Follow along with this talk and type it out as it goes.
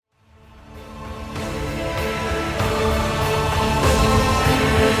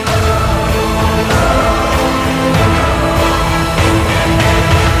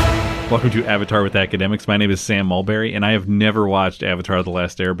Welcome to Avatar with Academics. My name is Sam Mulberry, and I have never watched Avatar: The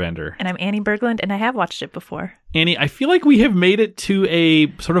Last Airbender. And I'm Annie Berglund, and I have watched it before. Annie, I feel like we have made it to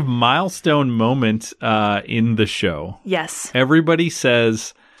a sort of milestone moment in the show. Yes. Everybody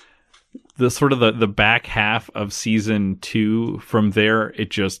says the back half of season 2, from there,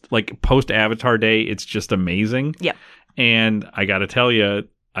 it just, like, post-Avatar Day, it's just amazing. Yep. And I gotta tell you,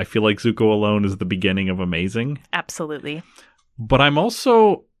 I feel like Zuko alone is the beginning of amazing. Absolutely. But I'm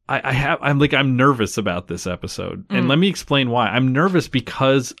also... I'm nervous about this episode. And let me explain why. I'm nervous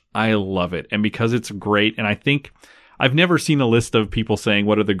because I love it and because it's great. And I think I've never seen a list of people saying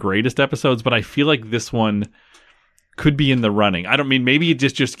what are the greatest episodes, but I feel like this one could be in the running. I don't mean, maybe it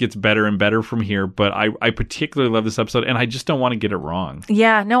just gets better and better from here, but I particularly love this episode and I just don't want to get it wrong.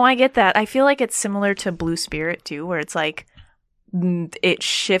 Yeah, no, I get that. I feel like it's similar to Blue Spirit too, where it's like it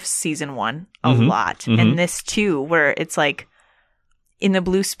shifts season 1 a lot. And this too, where it's like, in the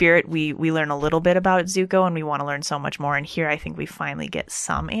Blue Spirit, we learn a little bit about Zuko, and we want to learn so much more. And here, I think we finally get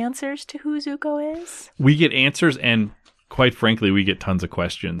some answers to who Zuko is. We get answers, and quite frankly, we get tons of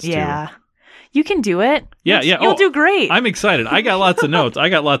questions, too. You can do it. Yeah. You'll do great. I'm excited. I got lots of notes. I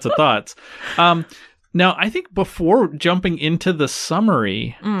got lots of thoughts. Now, I think before jumping into the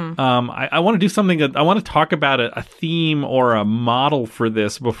summary, I want to do something that I want to talk about a theme or a model for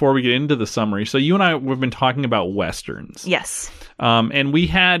this before we get into the summary. So you and I have been talking about Westerns. Yes. And we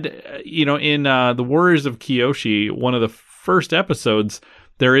had, in The Warriors of Kyoshi, one of the first episodes,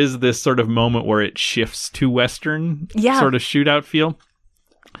 there is this sort of moment where it shifts to Western sort of shootout feel.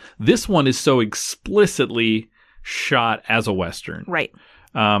 This one is so explicitly shot as a Western. Right.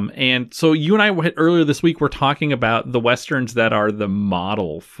 And so you and I earlier this week were talking about the Westerns that are the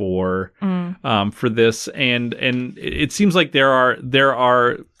model for this, and it seems like there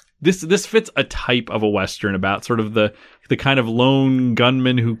are this fits a type of a Western about sort of the kind of lone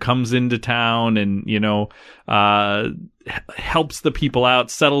gunman who comes into town and helps the people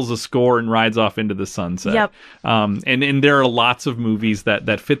out, settles a score, and rides off into the sunset. Yep. And there are lots of movies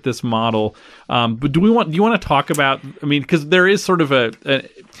that fit this model. But do you want to talk about? I mean, because there is sort of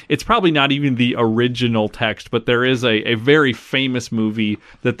it's probably not even the original text, but there is a very famous movie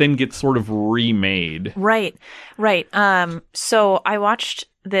that then gets sort of remade. Right. So I watched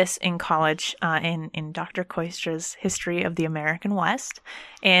this in college in Dr. Koistra's History of the American West,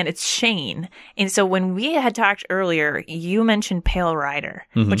 and it's Shane. And so when we had talked earlier, you mentioned Pale Rider,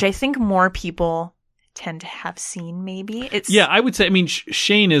 which I think more people tend to have seen. Maybe I would say. I mean,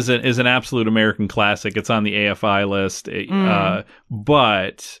 Shane is an absolute American classic. It's on the AFI list,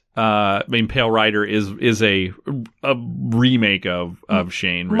 but I mean, Pale Rider is a remake of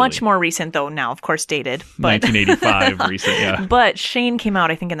Shane. Really. Much more recent, though. Now, of course, dated, but 1985 recent. Yeah, but Shane came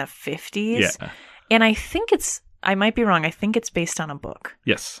out, I think, in the 50s. Yeah, and I think I might be wrong. I think it's based on a book.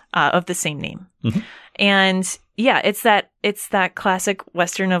 Yes, of the same name. And yeah, it's that classic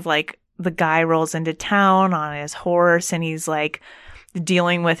Western of like, the guy rolls into town on his horse and he's like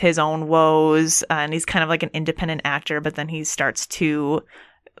dealing with his own woes, and he's kind of like an independent actor, but then he starts to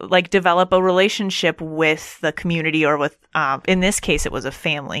like develop a relationship with the community, or with in this case it was a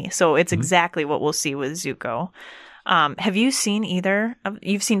family. So it's exactly what we'll see with Zuko. Have you seen either?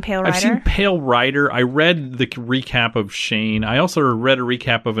 You've seen Pale Rider? I've seen Pale Rider. I read the recap of Shane. I also read a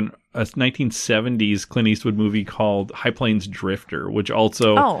recap of a 1970s Clint Eastwood movie called High Plains Drifter, which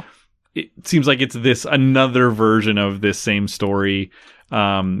also it seems like it's another version of this same story,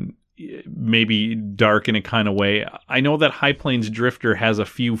 maybe dark in a kind of way. I know that High Plains Drifter has a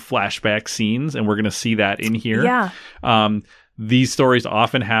few flashback scenes, and we're going to see that in here. Yeah. These stories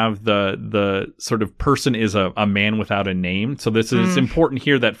often have the sort of person is a man without a name. So this is important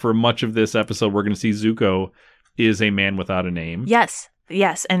here that for much of this episode, we're going to see Zuko is a man without a name.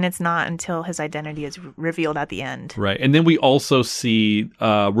 Yes, and it's not until his identity is revealed at the end. Right, and then we also see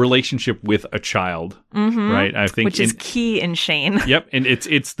relationship with a child. Right, I think, which is key in Shane. Yep, and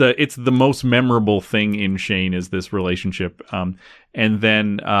it's the most memorable thing in Shane is this relationship. And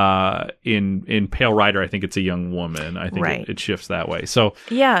then in Pale Rider, I think it's a young woman. I think it shifts that way. So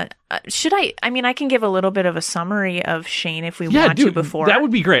yeah, should I mean, I can give a little bit of a summary of Shane if we want to before. That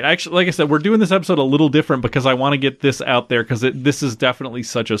would be great. Actually, like I said, we're doing this episode a little different because I want to get this out there because this is definitely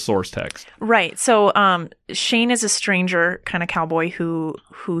such a source text. Right. So Shane is a stranger kind of cowboy who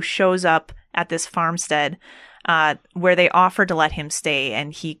shows up at this farmstead where they offer to let him stay,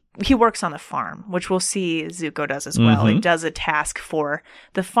 and he works on the farm, which we'll see Zuko does as well. He does a task for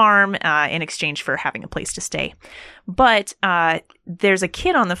the farm in exchange for having a place to stay. But there's a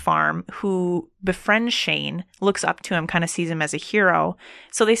kid on the farm who befriends Shane, looks up to him, kind of sees him as a hero.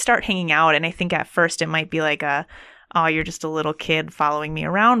 So they start hanging out, and I think at first it might be like a oh, you're just a little kid following me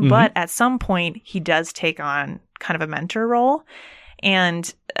around. But at some point, he does take on kind of a mentor role.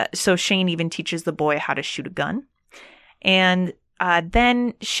 And so Shane even teaches the boy how to shoot a gun. And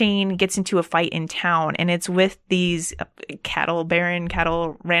then Shane gets into a fight in town, and it's with these cattle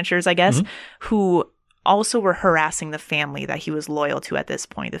ranchers, I guess, who also were harassing the family that he was loyal to at this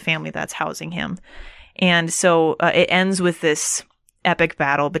point, the family that's housing him. And so it ends with this epic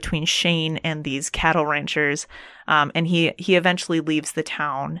battle between Shane and these cattle ranchers. And he eventually leaves the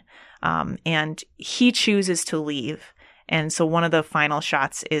town, and he chooses to leave. And so one of the final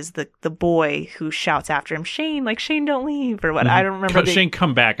shots is the boy who shouts after him, Shane, like, Shane, don't leave, or what? I don't remember. Shane,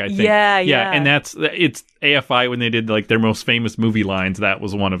 come back, I think. Yeah. And it's AFI when they did like their most famous movie lines. That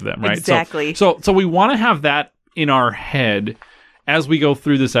was one of them, right? Exactly. So we want to have that in our head as we go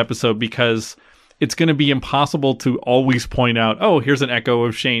through this episode, because it's going to be impossible to always point out, oh, here's an echo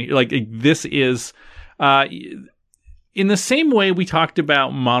of Shane. Like, this is in the same way we talked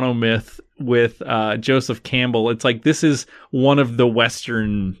about Monomyth with Joseph Campbell. It's like, this is one of the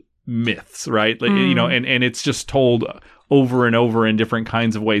Western myths, right? Like, you know, and it's just told over and over in different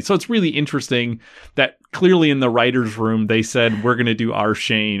kinds of ways. So it's really interesting that clearly in the writer's room, they said, we're going to do our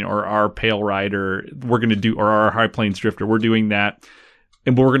Shane or our Pale Rider. We're going to do, or our High Plains Drifter. We're doing that.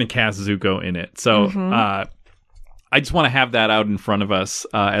 And we're going to cast Zuko in it. So I just want to have that out in front of us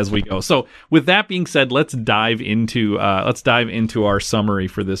as we go. So with that being said, let's dive into our summary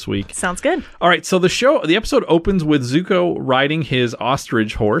for this week. Sounds good. All right. So the episode opens with Zuko riding his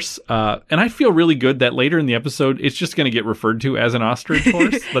ostrich horse. And I feel really good that later in the episode, it's just going to get referred to as an ostrich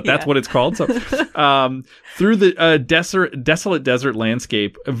horse, but that's what it's called. So through the desolate desert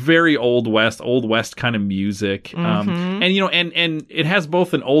landscape, a very Old West kind of music. And, you know, and it has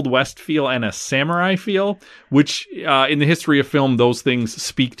both an Old West feel and a samurai feel, which in the history of film, those things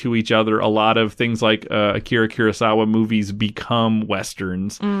speak to each other. A lot of things like Akira Kurosawa movies become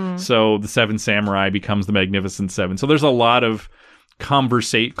Westerns. So the Seven Samurai becomes the Magnificent Seven. So there's a lot of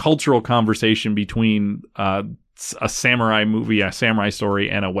cultural conversation between a samurai movie, a samurai story,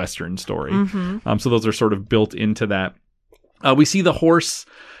 and a Western story. So those are sort of built into that. We see the horse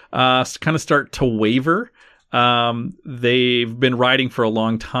kind of start to waver. They've been riding for a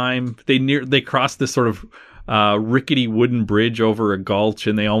long time. They cross this sort of rickety wooden bridge over a gulch,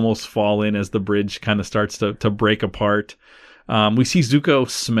 and they almost fall in as the bridge kind of starts to break apart. We see Zuko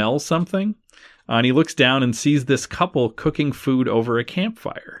smell something, and he looks down and sees this couple cooking food over a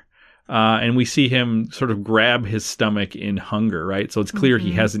campfire. And we see him sort of grab his stomach in hunger, right? So it's clear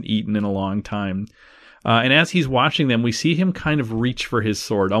he hasn't eaten in a long time. And as he's watching them, we see him kind of reach for his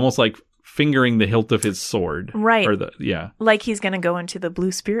sword, almost like fingering the hilt of his sword. Right. Yeah. Like he's going to go into the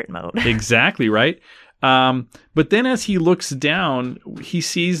blue spirit mode. Exactly, right? But then as he looks down, he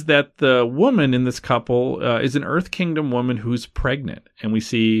sees that the woman in this couple is an Earth Kingdom woman who's pregnant. And we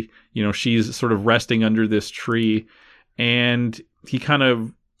see, you know, she's sort of resting under this tree, and he kind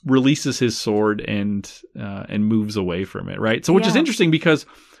of releases his sword and moves away from it, right? So which is interesting because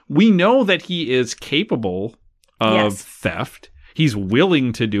we know that he is capable of theft. He's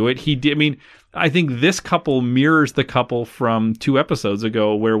willing to do it. I think this couple mirrors the couple from 2 episodes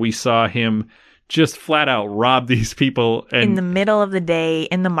ago where we saw him just flat out rob these people in the middle of the day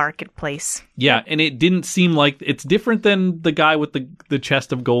in the marketplace. Yeah, and it didn't seem like it's different than the guy with the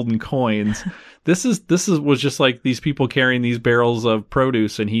chest of golden coins. This was just like these people carrying these barrels of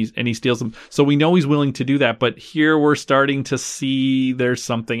produce, and he steals them. So we know he's willing to do that, but here we're starting to see there's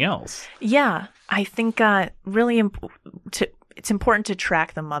something else. Yeah, I think it's important to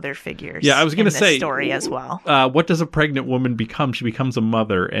track the mother figures. Yeah, I was going to say story as well. What does a pregnant woman become? She becomes a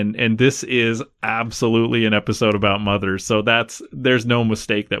mother, and this is absolutely an episode about mothers. So there's no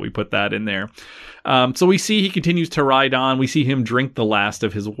mistake that we put that in there. So we see he continues to ride on. We see him drink the last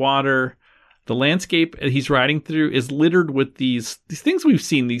of his water. The landscape he's riding through is littered with these things we've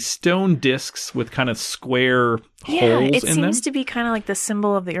seen, these stone discs with kind of square holes in them. It seems to be kind of like the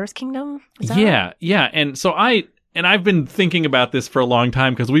symbol of the Earth Kingdom. Yeah. And so I've been thinking about this for a long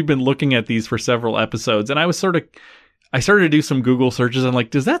time because we've been looking at these for several episodes, and I started to do some Google searches and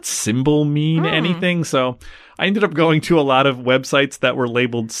like, does that symbol mean anything? So I ended up going to a lot of websites that were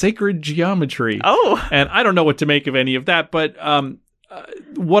labeled sacred geometry. Oh. And I don't know what to make of any of that, but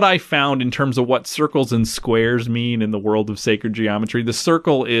what I found in terms of what circles and squares mean in the world of sacred geometry, the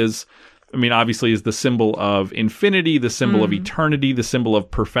circle obviously is the symbol of infinity, the symbol of eternity, the symbol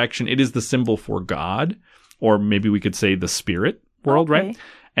of perfection. It is the symbol for God, or maybe we could say the spirit world, right?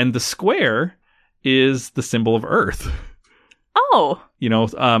 And the square is the symbol of Earth. Oh. You know,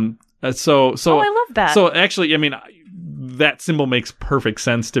 so I love that. So actually, that symbol makes perfect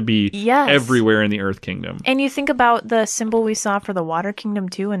sense to be everywhere in the Earth Kingdom. And you think about the symbol we saw for the Water Kingdom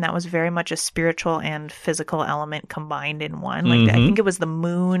too, and that was very much a spiritual and physical element combined in one. Like I think it was the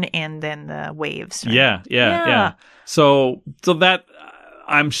moon and then the waves. Right? Yeah. So that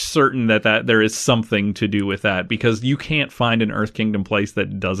I'm certain that there is something to do with that, because you can't find an Earth Kingdom place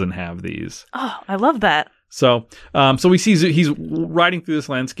that doesn't have these. Oh, I love that. So we see he's riding through this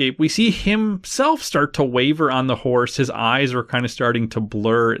landscape. We see himself start to waver on the horse. His eyes are kind of starting to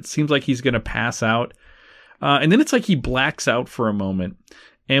blur. It seems like he's going to pass out. And then it's like he blacks out for a moment.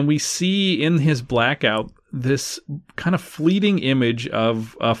 And we see in his blackout this kind of fleeting image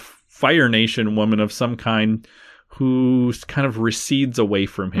of a Fire Nation woman of some kind who kind of recedes away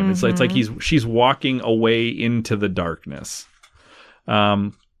from him. It's like she's walking away into the darkness.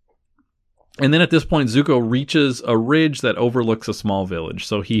 And then at this point, Zuko reaches a ridge that overlooks a small village.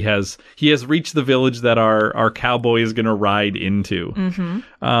 So he has reached the village that our cowboy is going to ride into.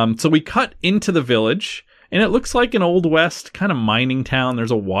 So we cut into the village, and it looks like an Old West kind of mining town.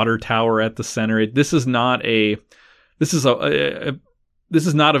 There's a water tower at the center. This is not a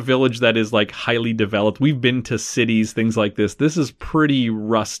village that is like highly developed. We've been to cities, things like this. This is pretty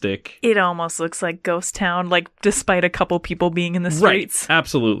rustic. It almost looks like ghost town, like despite a couple people being in the streets. Right.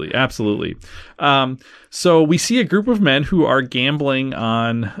 Absolutely. So we see a group of men who are gambling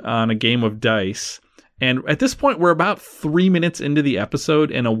on a game of dice. And at this point, we're about 3 minutes into the episode,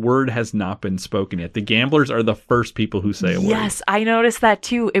 and a word has not been spoken yet. The gamblers are the first people who say a word. Yes, I noticed that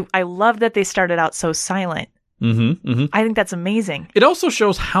too. I love that they started out so silent. I think that's amazing. It also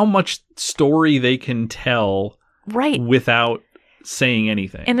shows how much story they can tell without saying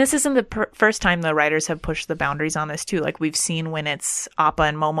anything. And this isn't the first time the writers have pushed the boundaries on this too. Like we've seen when it's Appa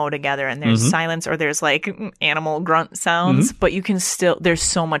and Momo together and there's silence or there's like animal grunt sounds, but you can still, there's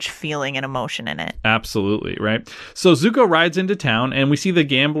so much feeling and emotion in it. Absolutely, right? So Zuko rides into town and we see the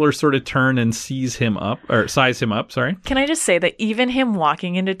gambler sort of turn and size him up. Can I just say that even him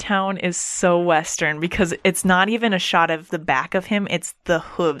walking into town is so Western because it's not even a shot of the back of him, it's the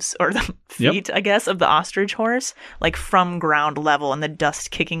hooves or the feet, I guess, of the ostrich horse, like from ground level and the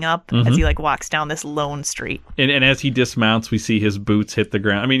dust kicking up as he like walks down this lone street. And as he dismounts, we see his boots hit the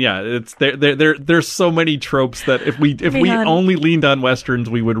ground. I mean, yeah, it's there's so many tropes that if we only leaned on Westerns,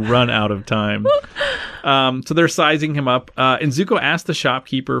 we would run out of time. So they're sizing him up. And Zuko asks the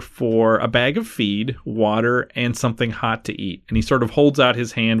shopkeeper for a bag of feed, water, and something hot to eat. And he sort of holds out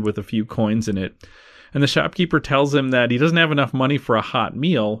his hand with a few coins in it. And the shopkeeper tells him that he doesn't have enough money for a hot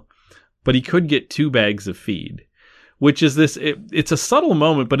meal, but he could get 2 bags of feed. Which is this? It's a subtle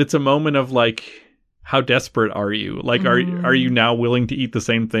moment, but it's a moment of like, how desperate are you? Like, are you now willing to eat the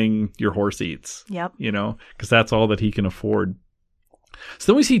same thing your horse eats? Yep. You know, because that's all that he can afford.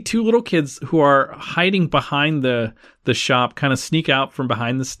 So then we see 2 little kids who are hiding behind the shop, kind of sneak out from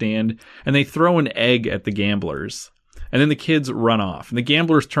behind the stand, and they throw an egg at the gamblers. And then the kids run off. And the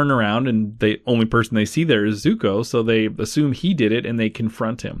gamblers turn around, and the only person they see there is Zuko, so they assume he did it, and they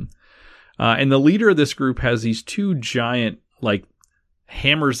confront him. And the leader of this group has these 2 giant, like,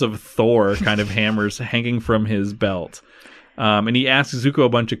 hammers of Thor kind of hammers hanging from his belt. And he asks Zuko a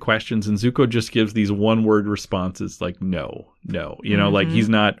bunch of questions, and Zuko just gives these one-word responses like, no. You know, like he's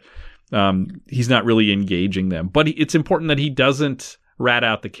not really engaging them. But it's important that he doesn't rat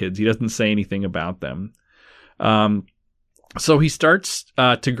out the kids. He doesn't say anything about them. So he starts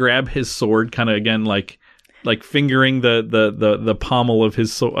to grab his sword, kind of, again, like fingering the pommel of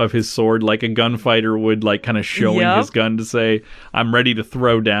his sword like a gunfighter would, like kind of showing his gun to say, I'm ready to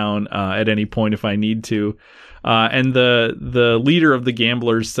throw down at any point if I need to. And the leader of the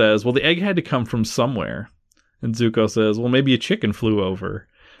gamblers says, well, the egg had to come from somewhere. And Zuko says, well, maybe a chicken flew over.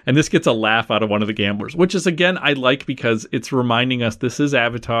 And this gets a laugh out of one of the gamblers, which is, again, I like because it's reminding us this is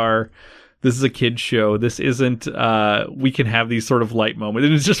Avatar. This is a kid's show. This isn't. We can have these sort of light moments,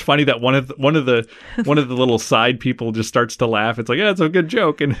 and it's just funny that one of the little side people just starts to laugh. It's like, yeah, it's a good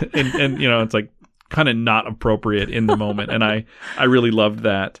joke, and you know, it's like kind of not appropriate in the moment, and I really loved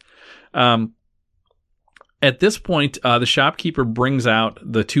that. At this point, the shopkeeper brings out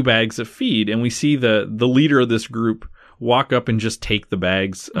the 2 bags of feed, and we see the leader of this group walk up and just take the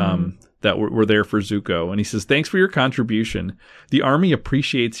bags that were there for Zuko. And he says, thanks for your contribution. The army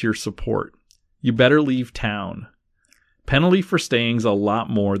appreciates your support. You better leave town. Penalty for staying's a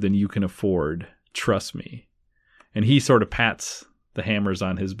lot more than you can afford. Trust me. And he sort of pats the hammers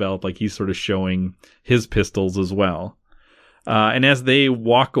on his belt like he's sort of showing his pistols as well. And as they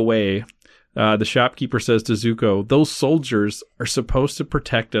walk away, the shopkeeper says to Zuko, those soldiers are supposed to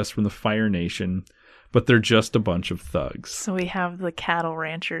protect us from the Fire Nation, but they're just a bunch of thugs. So we have the cattle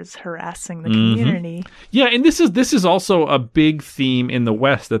ranchers harassing the community. Yeah, and this is also a big theme in the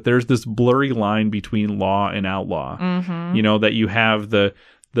West, that there's this blurry line between law and outlaw. You know, that you have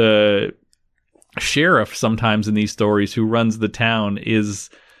the sheriff sometimes in these stories who runs the town is,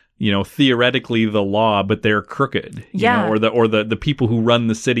 you know, theoretically the law, but they're crooked. You know, or the people who run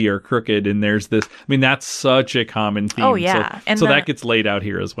the city are crooked, and there's this. I mean, that's such a common theme. Oh yeah, so that gets laid out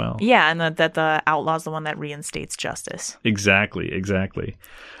here as well. Yeah, and that the outlaw's the one that reinstates justice. Exactly.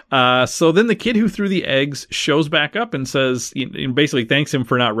 So then the kid who threw the eggs shows back up and says, basically thanks him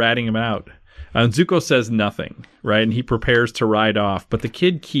for not ratting him out. And Zuko says nothing, right? And he prepares to ride off, but the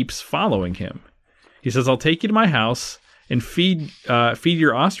kid keeps following him. He says, I'll take you to my house and feed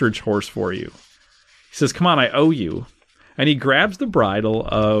your ostrich horse for you. He says, come on, I owe you. And he grabs the bridle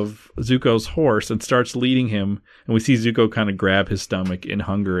of Zuko's horse and starts leading him. And we see Zuko kind of grab his stomach in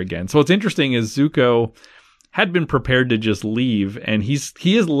hunger again. So what's interesting is Zuko had been prepared to just leave, and he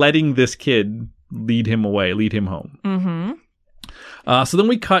is letting this kid lead him away, lead him home. So then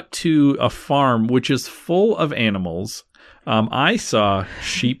we cut to a farm, which is full of animals. I saw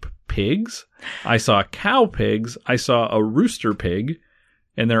sheep pigs. I saw cow pigs. I saw a rooster pig,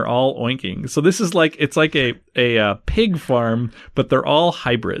 and they're all oinking. So this is it's like a pig farm, but they're all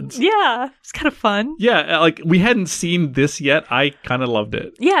hybrids. Yeah, it's kind of fun. Yeah, like we hadn't seen this yet. I kind of loved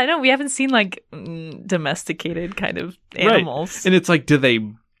it. Yeah, no, we haven't seen domesticated kind of animals. Right. And it's like, do they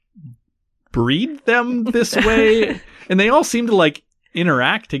breed them this way? And they all seem to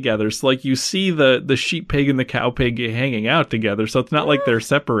interact together. So you see the sheep pig and the cow pig hanging out together. So it's not like they're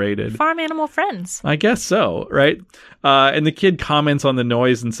separated. Farm animal friends. I guess so, right? And the kid comments on the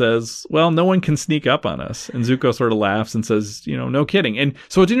noise and says, well, no one can sneak up on us. And Zuko sort of laughs and says, no kidding. And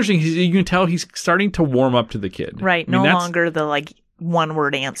so it's interesting. You can tell he's starting to warm up to the kid. Right. No longer the one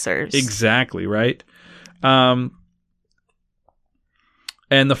word answers. Exactly. Right. And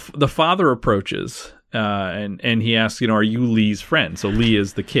the father approaches. And he asks, are you Lee's friend? So Lee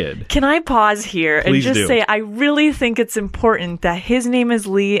is the kid. Can I pause here Please and just say I really think it's important that his name is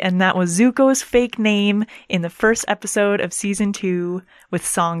Lee, and that was Zuko's fake name in the first episode of season 2 with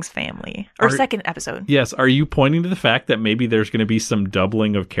Song's family. Second episode. Yes. Are you pointing to the fact that maybe there's going to be some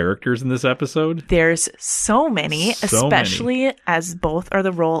doubling of characters in this episode? There's so many, especially as both are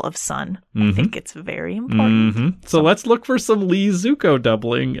the role of son. I think it's very important. So let's look for some Lee Zuko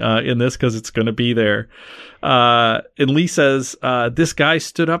doubling in this, because it's going to be there. And Lee says, this guy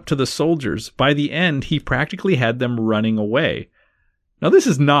stood up to the soldiers. By the end, he practically had them running away. Now, this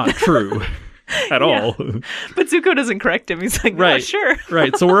is not true at all. But Zuko doesn't correct him. He's like, right, sure.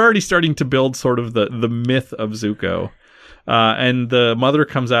 Right. So we're already starting to build sort of the myth of Zuko. And the mother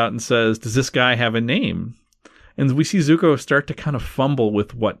comes out and says, does this guy have a name? And we see Zuko start to kind of fumble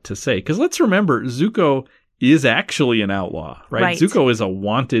with what to say. Because let's remember, Zuko is actually an outlaw, right? Zuko is a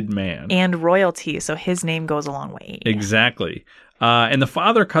wanted man. And royalty, so his name goes a long way. Exactly. And the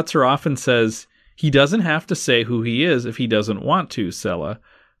father cuts her off and says, he doesn't have to say who he is if he doesn't want to, Sela.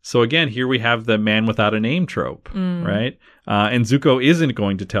 So again, here we have the man without a name trope, right? And Zuko isn't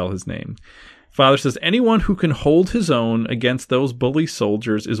going to tell his name. Father says, anyone who can hold his own against those bully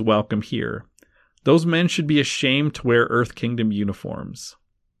soldiers is welcome here. Those men should be ashamed to wear Earth Kingdom uniforms.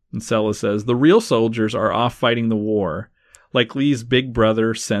 And Sela says, the real soldiers are off fighting the war, like Lee's big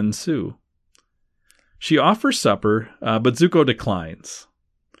brother, Sen Su. She offers supper, but Zuko declines.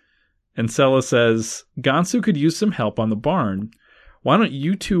 And Sela says, Gansu could use some help on the barn. Why don't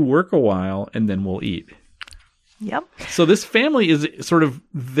you two work a while, and then we'll eat? Yep. So this family is sort of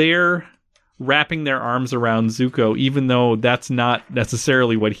there wrapping their arms around Zuko, even though that's not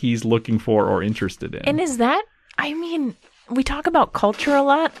necessarily what he's looking for or interested in. And is that, we talk about culture a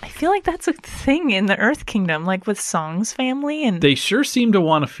lot. I feel like that's a thing in the Earth Kingdom, like with Song's family. And they sure seem to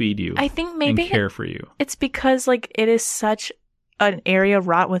want to feed you. I think maybe and care for you. It's because it is such an area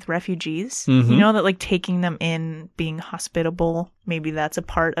wrought with refugees. You know, that taking them in, being hospitable, maybe that's a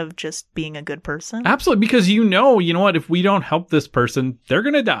part of just being a good person. Absolutely, because you know what, if we don't help this person, they're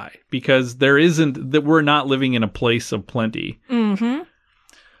going to die, because we're not living in a place of plenty.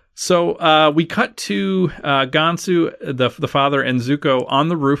 So we cut to Gansu, the father, and Zuko on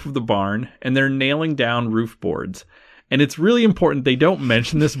the roof of the barn, and they're nailing down roof boards. And it's really important they don't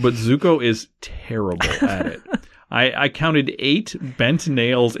mention this, but Zuko is terrible at it. I counted 8 bent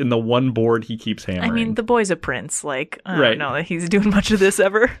nails in the one board he keeps hammering. The boy's a prince. I don't know that he's doing much of this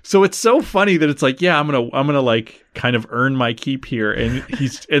ever. So it's so funny that it's I'm gonna kind of earn my keep here, and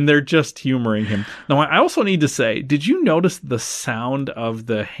they're just humoring him. Now, I also need to say, did you notice the sound of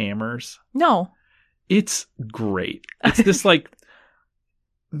the hammers? No. It's great. It's this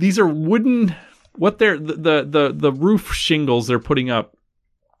these are wooden what the roof shingles they're putting up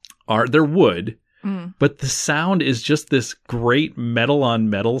they're wood. But the sound is just this great metal on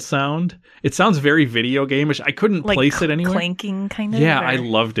metal sound. It sounds very video game-ish. I couldn't place it anywhere. Clanking kind of? Yeah, I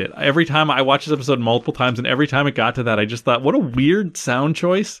loved it. Every time I watched this episode multiple times, and every time it got to that, I just thought, what a weird sound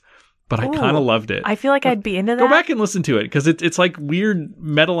choice. But I kind of loved it. I feel like I'd be into that. Go back and listen to it, because it's like weird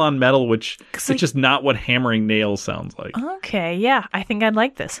metal on metal, which it's just not what hammering nails sounds like. Okay, yeah. I think I'd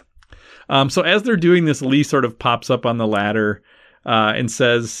like this. So as they're doing this, Lee sort of pops up on the ladder and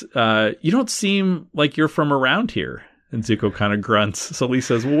says, you don't seem like you're from around here. And Zuko kind of grunts. So Lee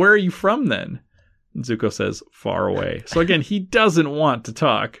says, well, where are you from then? And Zuko says, far away. So again, he doesn't want to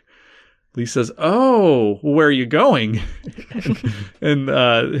talk. Lee says, oh, well, where are you going? and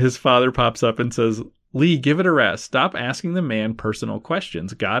his father pops up and says, Lee, give it a rest. Stop asking the man personal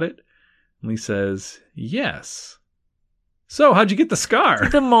questions. Got it? And Lee says, yes. So, how'd you get the scar?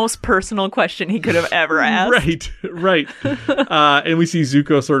 The most personal question he could have ever asked. Right. And we see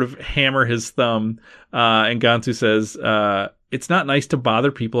Zuko sort of hammer his thumb. And Gansu says, it's not nice to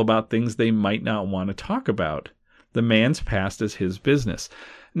bother people about things they might not want to talk about. The man's past is his business.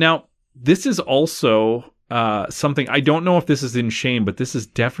 Now, this is also something, I don't know if this is in Shane, but this is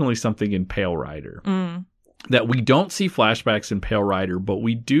definitely something in Pale Rider. That we don't see flashbacks in Pale Rider, but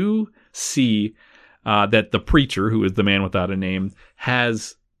we do see that the preacher, who is the man without a name,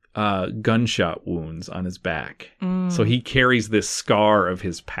 has gunshot wounds on his back. So he carries this scar of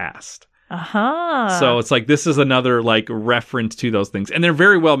his past. So it's like, this is another like reference to those things. And there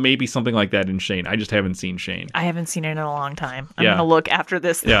very well may be something like that in Shane. I just haven't seen Shane. I haven't seen it in a long time. I'm going to look after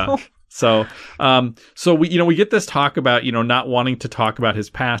this, though. Yeah. So we get this talk about, not wanting to talk about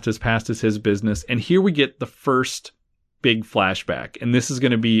his past. His past is his business. And here we get the first big flashback. And this is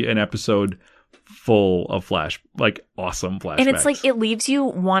going to be an episode full of awesome flashbacks. And it's like, it leaves you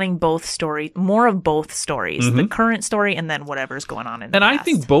wanting both stories, more of both stories, the current story and then whatever's going on in the past. I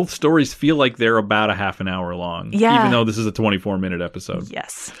think both stories feel like they're about a half an hour long, even though this is a 24-minute episode.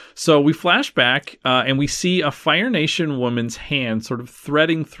 Yes. So we flash back and we see a Fire Nation woman's hand sort of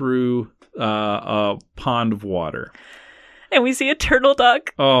threading through a pond of water. And we see a turtle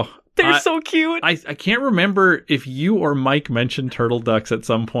duck. Oh, they're so cute. I can't remember if you or Mike mentioned turtle ducks at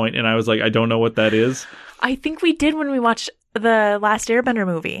some point, and I was like, I don't know what that is. I think we did when we watched the Last Airbender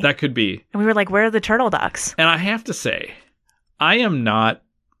movie. That could be. And we were like, where are the turtle ducks? And I have to say, I am not...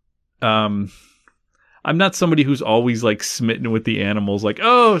 I'm not somebody who's always like smitten with the animals. Like,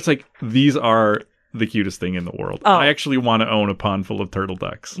 oh, it's like, these are the cutest thing in the world. I actually want to own a pond full of turtle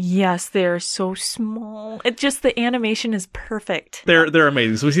ducks. Yes, they're so small. It just, the animation is perfect. They're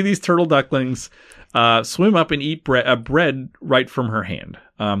amazing. So we see these turtle ducklings swim up and eat bread right from her hand.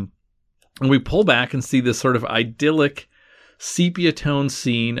 And we pull back and see this sort of idyllic sepia tone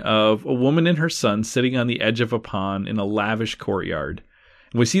scene of a woman and her son sitting on the edge of a pond in a lavish courtyard.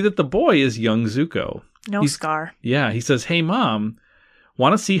 And we see that the boy is young Zuko. No scar. Yeah, he says, hey, Mom,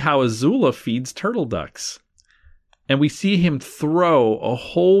 want to see how Azula feeds turtle ducks? And we see him throw a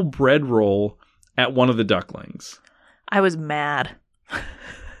whole bread roll at one of the ducklings. I was mad.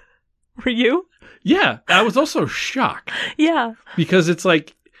 Were you? Yeah, I was also shocked. Yeah. Because it's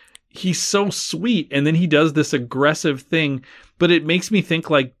like, he's so sweet, and then he does this aggressive thing, but it makes me think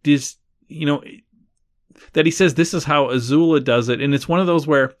like this, that he says this is how Azula does it. And it's one of those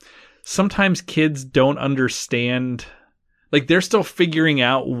where sometimes kids don't understand. Like, they're still figuring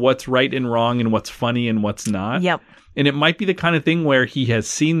out what's right and wrong and what's funny and what's not. Yep. And it might be the kind of thing where he has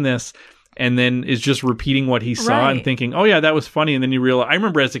seen this and then is just repeating what he saw and thinking, oh, yeah, that was funny. And then you realize, I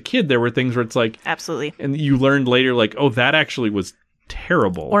remember as a kid, there were things where it's like... Absolutely. And you learned later, like, oh, that actually was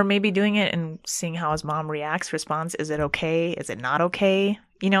terrible. Or maybe doing it and seeing how his mom reacts, responds, is it okay? Is it not okay?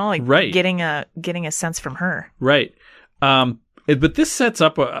 Getting a sense from her. Right. But this sets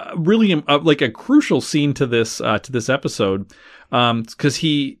up a really like a crucial scene to this episode, because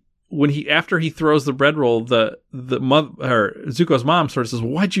after he throws the bread roll, the mother, Zuko's mom sort of says,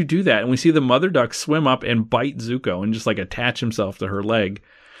 "Why'd you do that?" And we see the mother duck swim up and bite Zuko and just like attach himself to her leg.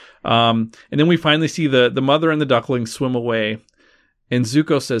 And then we finally see the mother and the duckling swim away, and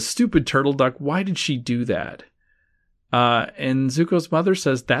Zuko says, "Stupid turtle duck, why did she do that?" And Zuko's mother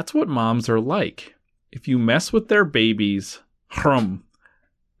says, "That's what moms are like. If you mess with their babies,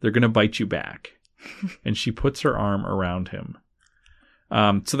 they're going to bite you back." And she puts her arm around him.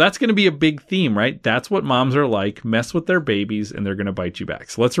 So that's going to be a big theme, right? That's what moms are like. Mess with their babies and they're going to bite you back.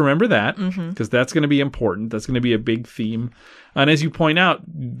 So let's remember that, because that's going to be important. That's going to be a big theme. And as you point out,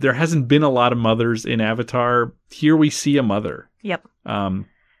 there hasn't been a lot of mothers in Avatar. Here we see a mother. Yep.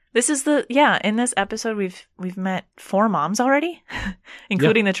 This is in this episode we've met 4 moms already,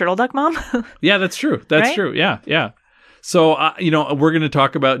 including the turtle duck mom. Yeah, that's true. That's right? true. Yeah, yeah. So, we're going to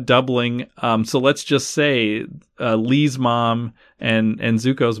talk about doubling. So let's just say Lee's mom and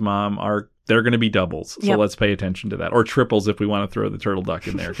Zuko's mom they're going to be doubles. So let's pay attention to that. Or triples if we want to throw the turtle duck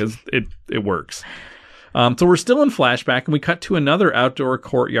in there, because it works. So we're still in flashback, and we cut to another outdoor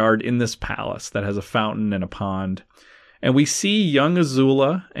courtyard in this palace that has a fountain and a pond. And we see young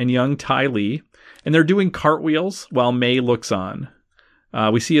Azula and young Ty Lee, and they're doing cartwheels while May looks on.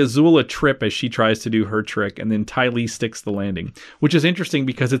 We see Azula trip as she tries to do her trick, and then Ty Lee sticks the landing, which is interesting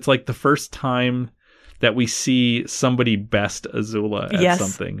because it's like the first time that we see somebody best Azula at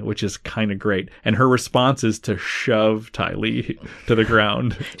something, which is kind of great. And her response is to shove Ty Lee to the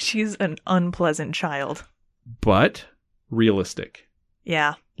ground. She's an unpleasant child. But realistic.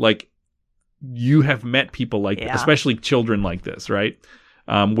 Yeah. Like, you have met people like especially children like this, right?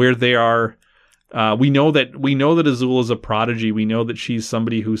 Where they are, we know that Azula is a prodigy. We know that she's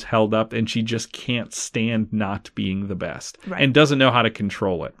somebody who's held up, and she just can't stand not being the best, and doesn't know how to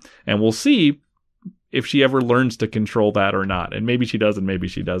control it. And we'll see if she ever learns to control that or not. And maybe she does, and maybe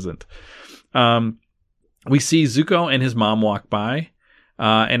she doesn't. We see Zuko and his mom walk by,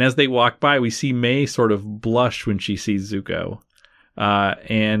 and as they walk by, we see May sort of blush when she sees Zuko.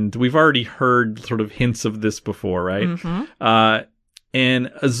 And we've already heard sort of hints of this before, right? Mm-hmm. And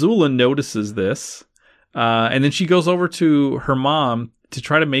Azula notices this, and then she goes over to her mom to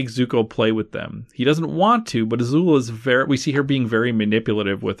try to make Zuko play with them. He doesn't want to, but Azula is we see her being very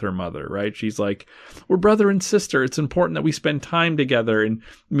manipulative with her mother, right? She's like, we're brother and sister. It's important that we spend time together. And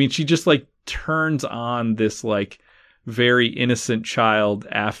I mean, she just like turns on this like very innocent child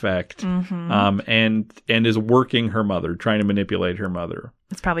affect, and is working her mother, trying to manipulate her mother.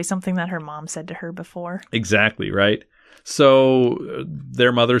 It's probably something that her mom said to her before. Exactly, right? So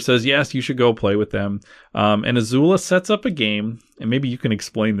their mother says, yes, you should go play with them. And Azula sets up a game, and maybe you can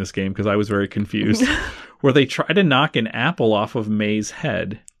explain this game because I was very confused, where they try to knock an apple off of May's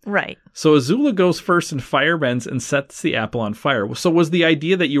head. Right. So Azula goes first and firebends and sets the apple on fire. So was the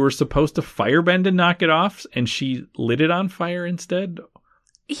idea that you were supposed to firebend and knock it off, and she lit it on fire instead?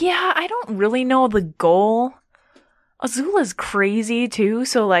 Yeah, I don't really know the goal. Azula's crazy too,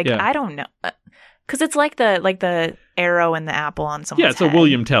 so I don't know. Because it's like the arrow and the apple on someone's head. Yeah, it's a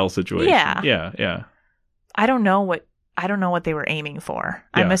William Tell situation. Yeah. Yeah. I don't know what they were aiming for.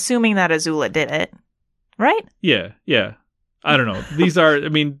 Yeah. I'm assuming that Azula did it. Right? Yeah. I don't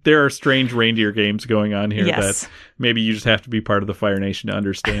know. There are strange reindeer games going on here that maybe you just have to be part of the Fire Nation to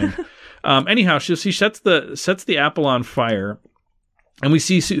understand. Anyhow, she sets the apple on fire, and we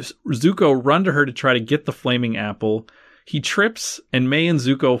see Zuko run to her to try to get the flaming apple. He trips, and May and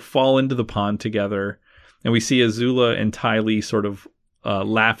Zuko fall into the pond together, and we see Azula and Ty Lee sort of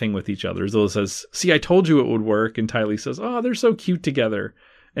laughing with each other. Azula says, "See, I told you it would work," and Ty Lee says, "Oh, they're so cute together."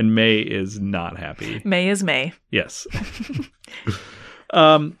 And May is not happy. May is May. Yes.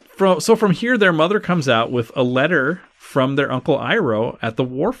 From here, their mother comes out with a letter from their uncle Iroh at the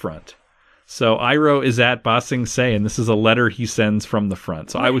war front. So Iroh is at Ba Sing Se, and this is a letter he sends from the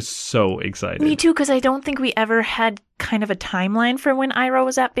front. So I was so excited. Me too, because I don't think we ever had kind of a timeline for when Iroh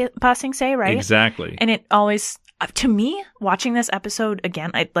was at Ba Sing Se, right? Exactly. And it always, to me, watching this episode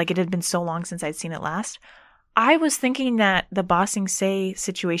again, it had been so long since I'd seen it last, I was thinking that the Ba Sing Se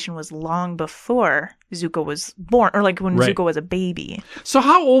situation was long before Zuko was born, or when Zuko was a baby. So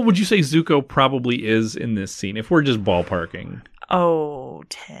how old would you say Zuko probably is in this scene, if we're just ballparking? Oh,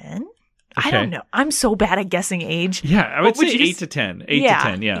 10? Okay. I don't know. I'm so bad at guessing age. Yeah, I would say 8 to 10. 8 to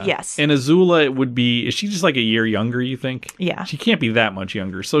 10, yeah. Yes. And Azula is she just like a year younger, you think? Yeah. She can't be that much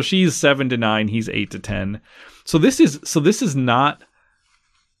younger. So she's 7 to 9, he's 8 to 10. So this is not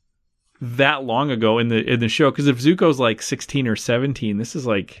that long ago in the show, because if Zuko's like 16 or 17, this is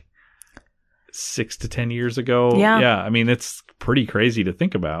like 6 to 10 years ago. Yeah. It's pretty crazy to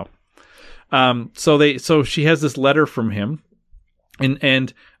think about. So she has this letter from him,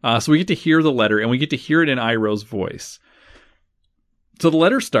 and so we get to hear the letter, and we get to hear it in Iroh's voice. So the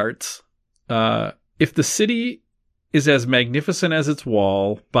letter starts, if the city is as magnificent as its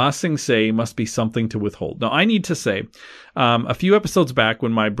wall, Ba Sing Se must be something to withhold. Now, I need to say, a few episodes back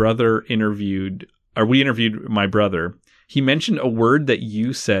when we interviewed my brother, he mentioned a word that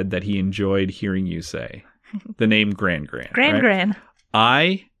you said that he enjoyed hearing you say. The name Gran Gran. Gran.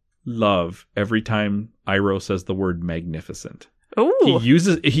 I love every time Iroh says the word magnificent. Ooh.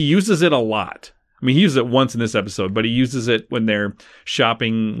 He uses it a lot. He uses it once in this episode, but he uses it when they're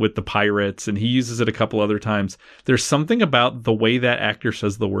shopping with the pirates, and he uses it a couple other times. There's something about the way that actor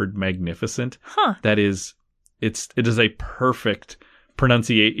says the word magnificent that it is a perfect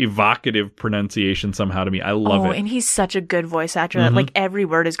evocative pronunciation somehow to me. I love it. And he's such a good voice actor. Like, every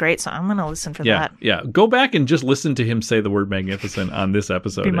word is great, so I'm going to listen for that. Yeah. Go back and just listen to him say the word magnificent on this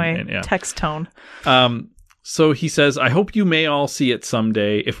episode. Be my text tone. So he says, I hope you may all see it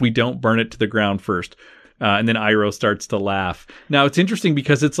someday if we don't burn it to the ground first. And then Iroh starts to laugh. Now, it's interesting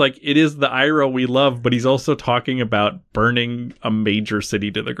because it's like, it is the Iroh we love, but he's also talking about burning a major city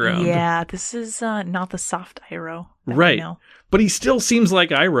to the ground. Yeah, this is not the soft Iroh. Right. But he still seems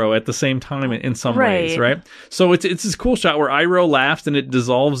like Iroh at the same time in some ways, right? So it's this cool shot where Iroh laughs and it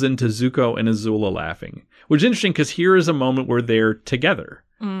dissolves into Zuko and Azula laughing, which is interesting because here is a moment where they're together.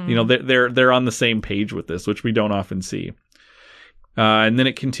 You know, they're on the same page with this, which we don't often see. And then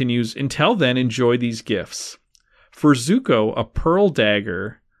it continues, until then, enjoy these gifts. For Zuko, a pearl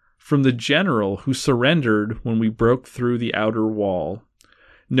dagger from the general who surrendered when we broke through the outer wall.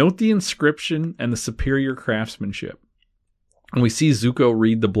 Note the inscription and the superior craftsmanship. And we see Zuko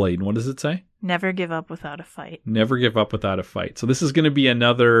read the blade. And what does it say? Never give up without a fight. Never give up without a fight. So this is going to be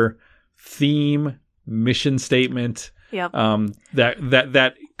another theme, mission statement. Yep.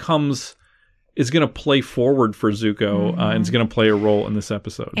 That comes... is going to play forward for Zuko and is going to play a role in this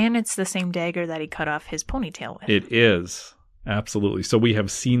episode. And it's the same dagger that he cut off his ponytail with. It is. Absolutely. So we have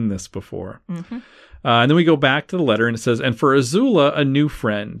seen this before. And then we go back to the letter and it says, and for Azula, a new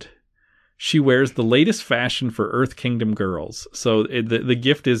friend. She wears the latest fashion for Earth Kingdom girls. So the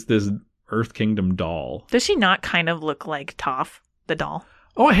gift is this Earth Kingdom doll. Does she not kind of look like Toph, the doll?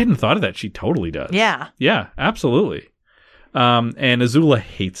 Oh, I hadn't thought of that. She totally does. Yeah. Yeah, absolutely. And Azula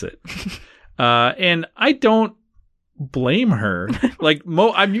hates it. And I don't blame her. Like,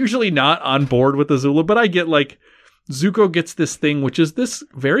 I'm usually not on board with Azula, but I get, like, Zuko gets this thing, which is this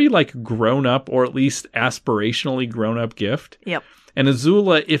very, like, grown-up, or at least aspirationally grown-up gift. Yep. And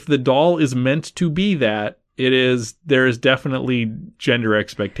Azula, if the doll is meant to be that, there is definitely gender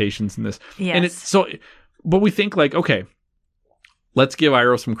expectations in this. Yes. And but we think, like, okay, let's give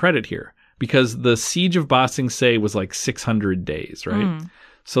Iroh some credit here. Because the Siege of Ba Sing Se was, like, 600 days, right?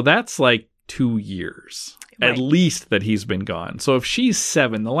 So that's, like, 2 years at least that he's been gone. So if she's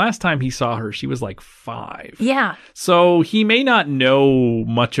 7, the last time he saw her, she was like 5. Yeah. So he may not know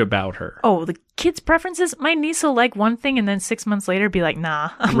much about her. Oh, the kids' preferences? My niece will like one thing and then 6 months later be like, nah,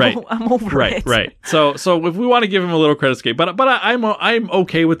 I'm over it. Right. So if we want to give him a little credit escape, but I'm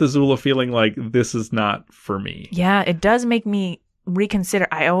okay with Azula feeling like this is not for me. Yeah, it does make me reconsider.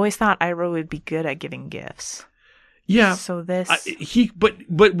 I always thought Iroh would be good at giving gifts. Yeah. So this but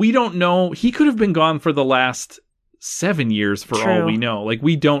we don't know. He could have been gone for the last 7 years for all we know. Like,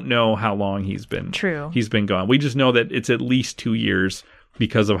 we don't know how long he's been gone. We just know that it's at least 2 years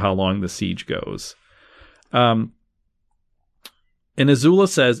because of how long the siege goes. And Azula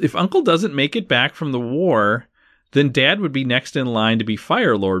says, if Uncle doesn't make it back from the war, then Dad would be next in line to be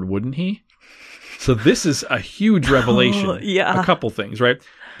Fire Lord, wouldn't he? So this is a huge revelation. Yeah. A couple things, right?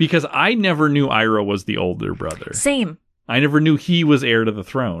 Because I never knew Iroh was the older brother. Same. I never knew he was heir to the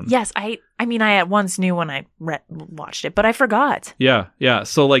throne. Yes, I mean, I at once knew when I watched it, but I forgot. Yeah.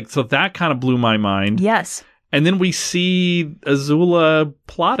 So that kind of blew my mind. Yes. And then we see Azula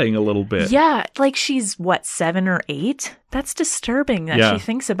plotting a little bit. Yeah, like she's, 7 or 8? That's disturbing that she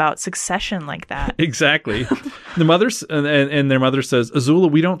thinks about succession like that. Exactly. The mothers and their mother says,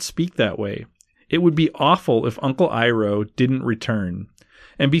 Azula, we don't speak that way. It would be awful if Uncle Iroh didn't return.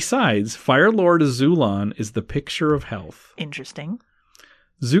 And besides, Fire Lord Azulon is the picture of health. Interesting.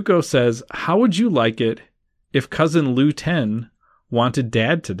 Zuko says, how would you like it if cousin Lu Ten wanted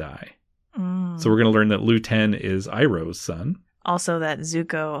Dad to die? So we're going to learn that Lu Ten is Iroh's son. Also that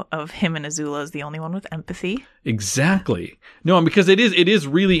Zuko of him and Azula is the only one with empathy. Exactly. No, because it is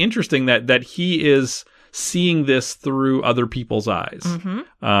really interesting that he is seeing this through other people's eyes.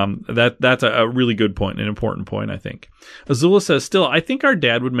 That's a really good point, an important point, I think. Azula says, still, I think our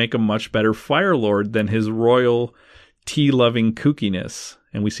dad would make a much better Fire Lord than his royal tea-loving kookiness.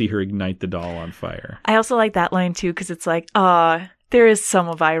 And we see her ignite the doll on fire. I also like that line, too, because it's like, there is some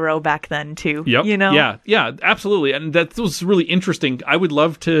of Iroh back then, too. Yep. You know? Yeah, absolutely. And that was really interesting. I would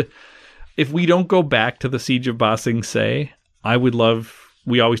love to, if we don't go back to the Siege of Ba Sing Se,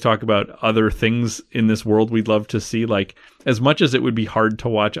 we always talk about other things in this world we'd love to see. Like, as much as it would be hard to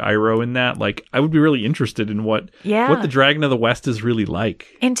watch Iroh in that, like, I would be really interested in what the Dragon of the West is really like.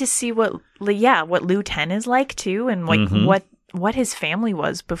 And to see what Lu Ten is like, too, and like what his family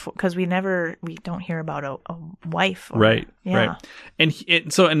was before, because we don't hear about a wife. Right. And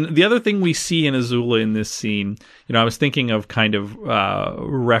and the other thing we see in Azula in this scene, I was thinking of kind of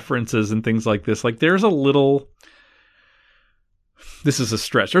references and things like this. Like, there's a little this is a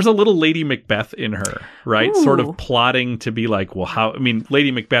stretch. There's a little Lady Macbeth in her, right? Ooh. Sort of plotting to be like, well, how, I mean,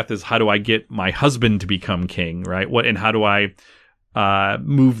 Lady Macbeth is how do I get my husband to become king, right? And how do I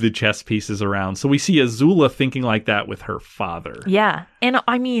move the chess pieces around? So we see Azula thinking like that with her father. Yeah. And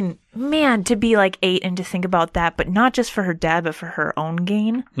I mean, man, to be like 8 and to think about that, but not just for her dad, but for her own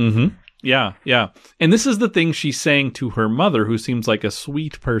gain. Mm-hmm. Yeah, yeah. And this is the thing she's saying to her mother, who seems like a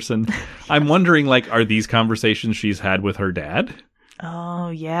sweet person. I'm wondering, like, are these conversations she's had with her dad?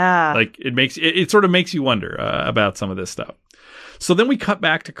 Oh, yeah. Like, it sort of makes you wonder about some of this stuff. So then we cut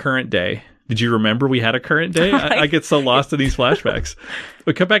back to current day. Did you remember we had a current day? I get so lost in these flashbacks.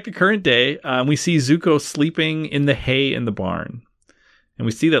 We cut back to current day. We see Zuko sleeping in the hay in the barn. And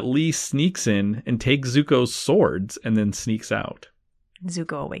we see that Lee sneaks in and takes Zuko's swords and then sneaks out.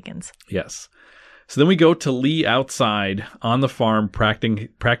 Zuko awakens. Yes. So then we go to Lee outside on the farm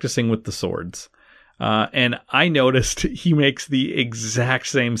practicing with the swords. And I noticed he makes the exact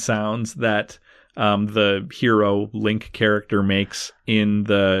same sounds that the hero Link character makes in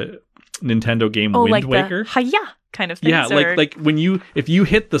the Nintendo game Wind like Waker. The hi-ya kind of thing. Yeah, like if you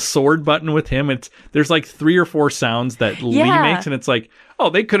hit the sword button with him, there's like 3 or 4 sounds that Lee makes, and it's like, oh,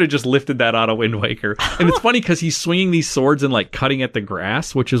 they could have just lifted that out of Wind Waker. And it's funny because he's swinging these swords and like cutting at the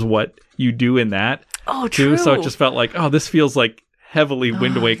grass, which is what you do in that. Oh, true. Too. So it just felt like, oh, this feels like heavily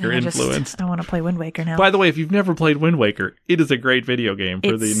Wind Waker influenced. I want to play Wind Waker now. By the way, if you've never played Wind Waker, it is a great video game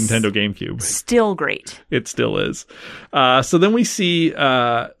for the Nintendo GameCube. Still great. It still is. So then we see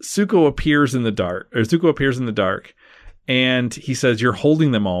Zuko appears in the dark, and he says, "You're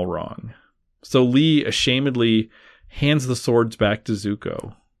holding them all wrong." So Lee ashamedly hands the swords back to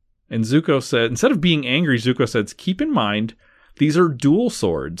Zuko. And Zuko said, instead of being angry, Zuko says, "Keep in mind, these are dual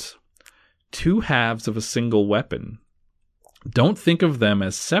swords, 2 halves of a single weapon. Don't think of them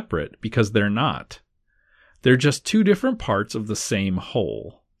as separate because they're not. They're just 2 different parts of the same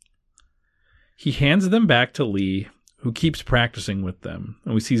whole." He hands them back to Lee, who keeps practicing with them.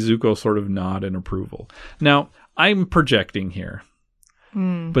 And we see Zuko sort of nod in approval. Now, I'm projecting here.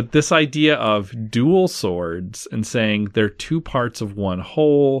 But this idea of dual swords and saying they're 2 parts of one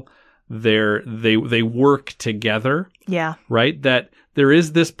whole, they work together. Yeah. Right? That there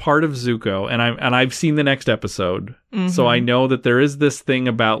is this part of Zuko, and I've seen the next episode, so I know that there is this thing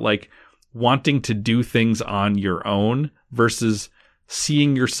about like wanting to do things on your own versus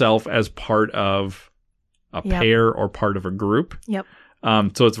seeing yourself as part of a pair or part of a group. Yep.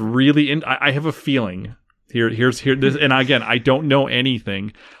 So it's really, I have a feeling. Here's this, and again, I don't know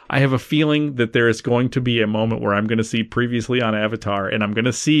anything. I have a feeling that there is going to be a moment where I'm going to see previously on Avatar, and I'm going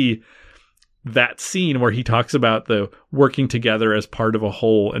to see that scene where he talks about the working together as part of a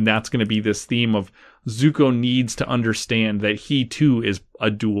whole, and that's going to be this theme of Zuko needs to understand that he too is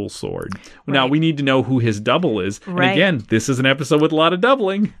a dual sword. Right. Now we need to know who his double is. Right. And again, this is an episode with a lot of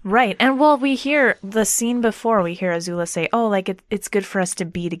doubling. Right. And well, we hear the scene before, we hear Azula say, oh, like it's good for us to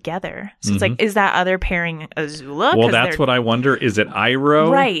be together. So it's like, is that other pairing Azula? Well, that's what I wonder. Is it Iroh?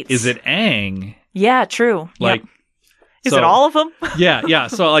 Right. Is it Aang? Yeah, true. Like, Is it all of them? Yeah.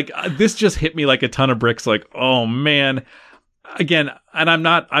 So like this just hit me like a ton of bricks. Like, oh man. Again, and I'm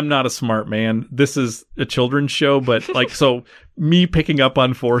not a smart man. This is a children's show, but like, so me picking up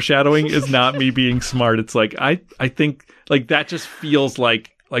on foreshadowing is not me being smart. It's like I think like that just feels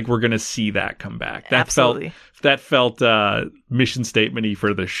like we're gonna see that come back. That felt mission statement-y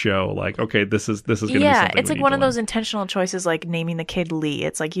for the show. Like, okay, this is gonna be something. Yeah, it's like one of those intentional choices, like naming the kid Lee.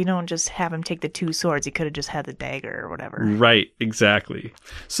 It's like you don't just have him take the 2 swords. He could have just had the dagger or whatever. Right, exactly.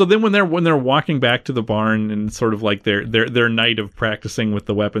 So then when they're walking back to the barn and sort of like their night of practicing with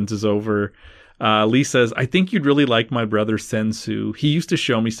the weapons is over, Lee says, "I think you'd really like my brother Sensu. He used to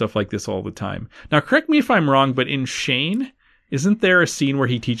show me stuff like this all the time." Now, correct me if I'm wrong, but in Shane, isn't there a scene where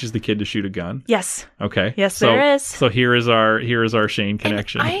he teaches the kid to shoot a gun? Yes. Okay. Yes, there is. So here is our Shane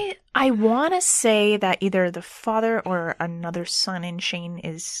connection. And I want to say that either the father or another son in Shane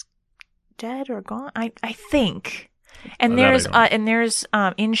is dead or gone. I think. And there's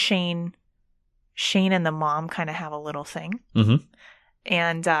in Shane and the mom kind of have a little thing. Mm-hmm.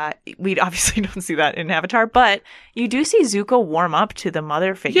 And we obviously don't see that in Avatar, but you do see Zuko warm up to the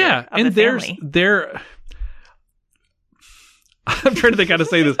mother figure. Yeah, of and the family. I'm trying to think how to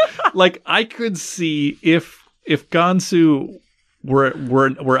say this. Like, I could see if Gansu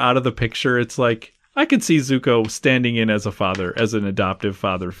were out of the picture, it's like I could see Zuko standing in as a father, as an adoptive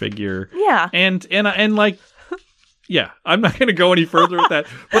father figure. Yeah, and like, yeah, I'm not going to go any further with that.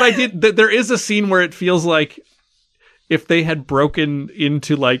 But I did. There is a scene where it feels like if they had broken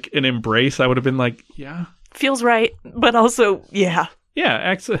into like an embrace, I would have been like, yeah, feels right, but also, yeah,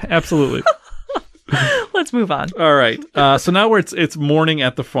 absolutely. Let's move on. All right. So now it's morning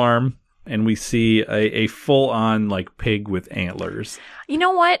at the farm, and we see a full-on like pig with antlers. You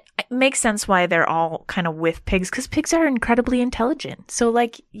know what? It makes sense why they're all kind of with pigs, because pigs are incredibly intelligent. So,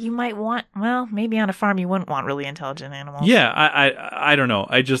 like, you might want, well, maybe on a farm you wouldn't want really intelligent animals. Yeah, I don't know.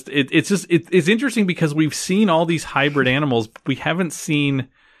 It's interesting because we've seen all these hybrid animals. We haven't seen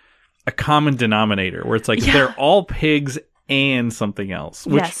a common denominator where it's like they're all pigs and something else.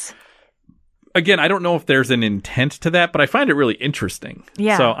 Which, yes. Again, I don't know if there's an intent to that, but I find it really interesting.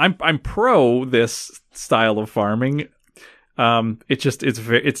 Yeah. So I'm pro this style of farming.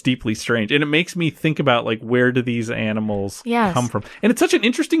 It's deeply strange, and it makes me think about like where do these animals come from? And it's such an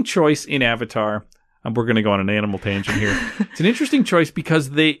interesting choice in Avatar. We're going to go on an animal tangent here. It's an interesting choice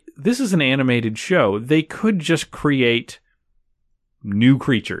because this is an animated show. They could just create new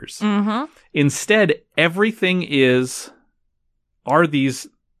creatures. Mm-hmm. Instead, everything are these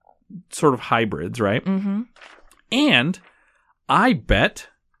sort of hybrids, right? Mm-hmm. And I bet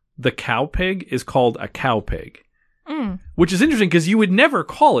the cow pig is called a cow pig. Which is interesting because you would never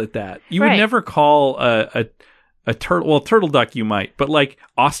call it that. You would never call a turtle. Well, turtle duck you might, but like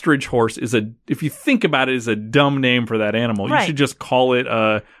ostrich horse if you think about it, is a dumb name for that animal. You should just call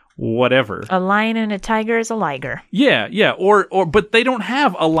it whatever. A lion and a tiger is a liger. Yeah. But they don't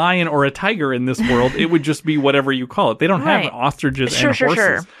have a lion or a tiger in this world. It would just be whatever you call it. They don't have ostriches and horses.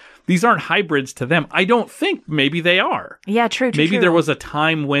 Sure. These aren't hybrids to them. I don't think. Maybe they are. Yeah, true. Maybe there was a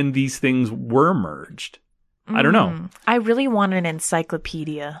time when these things were merged. I don't know. I really want an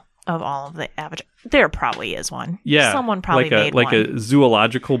encyclopedia of all of the Avatar. There probably is one. Yeah. Someone probably made one. Like a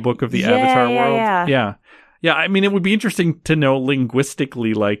zoological book of the Avatar world. Yeah. Yeah, I mean, it would be interesting to know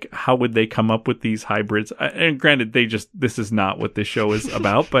linguistically, like, how would they come up with these hybrids? And granted, this is not what this show is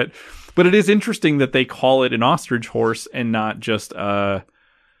about, but it is interesting that they call it an ostrich horse and not just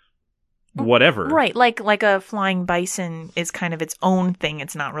whatever. Right, like a flying bison is kind of its own thing.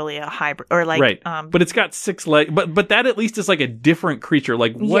 It's not really a hybrid, or like right. But it's got 6 legs. But that at least is like a different creature.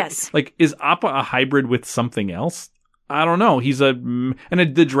 Like what? Yes. Like is Appa a hybrid with something else? I don't know.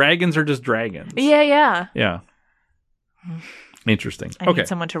 The dragons are just dragons. Yeah. Interesting. I need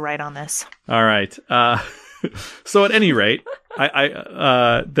someone to write on this. All right. So at any rate,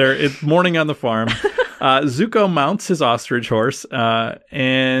 it's morning on the farm. Zuko mounts his ostrich horse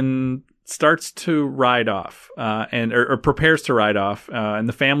and starts to ride off, or prepares to ride off, and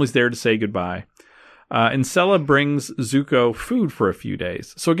the family's there to say goodbye. And Sella brings Zuko food for a few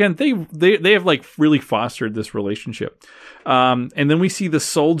days. So again, they have like really fostered this relationship. And then we see the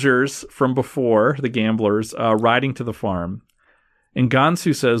soldiers from before, the gamblers, riding to the farm. And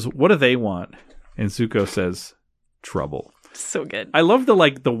Gansu says, "What do they want?" And Zuko says, "Trouble." So good. I love the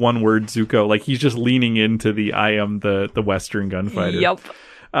one word Zuko. Like he's just leaning into I am the Western gunfighter. Yep.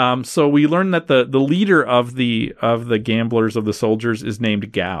 So we learn that the leader of the gamblers, of the soldiers, is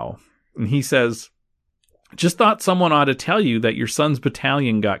named Gao. And he says, "Just thought someone ought to tell you that your son's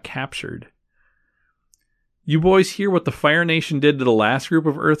battalion got captured. You boys hear what the Fire Nation did to the last group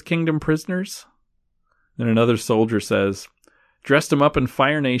of Earth Kingdom prisoners?" Then another soldier says, "Dressed them up in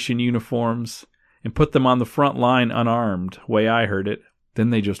Fire Nation uniforms and put them on the front line unarmed, way I heard it. Then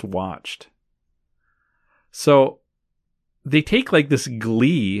they just watched." So they take like this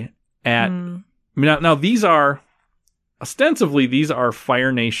glee at... Now these are... Ostensibly, these are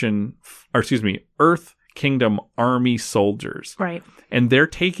Fire Nation... Earth Kingdom army soldiers. Right. And they're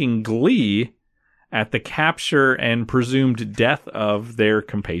taking glee at the capture and presumed death of their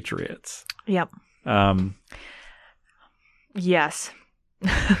compatriots. Yep. Yes.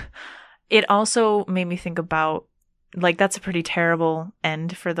 It also made me think about, like, that's a pretty terrible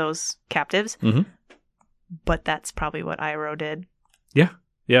end for those captives. Mm-hmm. But that's probably what Iroh did. Yeah.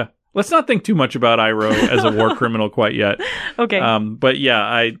 Let's not think too much about Iroh as a war criminal quite yet. Okay. But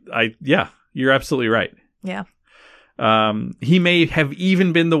yeah, you're absolutely right. Yeah. He may have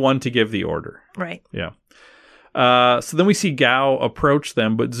even been the one to give the order. Right. Yeah. So then we see Gao approach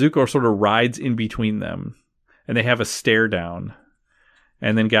them, but Zuko sort of rides in between them, and they have a stare down.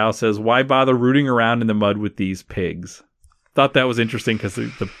 And then Gao says, "Why bother rooting around in the mud with these pigs?" Thought that was interesting because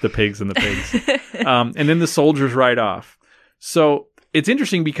the pigs and the pigs. And then the soldiers ride off. So it's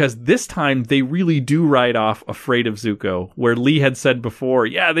interesting because this time they really do ride off afraid of Zuko, where Lee had said before,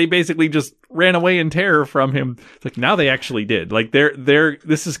 yeah, they basically just ran away in terror from him. It's like, now they actually did. Like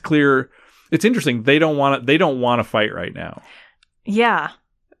this is clear. It's interesting. They don't want to fight right now. Yeah.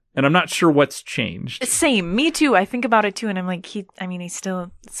 And I'm not sure what's changed. Same. Me too. I think about it too. And I'm like, he's still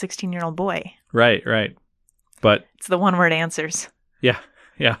a 16-year-old boy. Right. But it's the one word answers. Yeah.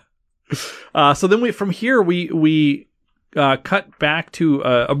 So then from here, we cut back to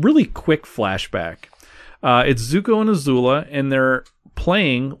a really quick flashback. It's Zuko and Azula, and they're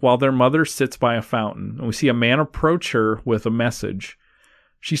playing while their mother sits by a fountain. And we see a man approach her with a message.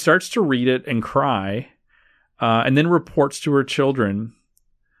 She starts to read it and cry, and then reports to her children,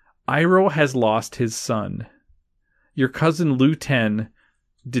 Iroh has lost his son. Your cousin Lu Ten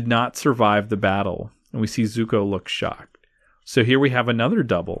did not survive the battle. And we see Zuko look shocked. So here we have another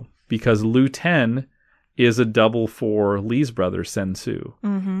double, because Lu Ten is a double for Lee's brother Sensu,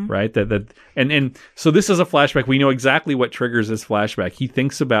 right? And so this is a flashback. We know exactly what triggers this flashback. He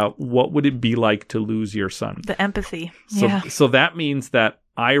thinks about what would it be like to lose your son. The empathy. So that means that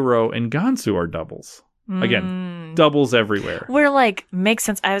Iroh and Gansu are doubles. Again, doubles everywhere. We're like, makes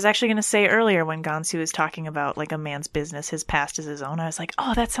sense. I was actually going to say earlier when Gansu was talking about like a man's business, his past is his own. I was like,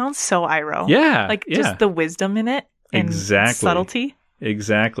 oh, that sounds so Iroh. Yeah. Like just the wisdom in it and subtlety.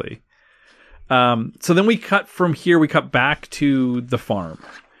 Exactly. So then we cut back to the farm,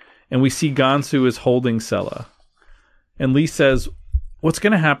 and we see Gansu is holding Sella. And Lee says, what's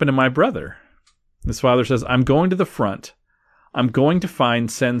going to happen to my brother? His father says, I'm going to the front. I'm going to find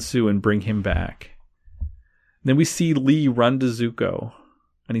Sensu and bring him back. Then we see Lee run to Zuko,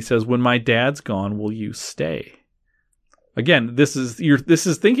 and he says, when my dad's gone, will you stay? Again, this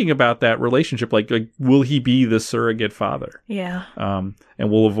is thinking about that relationship, like will he be the surrogate father? Yeah.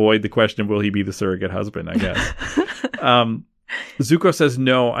 And we'll avoid the question of will he be the surrogate husband, I guess. Zuko says,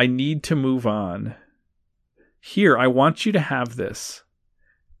 no, I need to move on. Here, I want you to have this.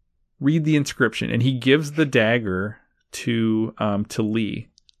 Read the inscription. And he gives the dagger to Lee.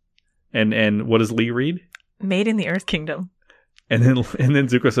 And what does Lee read? Made in the Earth Kingdom. And then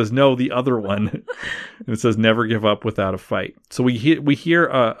Zuko says, no, the other one. And it says, never give up without a fight. So we hear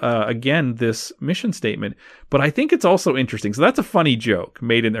again this mission statement, but I think it's also interesting. So that's a funny joke,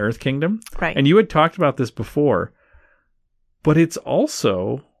 made in the Earth Kingdom. Right. And you had talked about this before, but it's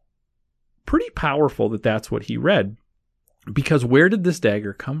also pretty powerful that that's what he read. Because where did this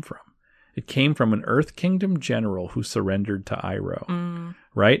dagger come from? It came from an Earth Kingdom general who surrendered to Iroh.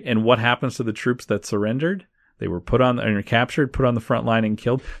 Right? And what happens to the troops that surrendered? They were captured, put on the front line, and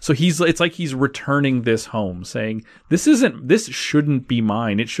killed. So it's like he's returning this home, saying, this shouldn't be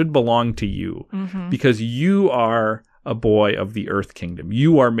mine. It should belong to you, because you are a boy of the Earth Kingdom.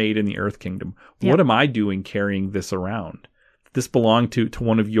 You are made in the Earth Kingdom. Yep. What am I doing carrying this around? This belonged to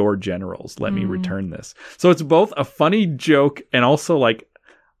one of your generals. Let me return this. So it's both a funny joke and also like,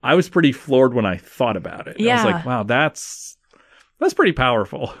 I was pretty floored when I thought about it. Yeah. I was like, wow, that's pretty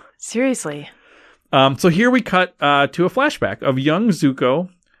powerful. Seriously. So here we cut to a flashback of young Zuko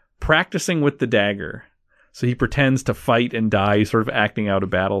practicing with the dagger. So he pretends to fight and die, sort of acting out a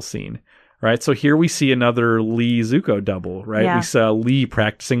battle scene, right? So here we see another Lee-Zuko double, right? Yeah. We saw Lee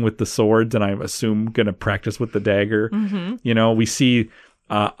practicing with the swords, and I assume going to practice with the dagger. You know, we see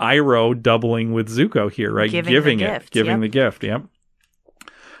Iroh doubling with Zuko here, right? Giving the gift, yep.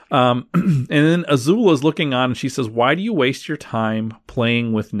 And then Azula is looking on, and she says, why do you waste your time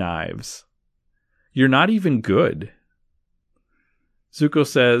playing with knives? You're not even good. Zuko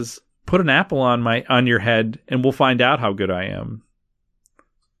says, put an apple on your head and we'll find out how good I am.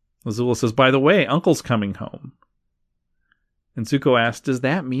 Azula says, by the way, Uncle's coming home. And Zuko asks, does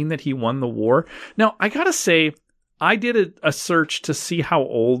that mean that he won the war? Now, I gotta say, I did a search to see how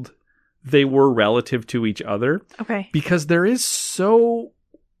old they were relative to each other. Okay. Because there is so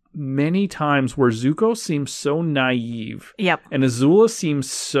many times where Zuko seems so naive. Yep. And Azula seems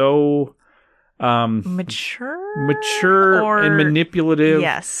so... mature and manipulative.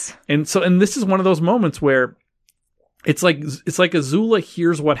 Yes. And this is one of those moments where it's like Azula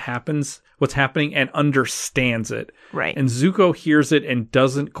hears what's happening and understands it. Right. And Zuko hears it and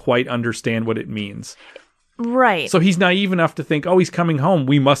doesn't quite understand what it means. Right. So he's naive enough to think, oh, he's coming home.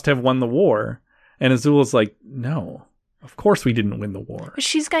 We must have won the war. And Azula's like, no, of course we didn't win the war.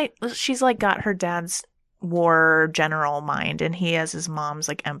 She's got her dad's war general mind, and he has his mom's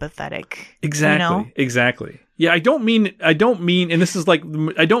like empathetic. Exactly. You know? Exactly. Yeah, I don't mean, and this is like,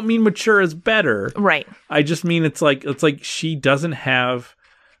 I don't mean mature is better. Right. I just mean it's like she doesn't have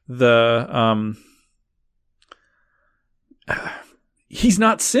the he's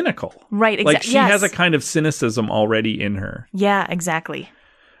not cynical. Right. Exactly. Like she has a kind of cynicism already in her. Yeah. Exactly.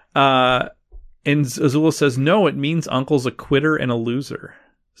 And Azula says, no, it means Uncle's a quitter and a loser.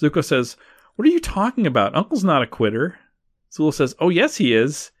 Zuko says, what are you talking about? Uncle's not a quitter. Azula says, oh, yes, he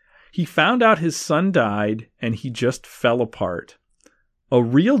is. He found out his son died, and he just fell apart. A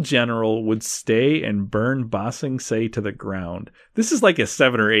real general would stay and burn Ba Sing Se to the ground. This is like a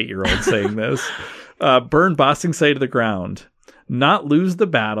 7 or 8 year old saying this. Burn Ba Sing Se to the ground. not lose the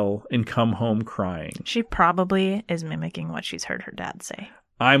battle and come home crying. She probably is mimicking what she's heard her dad say.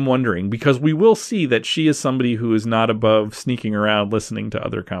 I'm wondering, because we will see that she is somebody who is not above sneaking around listening to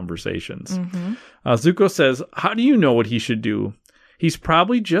other conversations. Mm-hmm. Zuko says, how do you know what he should do? He's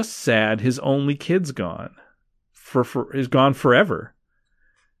probably just sad his only kid's gone. Is gone forever.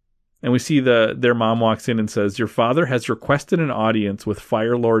 And we see their mom walks in and says, your father has requested an audience with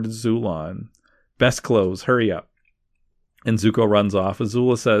Fire Lord Azulon. Best clothes, hurry up. And Zuko runs off.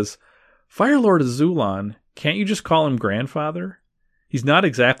 Azula says, Fire Lord Azulon, can't you just call him grandfather? He's not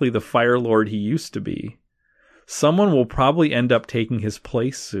exactly the Fire Lord he used to be. Someone will probably end up taking his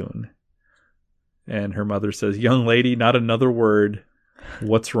place soon. And her mother says, young lady, not another word.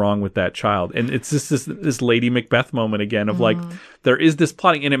 What's wrong with that child? And it's just this Lady Macbeth moment again of like, there is this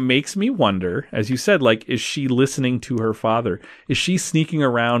plotting, and it makes me wonder, as you said, like, is she listening to her father? Is she sneaking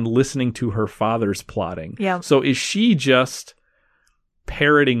around listening to her father's plotting? Yeah. So is she just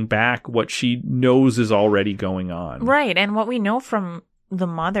parroting back what she knows is already going on? Right. And what we know from the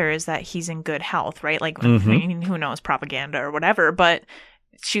mother is that he's in good health, right? Like, I mean, who knows, propaganda or whatever, but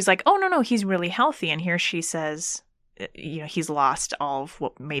she's like, oh, no, he's really healthy. And here she says, he's lost all of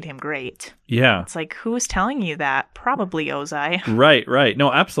what made him great. Yeah. It's like, who is telling you that? Probably Ozai. Right.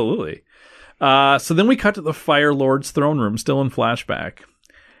 No, absolutely. So then we cut to the Fire Lord's throne room, still in flashback.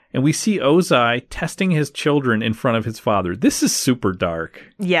 And we see Ozai testing his children in front of his father. This is super dark.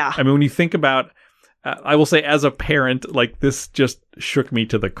 Yeah. I mean, when you think about, I will say as a parent, like this just shook me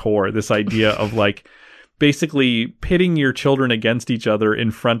to the core. This idea of like, basically pitting your children against each other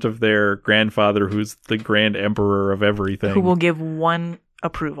in front of their grandfather, who's the grand emperor of everything. Who will give one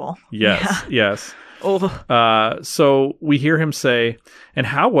approval. Yes, yes. Oh. So we hear him say, and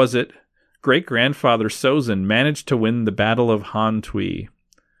how was it great-grandfather Sozin managed to win the Battle of Han Tui?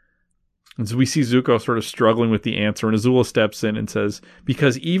 And so we see Zuko sort of struggling with the answer, and Azula steps in and says,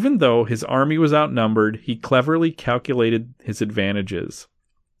 because even though his army was outnumbered, he cleverly calculated his advantages.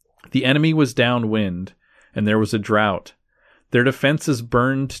 The enemy was downwind, and there was a drought. Their defenses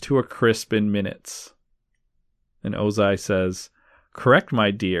burned to a crisp in minutes. And Ozai says, correct,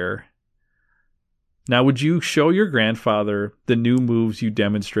 my dear. Now would you show your grandfather the new moves you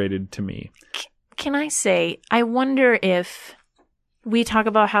demonstrated to me? Can I say, I wonder if we talk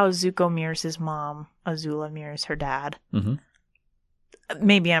about how Zuko mirrors his mom, Azula mirrors her dad. Mm-hmm.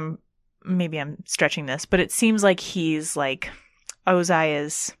 Maybe I'm stretching this, but it seems like he's like, Ozai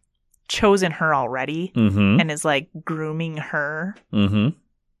is chosen her already and is like grooming her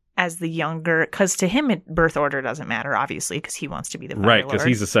as the younger, because to him birth order doesn't matter, obviously, because he wants to be the Fire right, Lord. because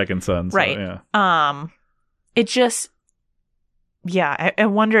he's the second son, so, right. Yeah. It just, yeah, I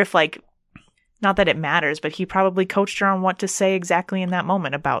wonder if, like, not that it matters, but he probably coached her on what to say exactly in that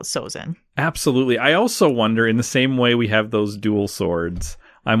moment about Sozin. Absolutely. I also wonder, in the same way we have those dual swords,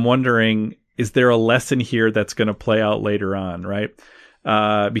 I'm wondering, is there a lesson here that's going to play out later on, right?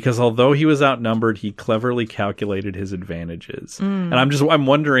 Because although he was outnumbered, he cleverly calculated his advantages. And I'm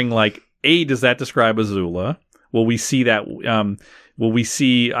wondering, like, A, does that describe Azula? Will we see that? Will we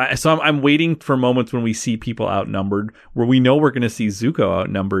see? So I'm waiting for moments when we see people outnumbered, where we know we're going to see Zuko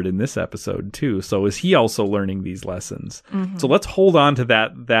outnumbered in this episode too. So is he also learning these lessons? So let's hold on to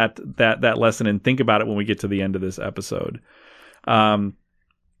that lesson and think about it when we get to the end of this episode.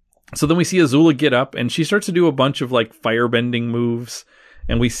 So then we see Azula get up and she starts to do a bunch of like firebending moves.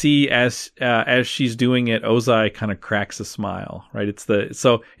 And we see as she's doing it, Ozai kind of cracks a smile, right?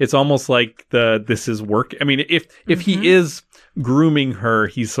 It's almost like this is work. I mean, if he is grooming her,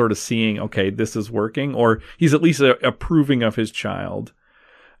 he's sort of seeing, okay, this is working, or he's at least approving of his child.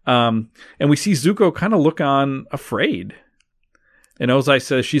 And we see Zuko kind of look on afraid. And Ozai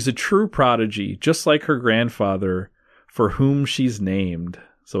says she's a true prodigy, just like her grandfather, for whom she's named.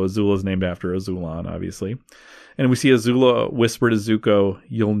 So Azula's named after Azulon, obviously. And we see Azula whisper to Zuko,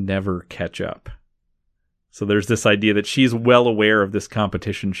 you'll never catch up. So there's this idea that she's well aware of this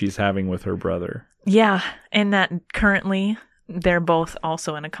competition she's having with her brother. Yeah, and that currently they're both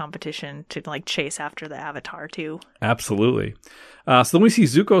also in a competition to like chase after the Avatar too. Absolutely. So then we see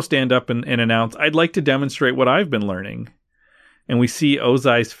Zuko stand up and announce, I'd like to demonstrate what I've been learning. And we see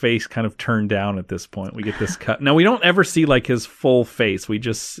Ozai's face kind of turn down at this point. We get this cut. Now, we don't ever see like his full face. We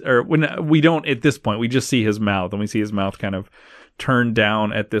just see his mouth, and we see his mouth kind of turn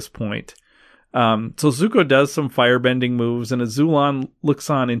down at this point. So Zuko does some firebending moves, and Azulon looks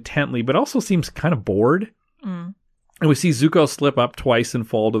on intently, but also seems kind of bored. And we see Zuko slip up twice and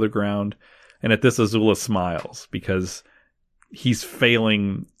fall to the ground. And at this, Azula smiles because he's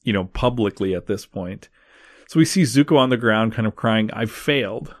failing, publicly at this point. So we see Zuko on the ground kind of crying, I've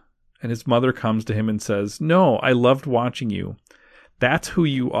failed. And his mother comes to him and says, no, I loved watching you. That's who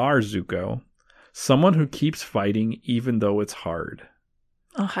you are, Zuko. Someone who keeps fighting even though it's hard.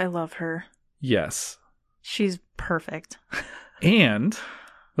 Oh, I love her. Yes. She's perfect. And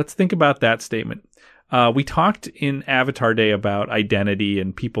let's think about that statement. We talked in Avatar Day about identity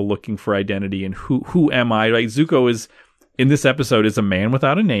and people looking for identity and who am I, right? Zuko is, in this episode, is a man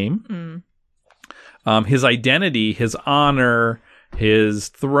without a name. His identity, his honor, his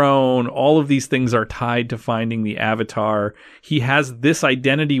throne, all of these things are tied to finding the Avatar. He has this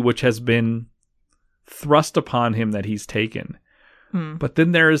identity which has been thrust upon him that he's taken. But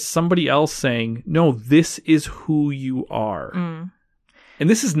then there is somebody else saying, no, this is who you are. And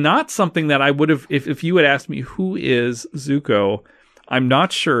this is not something that I would have, if you had asked me, who is Zuko, I'm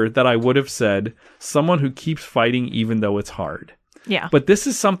not sure that I would have said someone who keeps fighting even though it's hard. Yeah. But this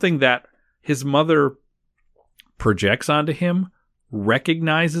is something that his mother projects onto him,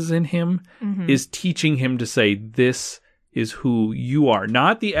 recognizes in him, is teaching him to say, this is who you are.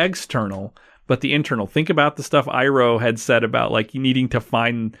 Not the external, but the internal. Think about the stuff Iroh had said about like you needing to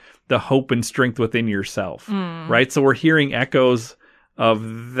find the hope and strength within yourself, right? So we're hearing echoes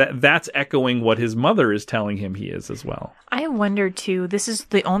of that. That's echoing what his mother is telling him he is as well. I wonder too, this is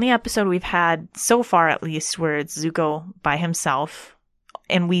the only episode we've had so far at least where it's Zuko by himself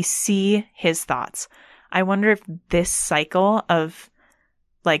and we see his thoughts. I wonder if this cycle of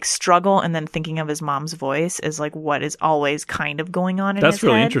like struggle and then thinking of his mom's voice is like what is always kind of going on in his head. That's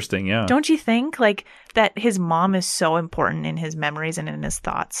really interesting, yeah. Don't you think? Like that his mom is so important in his memories and in his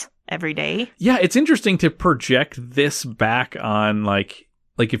thoughts every day. Yeah, it's interesting to project this back on like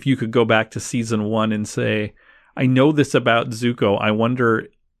if you could go back to season 1 and say, I know this about Zuko. I wonder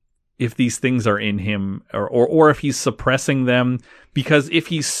if these things are in him or if he's suppressing them, because if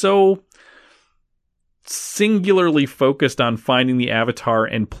he's so singularly focused on finding the Avatar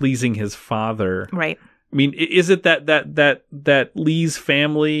and pleasing his father. Right. I mean, is it that Lee's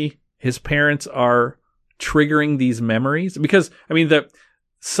family, his parents are triggering these memories? Because, I mean,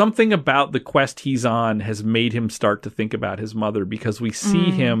 something about the quest he's on has made him start to think about his mother, because we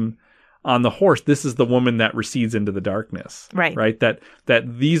see him on the horse. This is the woman that recedes into the darkness. Right. Right. That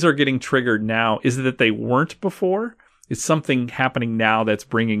these are getting triggered now. Is it that they weren't before? Is something happening now that's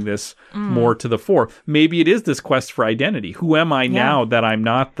bringing this more to the fore? Maybe it is this quest for identity. Who am I now that I'm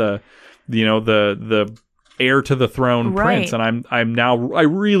not the heir to the throne prince, and I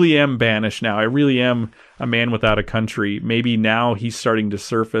really am banished now. I really am a man without a country. Maybe now he's starting to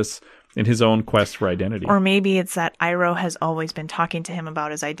surface in his own quest for identity. Or maybe it's that Iroh has always been talking to him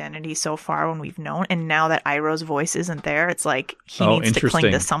about his identity so far when we've known, and now that Iroh's voice isn't there, it's like he needs to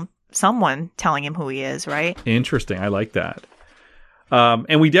cling to someone telling him who he is, right? Interesting. I like that.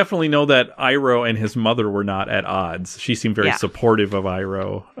 And we definitely know that Iroh and his mother were not at odds. She seemed very supportive of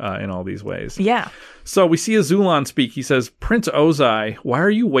Iroh in all these ways. Yeah. So we see Azulon speak. He says, Prince Ozai, why are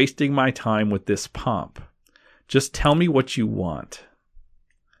you wasting my time with this pomp? Just tell me what you want.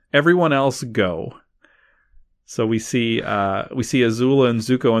 Everyone else go. So we see Azula and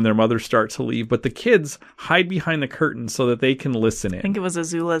Zuko and their mother start to leave, but the kids hide behind the curtain so that they can listen in. I think it was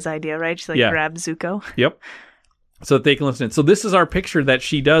Azula's idea, right? She grabbed Zuko. Yep. So that they can listen in. So this is our picture that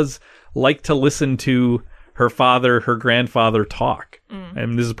she does like to listen to her father, her grandfather talk.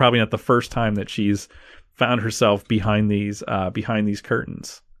 And this is probably not the first time that she's found herself behind these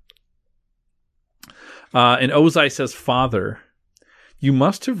curtains. And Ozai says, Father, you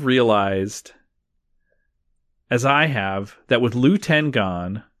must have realized, as I have, that with Lu Ten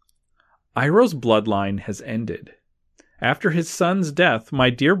gone, Iroh's bloodline has ended. After his son's death, my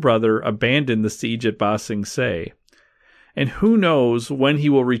dear brother abandoned the siege at Ba Sing Se, and who knows when he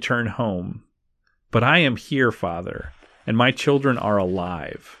will return home. But I am here, Father, and my children are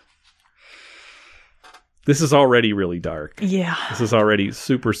alive. This is already really dark. Yeah. This is already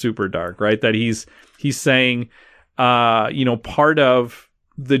super, super dark, right? That he's saying, part of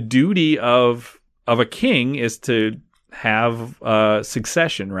the duty of a king is to have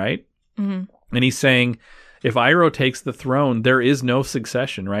succession, right? And he's saying, if Iroh takes the throne, there is no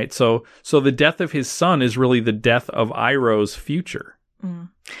succession, right? So the death of his son is really the death of Iroh's future.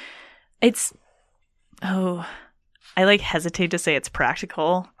 I hesitate to say it's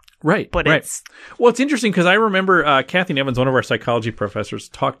practical. Right. But right. it's interesting because I remember Kathy Nevins, one of our psychology professors,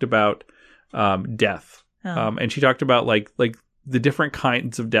 talked about death. And she talked about like the different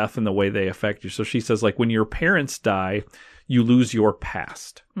kinds of death and the way they affect you. So she says, like, when your parents die, you lose your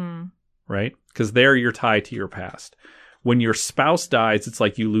past, right? Because there you're tied to your past. When your spouse dies, it's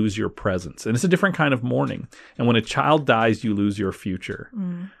like you lose your presence. And it's a different kind of mourning. And when a child dies, you lose your future.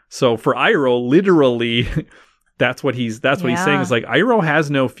 So for Iroh, literally, that's what he's saying. Is like, Iroh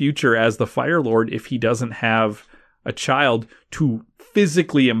has no future as the Fire Lord if he doesn't have a child to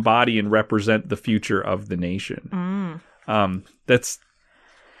physically embody and represent the future of the nation. That's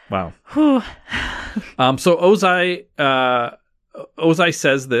wow. So Ozai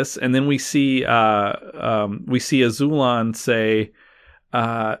says this, and then we see Azulon say,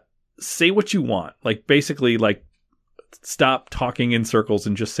 "Say what you want." Like basically, like stop talking in circles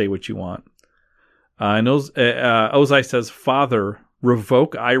and just say what you want. And Ozai says, "Father,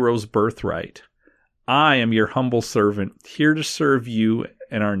 revoke Iroh's birthright. I am your humble servant, here to serve you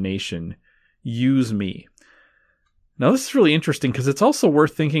and our nation. Use me." Now, this is really interesting because it's also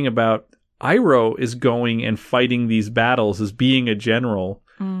worth thinking about. Iroh is going and fighting these battles as being a general.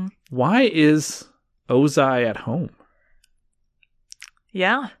 Why is Ozai at home?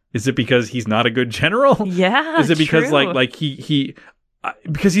 Yeah. Is it because he's not a good general? Yeah. Is it because true. like he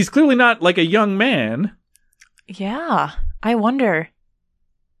because he's clearly not like a young man? Yeah. I wonder.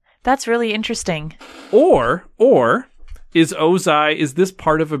 That's really interesting. Or is this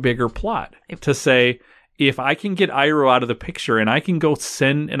part of a bigger plot to say, if I can get Iroh out of the picture and I can go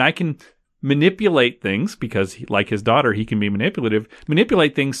and I can manipulate things, because like his daughter, he can be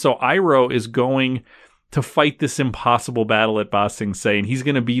manipulate things, so Iroh is going to fight this impossible battle at Ba Sing Se, and he's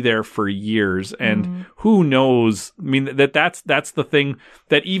going to be there for years, and who knows? I mean, that's the thing,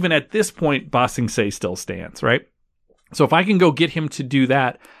 that even at this point, Ba Sing Se still stands, right? So if I can go get him to do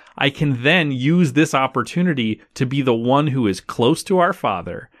that, I can then use this opportunity to be the one who is close to our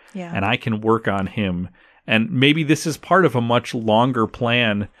father, and I can work on him. And maybe this is part of a much longer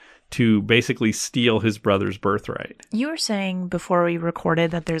plan to basically steal his brother's birthright. You were saying before we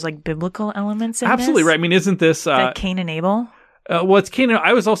recorded that there's like biblical elements in Absolutely this? Right. I mean, isn't this... Like Cain and Abel? Well, it's Cain.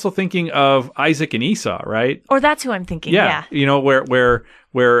 I was also thinking of Isaac and Esau, right? Or that's who I'm thinking, yeah. You know, where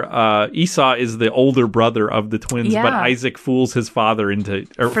Esau is the older brother of the twins, but Isaac fools his father into...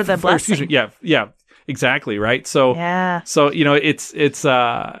 for the blessing. Yeah, exactly, right? So, you know, it's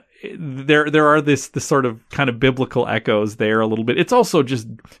there are this sort of kind of biblical echoes there a little bit. It's also just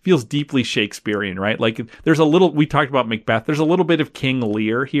feels deeply Shakespearean, right? Like there's a little, we talked about Macbeth. There's a little bit of King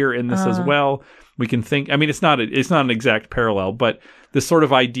Lear here in this as well. We can think, I mean, it's not an exact parallel, but this sort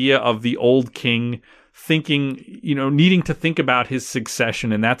of idea of the old king thinking, you know, needing to think about his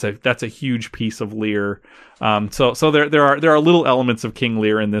succession. And that's a huge piece of Lear. So there are little elements of King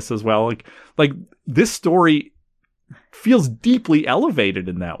Lear in this as well. Like this story feels deeply elevated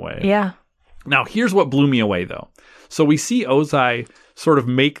in that way. Yeah. Now, here's what blew me away, though. So we see Ozai sort of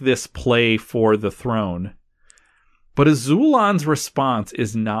make this play for the throne, but Azulon's response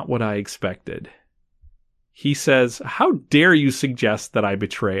is not what I expected. He says, "How dare you suggest that I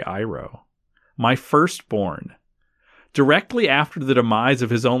betray Iroh, my firstborn, directly after the demise of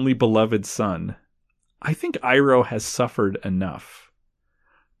his only beloved son? I think Iroh has suffered enough.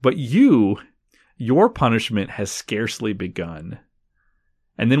 But your punishment has scarcely begun."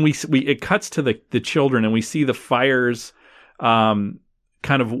 And then it cuts to the children, and we see the fires kind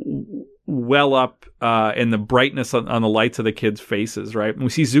of well up and the brightness on the lights of the kids' faces, right? And we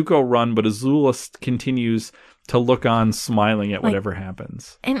see Zuko run, but Azula continues to look on, smiling at whatever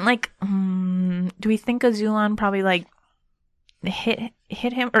happens. And like, do we think Azulon probably like hit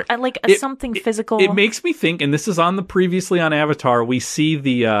him or like something physical? It makes me think, and this is on the previously on Avatar. We see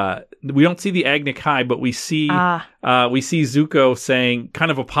we don't see the Agni Kai, but we see Zuko saying,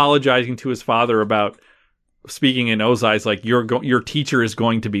 kind of apologizing to his father about speaking in Ozai's, like, your teacher is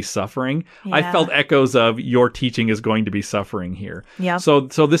going to be suffering. Yeah. I felt echoes of your teaching is going to be suffering here. Yeah. So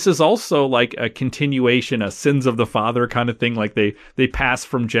this is also like a continuation, a sins of the father kind of thing. Like they pass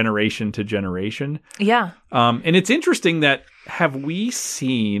from generation to generation. Yeah. And it's interesting that, have we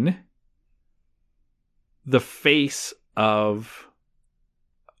seen the face of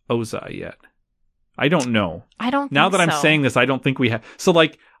Ozai yet? I don't know. I don't think Now that so. I'm saying this, I don't think we have. So,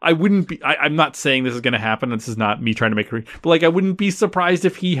 like, I wouldn't be... I'm not saying this is going to happen. This is not me trying to make a... But, like, I wouldn't be surprised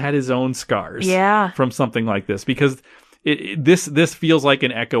if he had his own scars. Yeah. From something like this. Because this feels like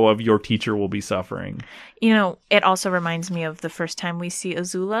an echo of your teacher will be suffering. You know, it also reminds me of the first time we see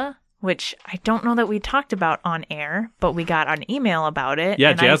Azula, which I don't know that we talked about on air, but we got an email about it.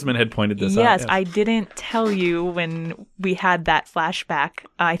 Yeah, Jasmine had pointed this out. Yes, I didn't tell you when we had that flashback.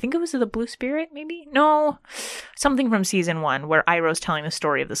 I think it was the Blue Spirit, maybe? No, something from season 1 where Iroh's telling the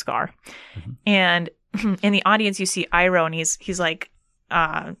story of the scar. Mm-hmm. And in the audience, you see Iroh, and he's like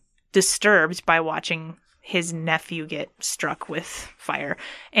disturbed by watching his nephew get struck with fire,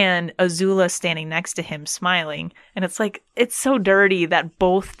 and Azula standing next to him smiling. And it's like, it's so dirty that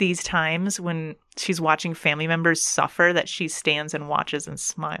both these times when she's watching family members suffer, that she stands and watches and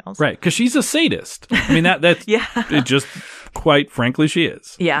smiles. Right, because she's a sadist. I mean, that's yeah. It just, quite frankly, she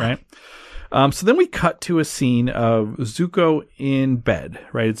is. Yeah. So then we cut to a scene of Zuko in bed,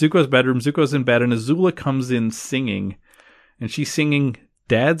 right? It's Zuko's bedroom. Zuko's in bed, and Azula comes in singing, and she's singing,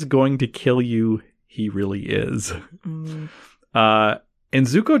 "Dad's going to kill you. He really is." And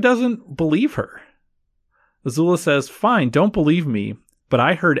Zuko doesn't believe her. Azula says, "Fine, don't believe me, but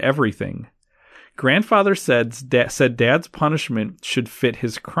I heard everything. Grandfather said Dad's punishment should fit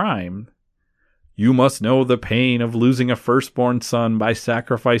his crime. You must know the pain of losing a firstborn son by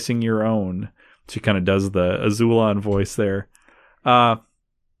sacrificing your own." She kind of does the Azulan voice there. That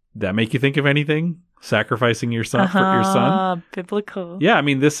make you think of anything? Sacrificing your son for your son? Biblical. Yeah, I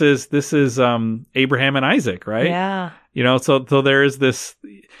mean, this is Abraham and Isaac, right? Yeah. You know, so there is this,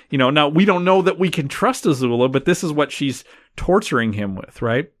 you know, now we don't know that we can trust Azula, but this is what she's torturing him with,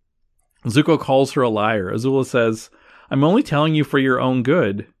 right? Zuko calls her a liar. Azula says, "I'm only telling you for your own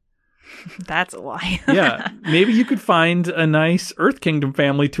good." That's a lie. Yeah, maybe you could find a nice Earth Kingdom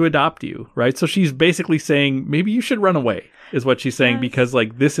family to adopt you, right? So she's basically saying, maybe you should run away, is what she's saying, because,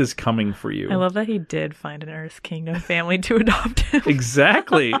 like, this is coming for you. I love that he did find an Earth Kingdom family to adopt him.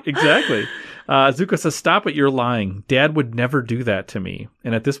 Exactly. Zuko says, "Stop it, you're lying. Dad would never do that to me."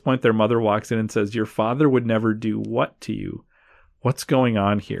 And at this point, their mother walks in and says, "Your father would never do what to you? What's going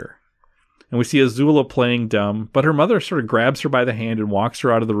on here?" And we see Azula playing dumb, but her mother sort of grabs her by the hand and walks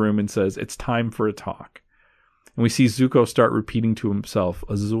her out of the room and says, "It's time for a talk." And we see Zuko start repeating to himself,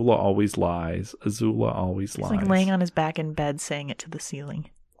 "Azula always lies. Azula always lies." He's like laying on his back in bed saying it to the ceiling.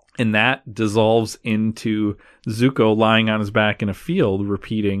 And that dissolves into Zuko lying on his back in a field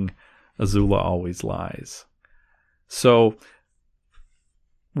repeating, "Azula always lies." So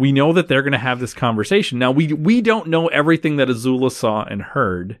we know that they're going to have this conversation. Now, we don't know everything that Azula saw and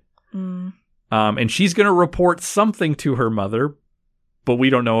heard. And she's going to report something to her mother, but we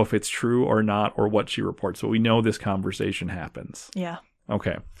don't know if it's true or not or what she reports. But we know this conversation happens. Yeah.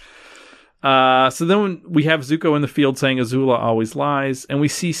 Okay. So then we have Zuko in the field saying Azula always lies, and we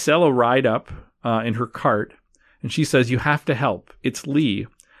see Sela ride up in her cart, and she says, "You have to help. It's Lee.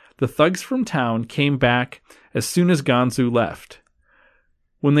 The thugs from town came back as soon as Gansu left.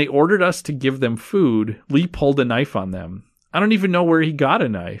 When they ordered us to give them food, Lee pulled a knife on them. I don't even know where he got a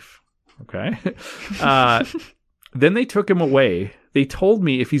knife." Okay. Then they took him away. They told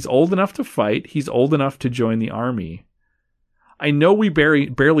me if he's old enough to fight, he's old enough to join the army. I know we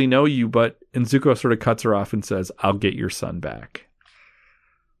barely know you, but... And Zuko sort of cuts her off and says, "I'll get your son back."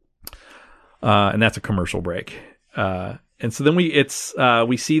 And that's a commercial break. And so then we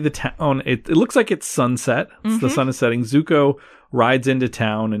see the town. It looks like it's sunset. The sun is setting. Zuko rides into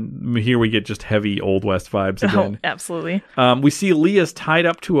town, and here we get just heavy Old West vibes again. Oh, absolutely. We see Leah's tied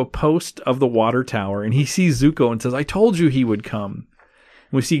up to a post of the water tower, and he sees Zuko and says, "I told you he would come."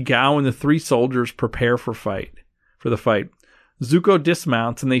 And we see Gao and the 3 soldiers prepare for the fight. Zuko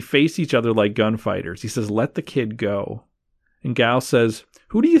dismounts, and they face each other like gunfighters. He says, "Let the kid go." And Gao says,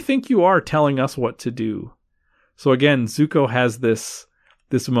 "Who do you think you are telling us what to do?" So again, Zuko has this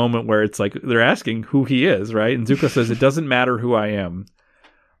moment where it's like they're asking who he is, right? And Zuko says, "It doesn't matter who I am,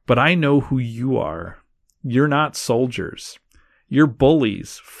 but I know who you are. You're not soldiers. You're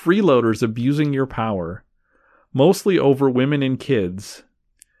bullies, freeloaders abusing your power, mostly over women and kids.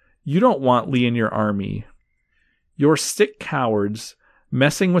 You don't want Lee in your army. You're sick cowards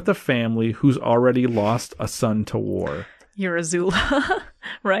messing with a family who's already lost a son to war." You're Azula,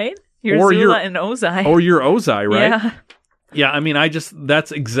 right? You're Azula and Ozai. Or you're Ozai, right? Yeah. Yeah, I mean,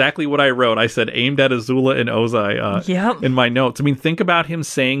 that's exactly what I wrote. I said aimed at Azula and Ozai in my notes. I mean, think about him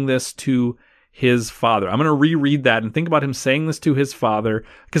saying this to his father. I'm going to reread that and think about him saying this to his father.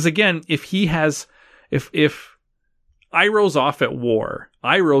 Because again, if Iroh's off at war,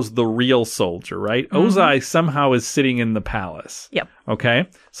 Iroh's the real soldier, right? Ozai somehow is sitting in the palace. Yep. Okay?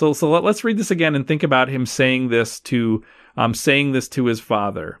 So let's read this again and think about him saying this to his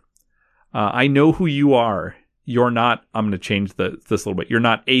father. I know who you are. You're not, I'm going to change this a little bit. You're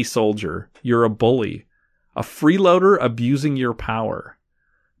not a soldier. You're a bully. A freeloader abusing your power.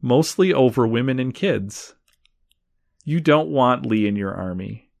 Mostly over women and kids. You don't want Lee in your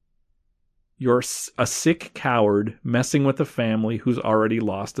army. You're a sick coward messing with a family who's already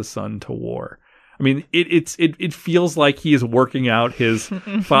lost a son to war. I mean, it feels like he is working out his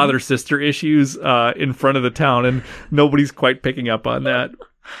father-sister issues in front of the town, and nobody's quite picking up on that.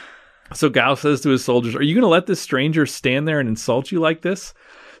 So Gao says to his soldiers, "Are you going to let this stranger stand there and insult you like this?"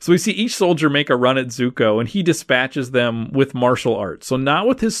 So we see each soldier make a run at Zuko, and he dispatches them with martial arts. So not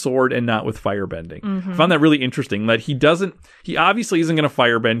with his sword and not with firebending. I found that really interesting, that he obviously isn't going to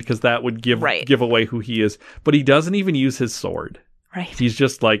firebend because that would give away who he is, but he doesn't even use his sword. Right. He's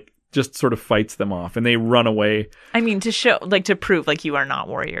just like just sort of fights them off, and they run away. I mean, to show, like, to prove, like, you are not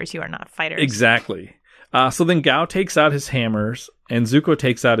warriors, you are not fighters. Exactly. So then Gao takes out his hammers, and Zuko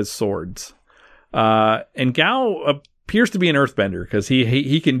takes out his swords. And Gao appears to be an earthbender, because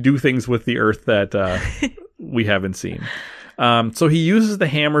he can do things with the earth that we haven't seen. So he uses the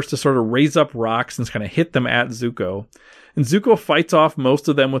hammers to sort of raise up rocks and kind of hit them at Zuko. And Zuko fights off most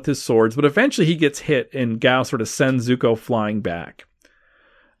of them with his swords, but eventually he gets hit, and Gao sort of sends Zuko flying back.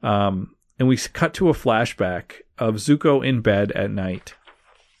 And we cut to a flashback of Zuko in bed at night.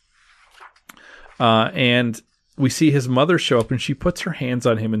 And we see his mother show up, and she puts her hands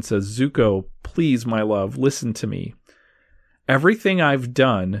on him and says, "Zuko, please, my love, listen to me. Everything I've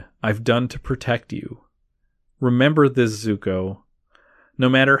done to protect you. Remember this, Zuko. No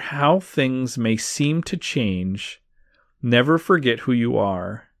matter how things may seem to change, never forget who you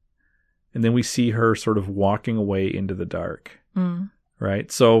are." And then we see her sort of walking away into the dark.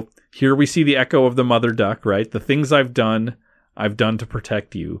 Right? So here we see the echo of the mother duck, right? The things I've done to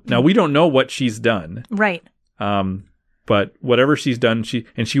protect you. Now, we don't know what she's done. Right. But whatever she's done,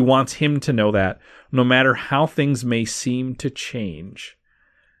 she wants him to know that, no matter how things may seem to change.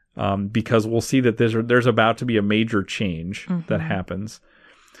 Because we'll see that there's about to be a major change that happens.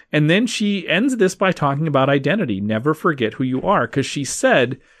 And then she ends this by talking about identity. Never forget who you are, because she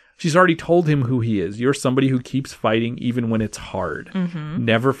said she's already told him who he is. You're somebody who keeps fighting even when it's hard.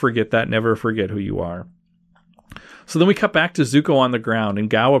 Never forget that. Never forget who you are. So then we cut back to Zuko on the ground, and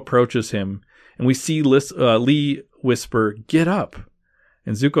Gao approaches him, and we see Lee whisper, "Get up."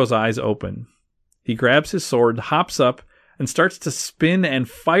 And Zuko's eyes open. He grabs his sword, hops up, and starts to spin and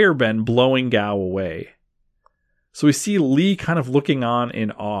firebend, blowing Gao away. So we see Lee kind of looking on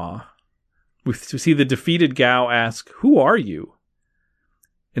in awe. We see the defeated Gao ask, "Who are you?"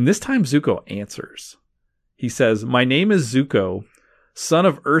 And this time Zuko answers. He says, "My name is Zuko, son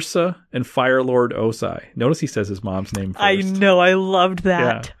of Ursa and Fire Lord Ozai." Notice he says his mom's name first. I know, I loved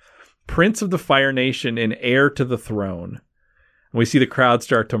that. Yeah. Prince of the Fire Nation and heir to the throne. And we see the crowd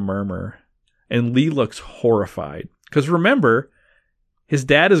start to murmur. And Lee looks horrified. Because remember, his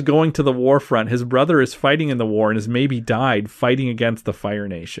dad is going to the war front. His brother is fighting in the war and has maybe died fighting against the Fire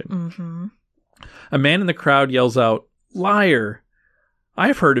Nation. A man in the crowd yells out, "Liar!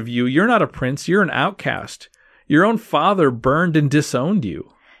 I've heard of you. You're not a prince. You're an outcast. Your own father burned and disowned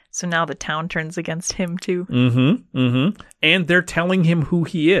you." So now the town turns against him too. And they're telling him who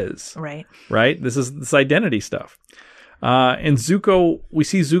he is. Right? This is this identity stuff. And we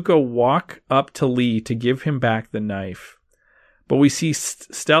see Zuko walk up to Lee to give him back the knife. But we see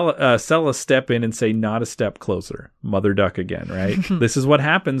Stella step in and say, "Not a step closer." Mother duck again, right? This is what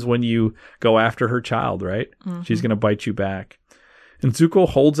happens when you go after her child, right? She's going to bite you back. And Zuko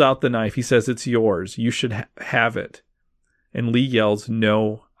holds out the knife. He says, "It's yours. You should have it." And Lee yells,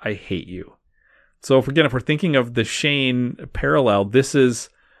 "No, I hate you." So if we're thinking of the Shane parallel, this is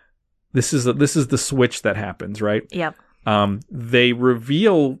the switch that happens, right? Yep. They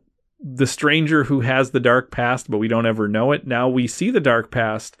reveal the stranger who has the dark past, but we don't ever know it. Now we see the dark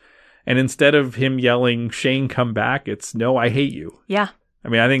past, and instead of him yelling, "Shane, come back," it's, "No, I hate you." Yeah. I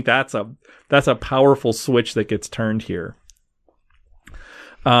mean, I think that's a powerful switch that gets turned here.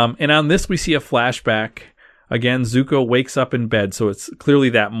 And on this, we see a flashback. Again, Zuko wakes up in bed, so it's clearly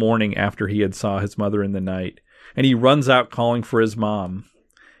that morning after he had saw his mother in the night. And he runs out calling for his mom.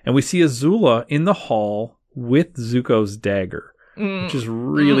 And we see Azula in the hall with Zuko's dagger, which is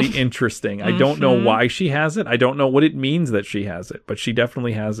really interesting. I don't know why she has it. I don't know what it means that she has it, but she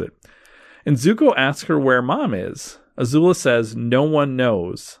definitely has it. And Zuko asks her where Mom is. Azula says, "No one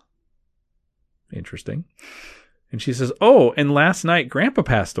knows." Interesting. And she says, "Oh, and last night Grandpa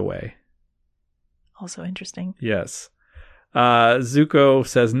passed away." Also interesting. Yes. Zuko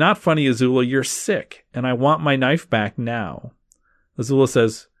says, "Not funny, Azula. You're sick, and I want my knife back now." Azula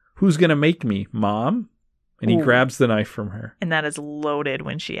says, "Who's going to make me, Mom?" And he grabs the knife from her. And that is loaded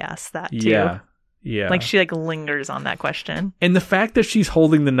when she asks that, too. Yeah. Like, she, lingers on that question. And the fact that she's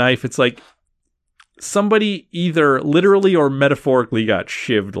holding the knife, it's like somebody either literally or metaphorically got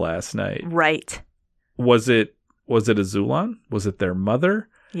shivved last night. Right. Was it Azulan? Was it their mother?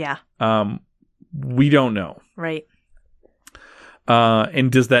 Yeah. We don't know. Right.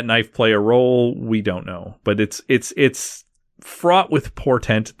 And does that knife play a role? We don't know. But it's fraught with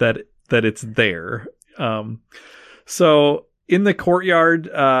portent that it's there. So in the courtyard,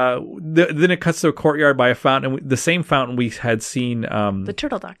 then it cuts to a courtyard by a fountain, and the same fountain we had seen the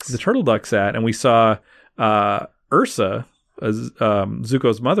turtle ducks at, and we saw Ursa,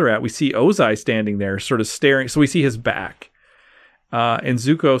 Zuko's mother, at. We see Ozai standing there, sort of staring. So we see his back, and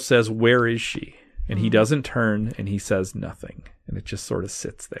Zuko says, "Where is she?" And he doesn't turn, and he says nothing. And it just sort of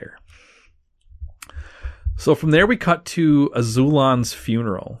sits there. So from there, we cut to Azulan's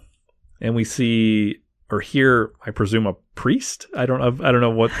funeral. And we see, or hear, I presume, a priest? I don't know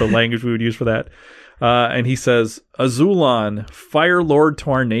what the language we would use for that. And he says, Azulan, Fire Lord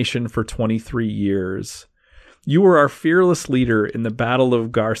to our nation for 23 years. You were our fearless leader in the Battle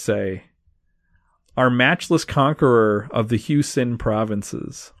of Garce, our matchless conqueror of the Husin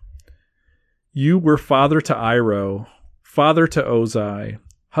provinces. You were father to Iroh, father to Ozai,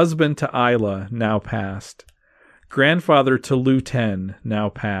 husband to Isla, now past, grandfather to Lu Ten, now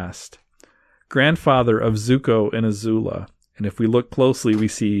past, grandfather of Zuko and Azula. And if we look closely, we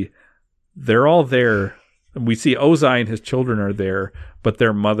see they're all there. We see Ozai and his children are there, but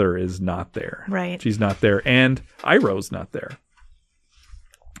their mother is not there. Right. She's not there, and Iroh's not there.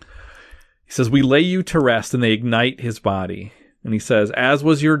 He says, we lay you to rest, and they ignite his body. And he says, as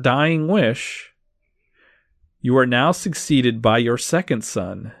was your dying wish, you are now succeeded by your second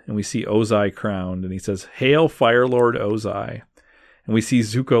son. And we see Ozai crowned. And he says, hail, Fire Lord Ozai. And we see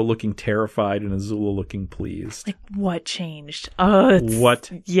Zuko looking terrified and Azula looking pleased. Like, what changed?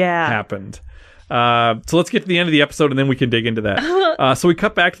 What happened? So let's get to the end of the episode, and then we can dig into that. So we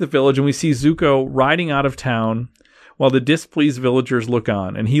cut back to the village, and we see Zuko riding out of town while the displeased villagers look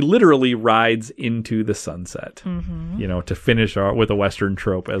on. And he literally rides into the sunset, to finish with a Western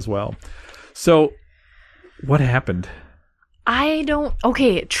trope as well. So what happened?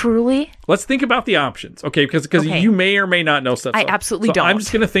 Okay, truly? Let's think about the options, okay? Because you may or may not know stuff. I absolutely don't. I'm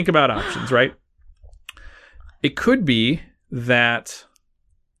just going to think about options, right? It could be that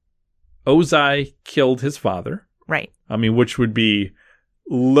Ozai killed his father. Right. I mean, which would be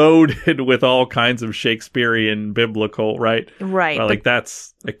loaded with all kinds of Shakespearean, biblical, right? Right.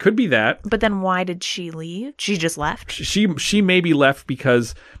 It could be that. But then why did she leave? She just left? She maybe left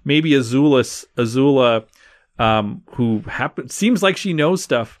because maybe Azula, who seems like she knows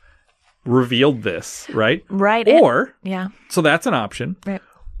stuff, revealed this, right? Right. So that's an option. Right.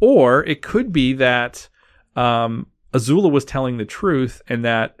 Or it could be that Azula was telling the truth, and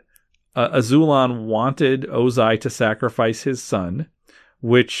that Azulan wanted Ozai to sacrifice his son,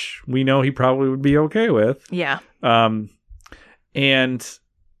 which we know he probably would be okay with. Yeah. And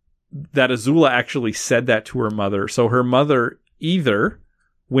that Azula actually said that to her mother. So her mother either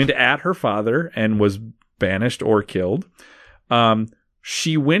went at her father and was banished or killed.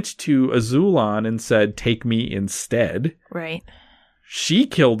 She went to Azulan and said, take me instead. Right. She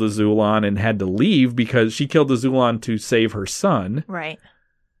killed Azulan and had to leave because she killed Azulan to save her son. Right.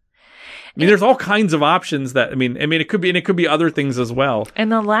 I mean, there's all kinds of options it could be, and it could be other things as well.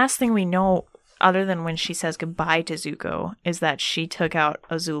 And the last thing we know, other than when she says goodbye to Zuko, is that she took out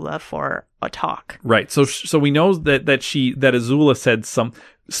Azula for a talk. Right. So we know that Azula said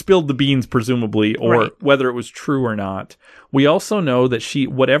spilled the beans, presumably, or whether it was true or not. We also know that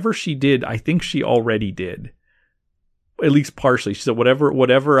whatever she did, I think she already did. At least partially. She said,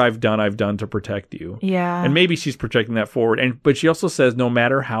 whatever I've done to protect you. Yeah. And maybe she's projecting that forward. But she also says, no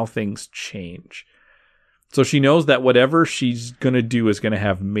matter how things change. So she knows that whatever she's going to do is going to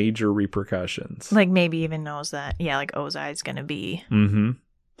have major repercussions. Like maybe even knows that, Ozai is going to be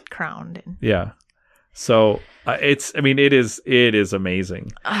crowned. Yeah. So it is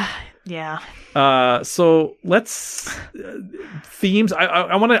amazing. Yeah. So let's themes.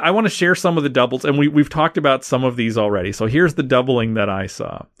 I want to share some of the doubles, and we've talked about some of these already. So here's the doubling that I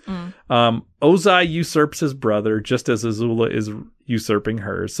saw. Ozai usurps his brother just as Azula is usurping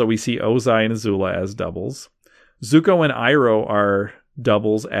hers. So we see Ozai and Azula as doubles. Zuko and Iroh are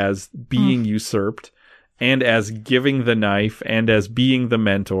doubles as being usurped, and as giving the knife, and as being the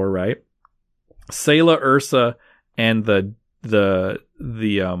mentor. Right. Sayla, Ursa, and the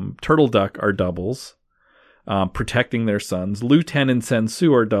turtle duck are doubles, protecting their sons. Lu Ten and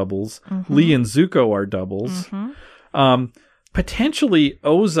Sensu are doubles. Lee and Zuko are doubles. Potentially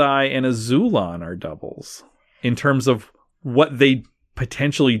Ozai and Azulan are doubles in terms of what they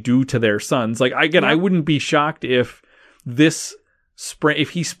potentially do to their sons. Like, again, I wouldn't be shocked if if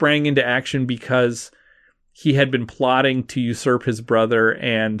he sprang into action because he had been plotting to usurp his brother,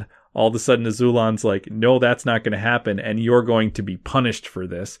 and all of a sudden Azulan's like, no, that's not going to happen, and you're going to be punished for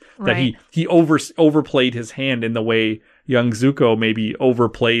this. Right. That he overplayed his hand in the way young Zuko maybe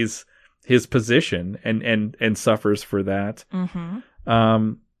overplays his position and suffers for that.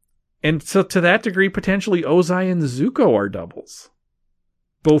 And so to that degree, potentially Ozai and Zuko are doubles,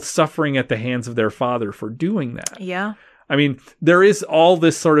 both suffering at the hands of their father for doing that. Yeah. I mean, there is all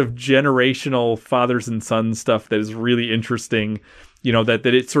this sort of generational fathers and sons stuff that is really interesting, that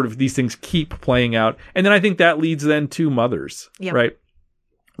it sort of, these things keep playing out. And then I think that leads then to mothers, right?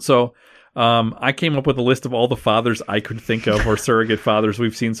 So I came up with a list of all the fathers I could think of, or surrogate fathers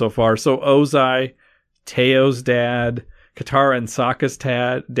we've seen so far. So Ozai, Teo's dad, Katara and Sokka's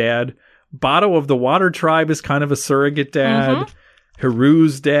dad. Bato of the Water Tribe is kind of a surrogate dad.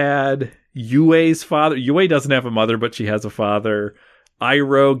 Haru's dad. Yue's father. Yue doesn't have a mother, but she has a father.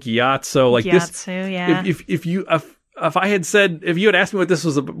 Iroh, Gyatso. Like Gyatso, this. Yeah. If I had said, if you had asked me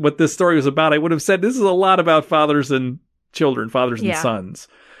what this story was about, I would have said this is a lot about fathers and children, fathers and sons.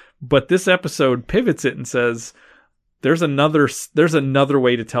 But this episode pivots it and says, there's another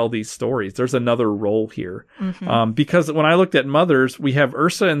way to tell these stories. There's another role here. Because when I looked at mothers, we have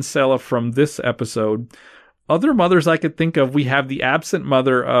Ursa and Sela from this episode. Other mothers I could think of, we have the absent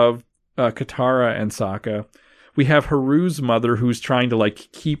mother of Katara and Sokka. We have Haru's mother, who's trying to like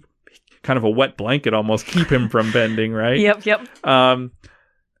keep kind of a wet blanket almost, keep him from bending, right? Yep.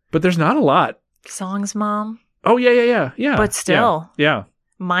 But there's not a lot. Song's mom. Oh, yeah. But still. Yeah.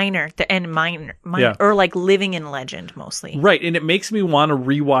 Minor, Yeah. or like living in legend mostly. Right, and it makes me want to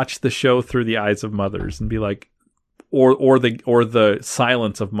rewatch the show through the eyes of mothers and be like, or the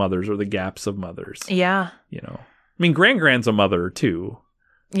silence of mothers, or the gaps of mothers. Yeah. You know, I mean, Grand's a mother too.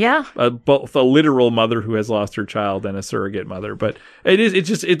 Yeah. Both a literal mother who has lost her child and a surrogate mother. But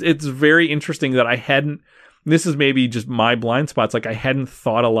it's very interesting that I hadn't. This is maybe just my blind spots. Like I hadn't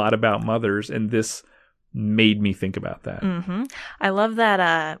thought a lot about mothers, and this made me think about that. I love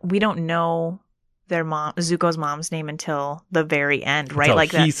that we don't know their mom, Zuko's mom's name, until the very end, right? Until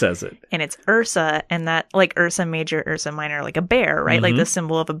like he that, says it, and it's Ursa, and that like Ursa Major, Ursa Minor, like a bear, right? Like the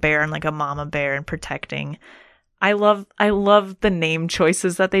symbol of a bear and like a mama bear and protecting. I love the name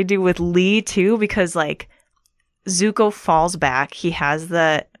choices that they do with Lee too, because like Zuko falls back, he has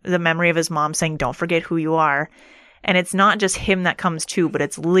the memory of his mom saying, "Don't forget who you are." And it's not just him that comes to, but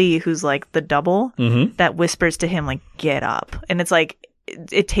it's Lee who's like the double that whispers to him, like, get up. And it's like,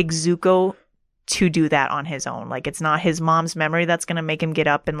 it takes Zuko to do that on his own. Like, it's not his mom's memory that's going to make him get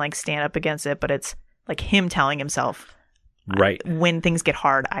up and like stand up against it, but it's like him telling himself, right, when things get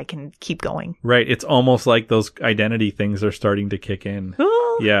hard, I can keep going. Right. It's almost like those identity things are starting to kick in.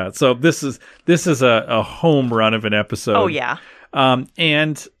 Yeah. So this is a home run of an episode. Oh, yeah.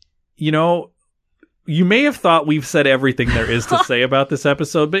 And, you know, you may have thought we've said everything there is to say about this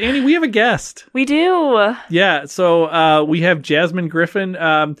episode, but Annie, we have a guest. We do. Yeah, so we have Jasmine Griffin,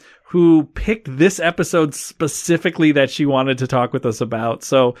 who picked this episode specifically that she wanted to talk with us about.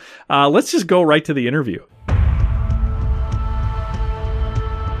 So let's just go right to the interview.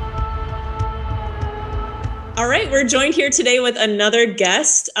 All right, we're joined here today with another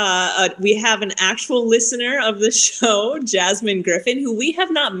guest. We have an actual listener of the show, Jasmine Griffin, who we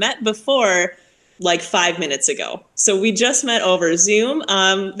have not met before, like 5 minutes ago. So we just met over Zoom.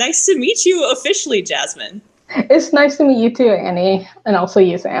 Nice to meet you officially, Jasmine. It's nice to meet you too, Annie, and also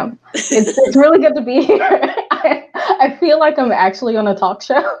you, Sam. It's really good to be here. I feel like I'm actually on a talk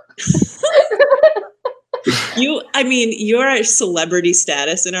show. You're a celebrity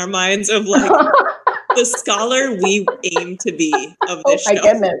status in our minds of like the scholar we aim to be of this show. Oh my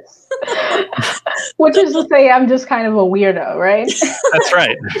goodness. Which is to say I'm just kind of a weirdo, right? That's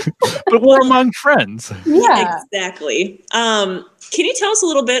right. But we're among friends. Yeah. Exactly. Can you tell us a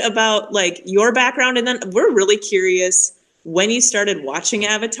little bit about like your background? And then we're really curious when you started watching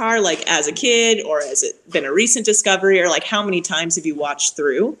Avatar, like as a kid, or has it been a recent discovery, or like how many times have you watched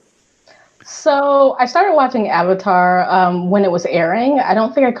through? So I started watching Avatar when it was airing. I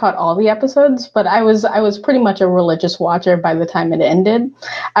don't think I caught all the episodes, but I was pretty much a religious watcher by the time it ended.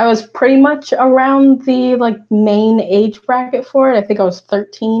 I was pretty much around the like main age bracket for it. I think I was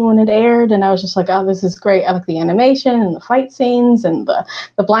 13 when it aired, and I was just like, oh, this is great. I like the animation and the fight scenes, and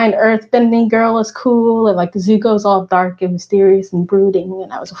the blind earth bending girl is cool, and like Zuko's all dark and mysterious and brooding,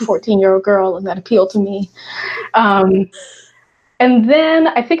 and I was a 14-year-old girl, and that appealed to me. And then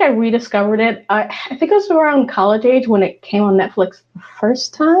I think I rediscovered it. I think it was around college age when it came on Netflix the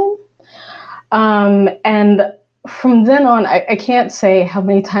first time. And from then on, I can't say how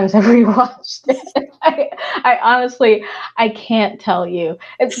many times I've rewatched it. I honestly, I can't tell you.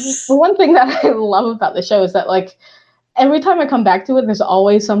 It's the one thing that I love about the show is that like every time I come back to it, there's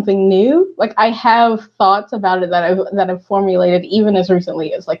always something new. Like I have thoughts about it that I've formulated even as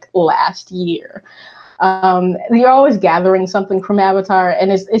recently as like last year. You're always gathering something from Avatar,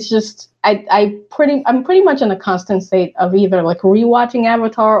 and it's just I'm pretty much in a constant state of either like rewatching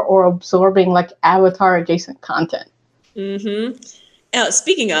Avatar or absorbing like Avatar adjacent content.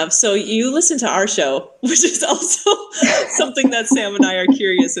 Speaking of, so you listen to our show, which is also something that Sam and I are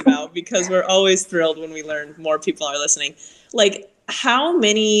curious about because we're always thrilled when we learn more people are listening. Like, how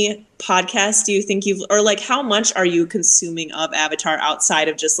many podcasts do you think or like how much are you consuming of Avatar outside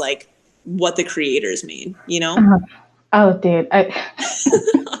of just like what the creators made, you know? Oh, dude, I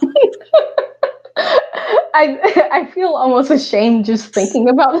feel almost ashamed just thinking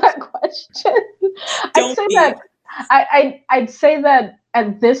about that question. Don't be. I'd say that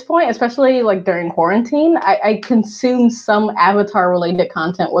at this point, especially like during quarantine, I consume some Avatar related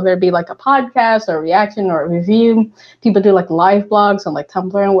content, whether it be like a podcast or a reaction or a review. People do like live blogs on like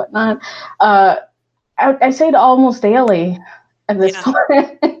Tumblr and whatnot. I say it almost daily at this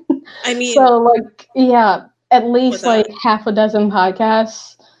point. I mean, so like, yeah, at least like half a dozen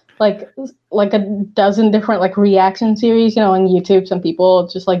podcasts, like a dozen different like reaction series, you know, on YouTube. Some people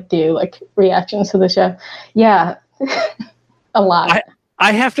just like do like reactions to the show. Yeah, a lot.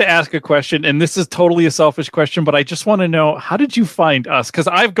 I have to ask a question, and this is totally a selfish question, but I just want to know, how did you find us? Because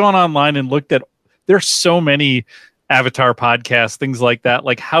I've gone online and looked at, there's so many Avatar podcasts, things like that.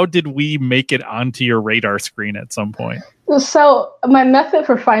 Like, how did we make it onto your radar screen at some point? So my method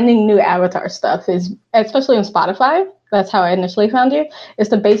for finding new Avatar stuff is, especially on Spotify, that's how I initially found you, is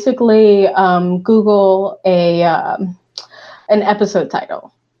to basically Google an episode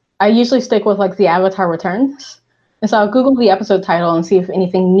title. I usually stick with like the Avatar Returns. And so I'll Google the episode title and see if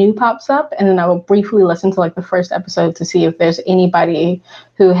anything new pops up. And then I will briefly listen to like the first episode to see if there's anybody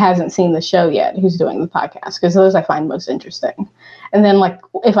who hasn't seen the show yet who's doing the podcast, because those I find most interesting. And then like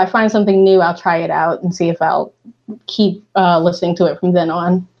if I find something new, I'll try it out and see if I'll keep listening to it from then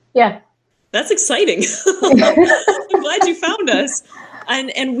on. Yeah. That's exciting. I'm glad you found us.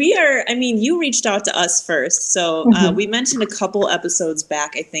 And we are, I mean, you reached out to us first. So we mentioned a couple episodes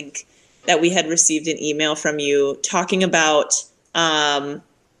back, I think, that we had received an email from you talking about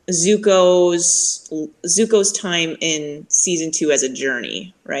Zuko's time in season 2 as a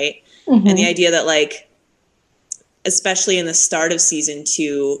journey, right? Mm-hmm. And the idea that, like, especially in the start of season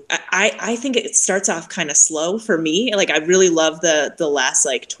 2, I think it starts off kind of slow for me. Like, I really love the last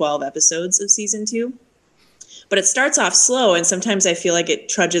like 12 episodes of season 2, but it starts off slow, and sometimes I feel like it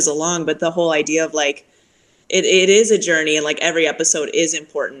trudges along. But the whole idea of like, it is a journey, and like every episode is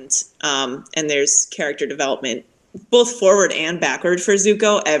important. And there's character development, both forward and backward for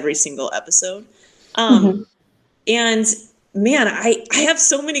Zuko, every single episode. And man, I have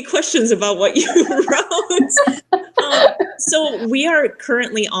so many questions about what you wrote. So we are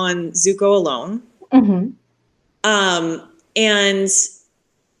currently on Zuko Alone. And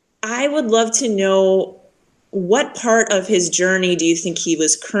I would love to know, what part of his journey do you think he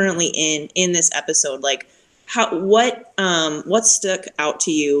was currently in this episode? Like, what stuck out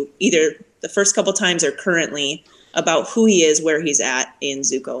to you, either the first couple times or currently, about who he is, where he's at in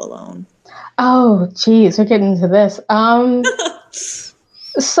Zuko Alone? Oh, geez, we're getting into this.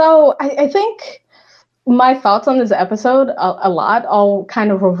 So I think my thoughts on this episode a lot all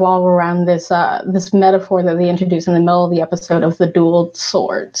kind of revolve around this metaphor that they introduced in the middle of the episode of the dual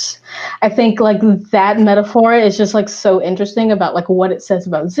swords. I think like that metaphor is just like so interesting about like what it says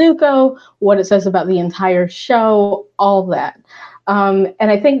about Zuko, what it says about the entire show, all that. And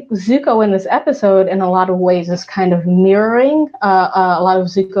I think Zuko in this episode, in a lot of ways, is kind of mirroring a lot of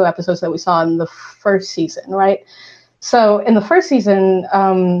Zuko episodes that we saw in the first season, right? So in the first season,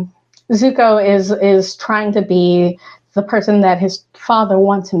 Zuko is trying to be the person that his father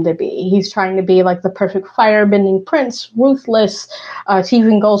wants him to be. He's trying to be like the perfect firebending prince, ruthless,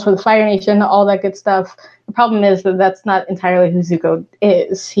 achieving goals for the Fire Nation, all that good stuff. The problem is that that's not entirely who Zuko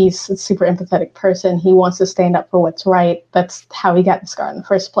is. He's a super empathetic person. He wants to stand up for what's right. That's how he got the scar in the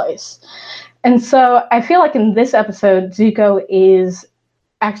first place. And so I feel like in this episode, Zuko is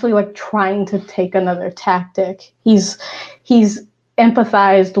actually like trying to take another tactic. He's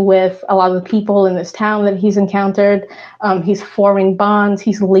empathized with a lot of the people in this town that he's encountered. He's forming bonds.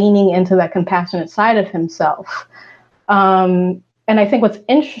 He's leaning into that compassionate side of himself. And I think what's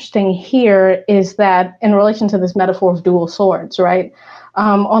interesting here is that in relation to this metaphor of dual swords, right?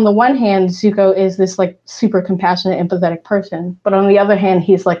 On the one hand, Zuko is this like super compassionate, empathetic person. But on the other hand,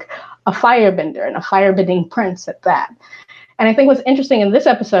 he's like a firebender and a firebending prince at that. And I think what's interesting in this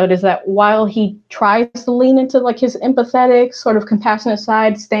episode is that while he tries to lean into like his empathetic, sort of compassionate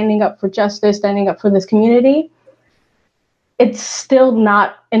side, standing up for justice, standing up for this community, it's still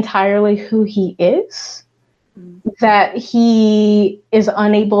not entirely who he is. That he is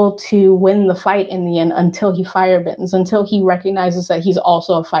unable to win the fight in the end until he firebends, until he recognizes that he's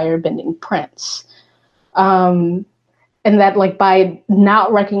also a firebending prince. And that like by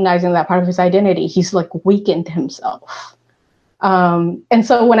not recognizing that part of his identity, he's like weakened himself. And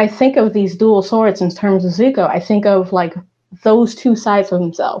so when I think of these dual swords in terms of Zuko, I think of like those two sides of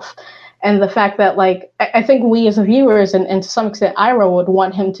himself. And the fact that like, I think we as viewers and to some extent Iroh would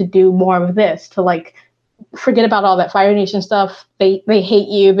want him to do more of this, to like forget about all that Fire Nation stuff. They hate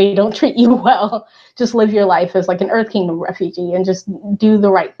you. They don't treat you well. Just live your life as like an Earth Kingdom refugee and just do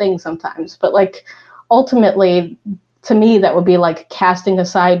the right thing sometimes. But like ultimately, to me, that would be like casting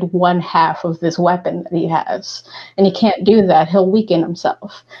aside one half of this weapon that he has. And he can't do that. He'll weaken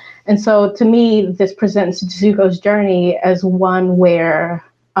himself. And so to me, this presents Zuko's journey as one where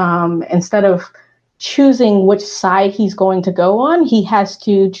instead of choosing which side he's going to go on, he has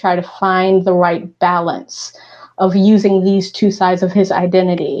to try to find the right balance of using these two sides of his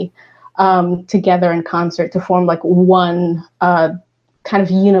identity together in concert to form like one kind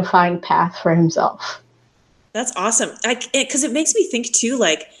of unifying path for himself. That's awesome. Because it makes me think too,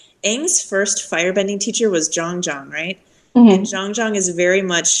 like Aang's first firebending teacher was Zhang Zhang, right? Mm-hmm. And Zhang Zhang is very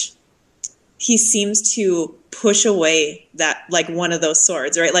much, he seems to push away that like one of those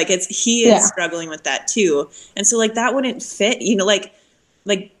swords, right? Like he is struggling with that too. And so like that wouldn't fit,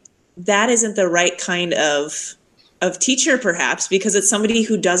 like that isn't the right kind of teacher perhaps, because it's somebody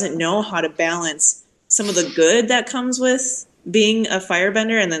who doesn't know how to balance some of the good that comes with being a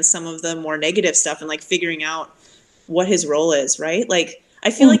firebender and then some of the more negative stuff and like figuring out what his role is, right? Like I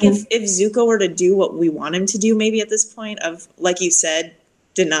feel like if Zuko were to do what we want him to do maybe at this point of, like you said,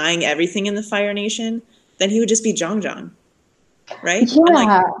 denying everything in the Fire Nation, then he would just be Zhang Zhang, right? Yeah,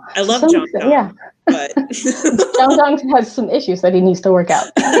 like, I love Zhang Zhang, yeah. But Zhang Zhang has some issues that he needs to work out.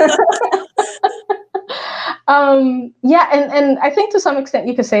 Yeah, and I think to some extent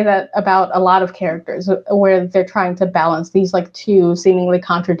you could say that about a lot of characters where they're trying to balance these like two seemingly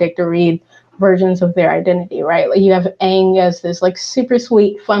contradictory versions of their identity, right? Like you have Aang as this like super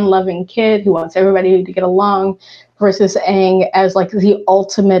sweet, fun-loving kid who wants everybody to get along, versus Aang as like the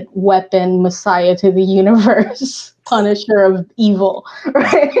ultimate weapon messiah to the universe, punisher of evil,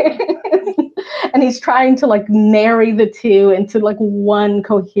 right? And he's trying to like marry the two into like one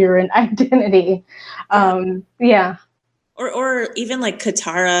coherent identity. Yeah. Or even like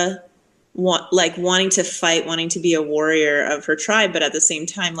Katara wanting to fight, wanting to be a warrior of her tribe, but at the same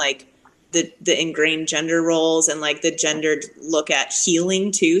time, like the ingrained gender roles and like the gendered look at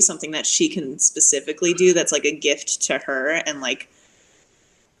healing too, something that she can specifically do that's like a gift to her, and like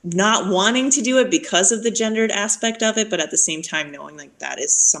not wanting to do it because of the gendered aspect of it, but at the same time knowing like that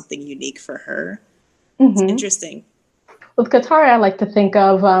is something unique for her. It's interesting. With Katara, I like to think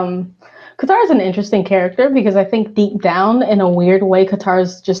of Katara is an interesting character because I think deep down, in a weird way, Katara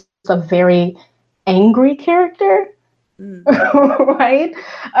is just a very angry character. Right?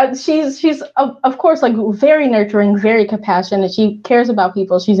 She's of course like very nurturing, very compassionate. She cares about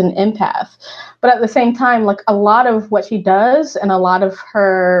people. She's an empath, but at the same time, like a lot of what she does and a lot of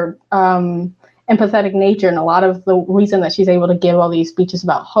her empathetic nature and a lot of the reason that she's able to give all these speeches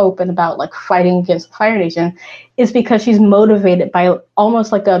about hope and about like fighting against the Fire Nation is because she's motivated by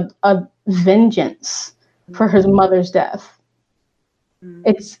almost like a vengeance for her mother's death.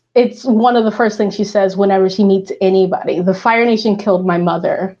 It's one of the first things she says whenever she meets anybody. The Fire Nation killed my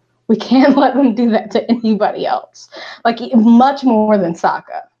mother. We can't let them do that to anybody else. Like much more than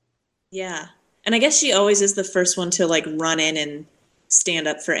Sokka. Yeah. And I guess she always is the first one to like run in and stand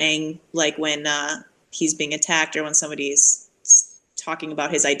up for Aang, like when he's being attacked or when somebody's talking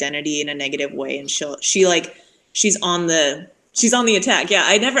about his identity in a negative way, and she's on the attack. Yeah,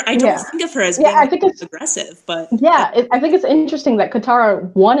 I don't think of her as being I think it's aggressive, but I think it's interesting that Katara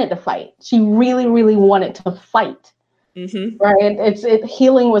wanted to fight. She really, really wanted to fight. Right?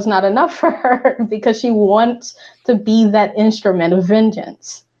 Healing was not enough for her because she wants to be that instrument of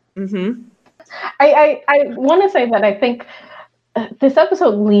vengeance. I want to say that I think this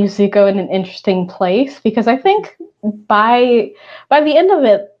episode leaves Zuko in an interesting place because I think by the end of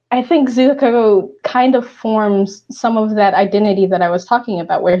it, I think Zuko kind of forms some of that identity that I was talking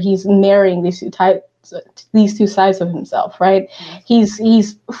about, where he's marrying these two sides of himself, right?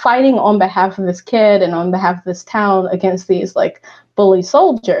 He's fighting on behalf of this kid and on behalf of this town against these like bully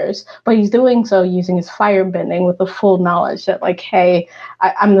soldiers, but he's doing so using his firebending with the full knowledge that like, hey,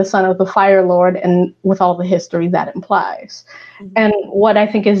 I'm the son of the Fire Lord, and with all the history that implies. And what I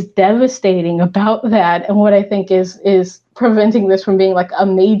think is devastating about that, and what I think is preventing this from being like a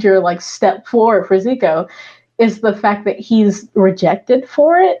major like step forward for Zuko, is the fact that he's rejected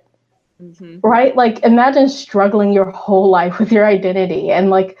for it. Right? Like imagine struggling your whole life with your identity and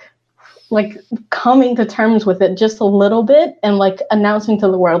like coming to terms with it just a little bit and like announcing to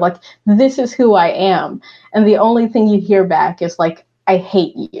the world like, this is who I am, and the only thing you hear back is like, I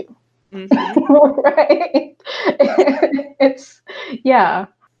hate you. Right? It's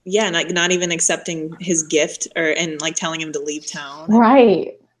not even accepting his gift and like telling him to leave town,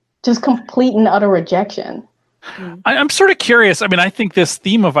 right? Just complete and utter rejection. I'm sort of curious. I mean, I think this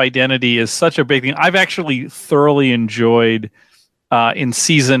theme of identity is such a big thing. I've actually thoroughly enjoyed in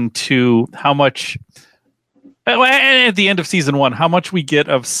season 2 how much, and at the end of season 1, how much we get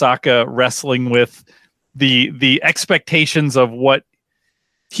of Sokka wrestling with the expectations of what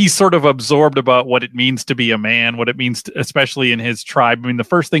he's sort of absorbed about what it means to be a man, what it means, especially in his tribe. I mean, the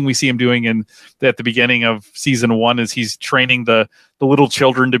first thing we see him doing at the beginning of season 1 is he's training the little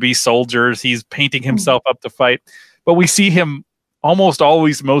children to be soldiers. He's painting himself up to fight, but we see him almost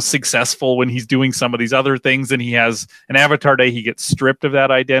always most successful when he's doing some of these other things. And he has an Avatar Day. He gets stripped of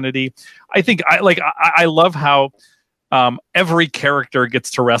that identity. I think I love how every character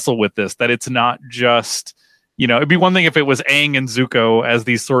gets to wrestle with this, that it's not just, it'd be one thing if it was Aang and Zuko as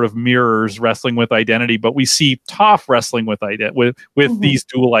these sort of mirrors wrestling with identity, but we see Toph wrestling with these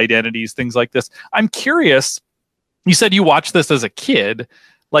dual identities, things like this. I'm curious, you said you watched this as a kid.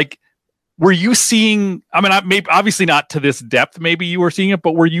 Like, were you seeing, I mean, maybe obviously not to this depth, maybe you were seeing it,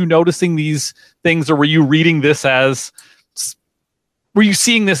 but were you noticing these things, or were you reading this were you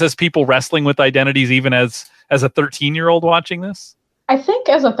seeing this as people wrestling with identities even as a 13-year-old watching this? I think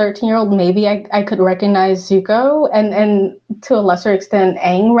as a 13-year-old, maybe I could recognize Zuko and to a lesser extent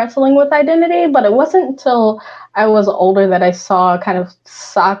Aang wrestling with identity, but it wasn't until I was older that I saw kind of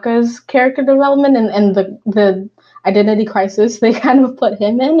Sokka's character development and the identity crisis they kind of put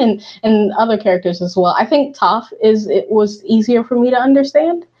him in, and other characters as well. I think Toph it was easier for me to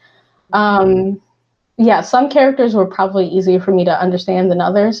understand. Some characters were probably easier for me to understand than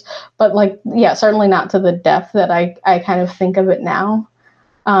others, but certainly not to the depth that I kind of think of it now.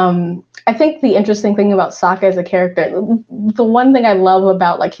 I think the interesting thing about Sokka as a character, the one thing I love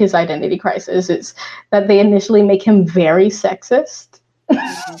about his identity crisis is that they initially make him very sexist,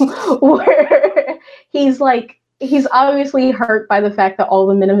 where he's obviously hurt by the fact that all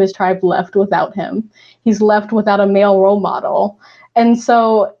the men of his tribe left without him. He's left without a male role model. And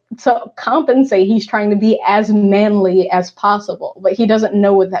so to compensate, he's trying to be as manly as possible, but he doesn't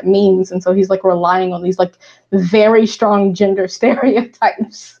know what that means. And so he's relying on these very strong gender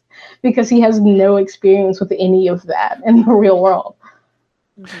stereotypes because he has no experience with any of that in the real world.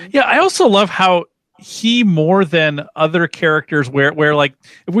 Yeah, I also love how he, more than other characters, where if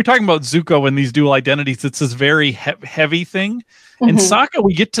we're talking about Zuko and these dual identities, it's this very heavy thing. In Sokka,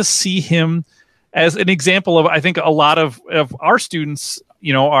 we get to see him as an example of, I think, a lot of our students,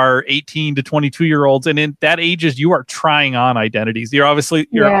 are 18 to 22-year-olds, and in that ages, you are trying on identities. You're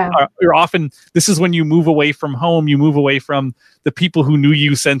often, this is when you move away from home, you move away from the people who knew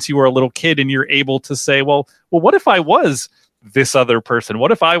you since you were a little kid, and you're able to say, well, what if I was this other person?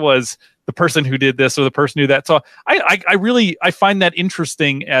 What if I was the person who did this or the person who did that? So I find that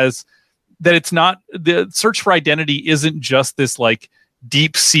interesting, as that it's not, the search for identity isn't just this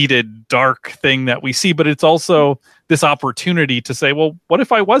deep-seated dark thing that we see, but it's also this opportunity to say, well, what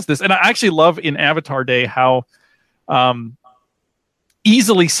if I was this? And I actually love in Avatar Day how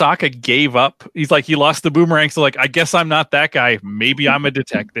easily Sokka gave up. He's he lost the boomerang, so I guess I'm not that guy, maybe I'm a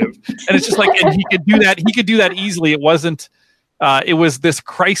detective. And it's just and he could do that easily. It wasn't it was this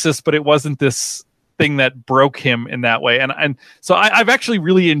crisis, but it wasn't this thing that broke him in that way. And so I've actually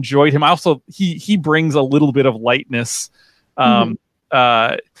really enjoyed him. Also, he brings a little bit of lightness,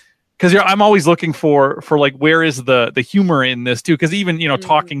 because I'm always looking for where is the humor in this too? Because even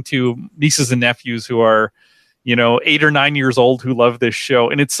talking to nieces and nephews who are 8 or 9 years old who love this show,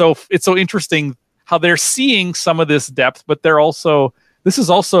 and it's so interesting how they're seeing some of this depth, but this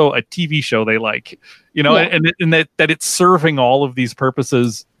is also a TV show they like, and that it's serving all of these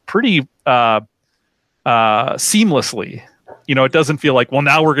purposes pretty seamlessly. It doesn't feel well,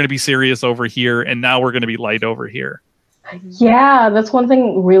 now we're going to be serious over here, and now we're going to be light over here. Yeah, that's one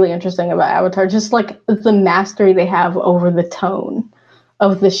thing really interesting about Avatar, just the mastery they have over the tone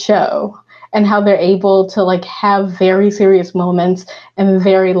of the show and how they're able to have very serious moments and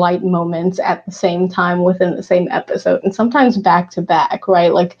very light moments at the same time within the same episode, and sometimes back to back,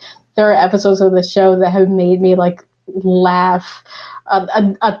 right? There are episodes of the show that have made me laugh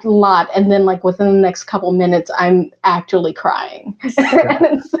a lot, and then within the next couple minutes I'm actually crying.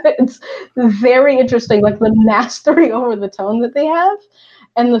 And it's very interesting, the mastery over the tone that they have,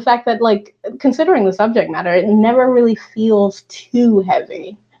 and the fact that considering the subject matter, it never really feels too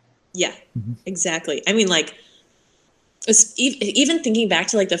heavy. Yeah, exactly. I mean, even thinking back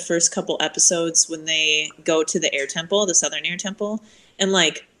to the first couple episodes when they go to the air temple, the Southern Air Temple, and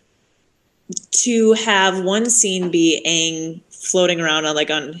to have one scene be Aang floating around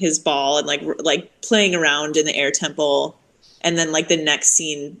on his ball and playing around in the air temple, and then the next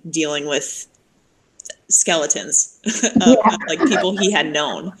scene dealing with skeletons of people he had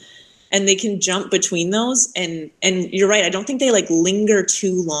known, and they can jump between those. And you're right. I don't think they like linger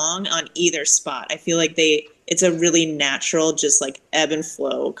too long on either spot. I feel like it's a really natural, just like ebb and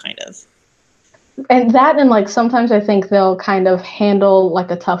flow kind of. And that, and like sometimes I think they'll kind of handle like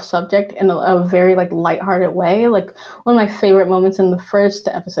a tough subject in a very like lighthearted way. Like one of my favorite moments in the first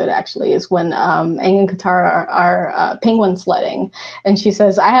episode actually is when Aang and Katara are penguin sledding, and she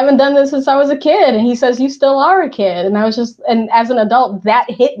says, "I haven't done this since I was a kid," and he says, "You still are a kid." And I was just, and as an adult,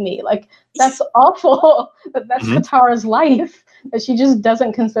 that hit me. Like that's awful. That's Katara's life. That she just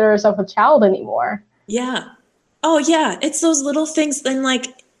doesn't consider herself a child anymore. Yeah. Oh yeah, it's those little things. And like,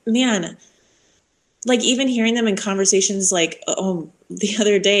 man. Like even hearing them in conversations, like, the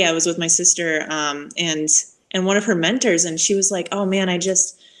other day I was with my sister and one of her mentors, and she was like, "Oh man, I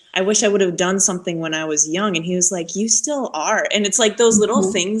wish I would have done something when I was young." And he was like, "You still are." And it's like those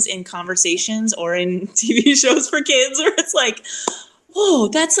little things in conversations or in TV shows for kids where it's like, whoa,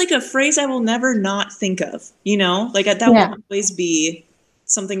 that's like a phrase I will never not think of, like that will always be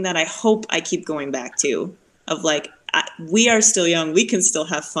something that I hope I keep going back to, of like, we are still young. We can still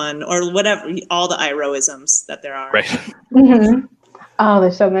have fun, or whatever. All the Irohisms that there are. Right. Mm-hmm. Oh,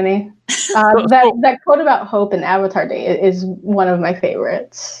 there's so many. That quote about hope in Avatar Day is one of my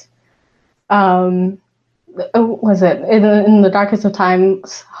favorites. Was it in the darkest of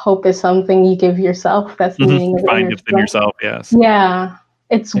times? Hope is something you give yourself. That's the meaning of find it in yourself. Yes. Yeah,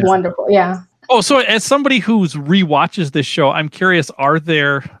 it's wonderful. Yeah. Oh, so as somebody who's rewatches this show, I'm curious: are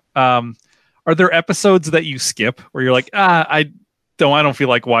there episodes that you skip where you're like, I don't feel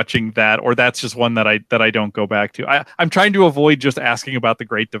like watching that, or that's just one that I don't go back to? I'm trying to avoid just asking about the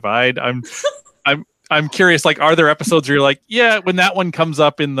Great Divide. I'm curious, like, are there episodes where you're like, yeah, when that one comes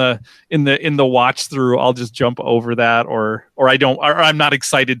up in the watch through, I'll just jump over that, or I'm not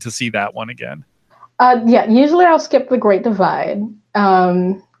excited to see that one again? Yeah, usually I'll skip the Great Divide.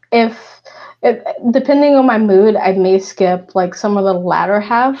 Depending on my mood, I may skip like some of the latter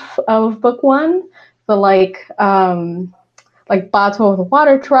half of book one, the like Bato of the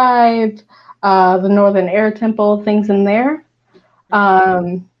Water Tribe, the Northern Air Temple, things in there.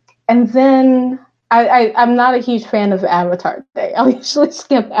 And then I'm not a huge fan of Avatar Day. I'll usually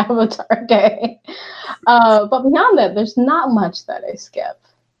skip Avatar Day. But beyond that, there's not much that I skip.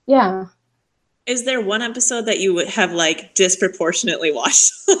 Yeah. Is there one episode that you would have like disproportionately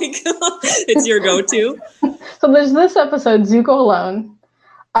watched? Like it's your go-to? So there's this episode, Zuko Alone.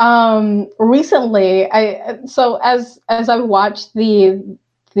 Recently, as I've watched the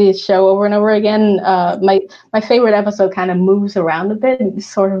show over and over again, my favorite episode kind of moves around a bit and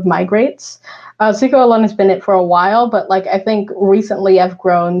sort of migrates. Zuko Alone has been it for a while, but like I think recently I've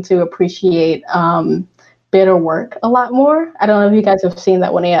grown to appreciate Bitter Work a lot more. I don't know if you guys have seen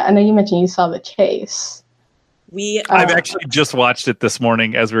that one yet. I know you mentioned you saw The Chase. I've actually just watched it this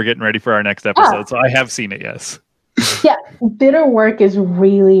morning as we were getting ready for our next episode, so I have seen it, yes. Yeah, Bitter Work is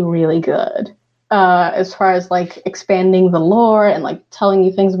really, really good as far as like expanding the lore and like telling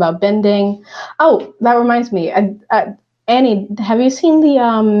you things about bending. Oh, that reminds me. Annie, have you seen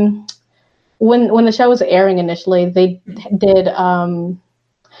the when the show was airing initially, they did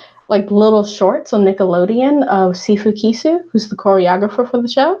like little shorts on Nickelodeon of Sifu Kisu, who's the choreographer for the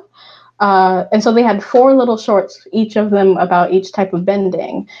show. And so they had 4 little shorts, each of them about each type of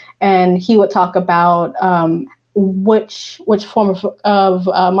bending. And he would talk about which form of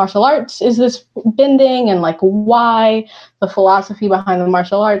martial arts is this bending, and like why, the philosophy behind the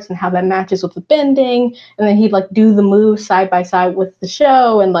martial arts and how that matches with the bending. And then he'd like do the moves side by side with the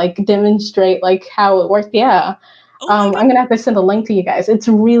show and like demonstrate like how it worked. Yeah. I'm going to have to send a link to you guys. It's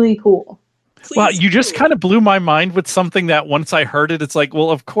really cool. Please. Wow, you just kind of blew my mind with something that once I heard it, it's like, well,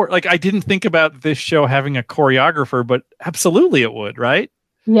 of course, like I didn't think about this show having a choreographer, but absolutely it would, right?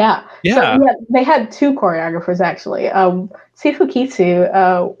 Yeah. Yeah. So, they had 2 choreographers actually. Sifu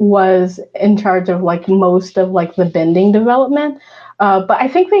Kisu was in charge of like most of like the bending development. But I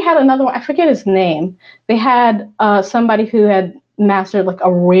think they had another one. I forget his name. They had somebody who had mastered like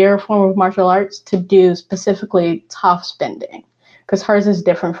a rare form of martial arts to do specifically tough bending, because hers is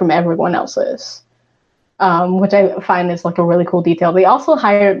different from everyone else's, which I find is like a really cool detail. They also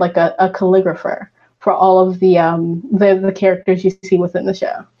hired like a calligrapher for all of the characters you see within the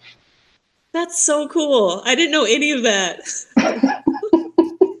show. That's so cool. I didn't know any of that.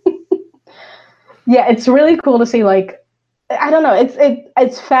 Yeah, it's really cool to see like, I don't know,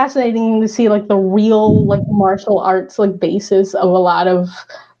 it's fascinating to see like the real like martial arts like basis of a lot of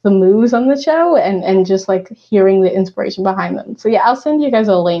the moves on the show, and just like hearing the inspiration behind them. So yeah, I'll send you guys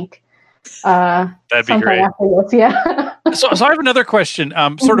a link. That'd be great. Afterwards. Yeah. So I have another question.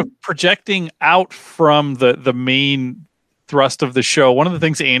 Sort of projecting out from the main thrust of the show. One of the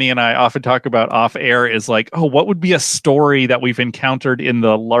things Annie and I often talk about off air is like, oh, what would be a story that we've encountered in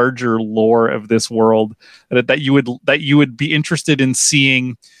the larger lore of this world that you would be interested in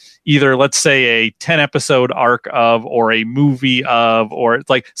seeing, either, let's say, a 10 episode arc of, or a movie of, or it's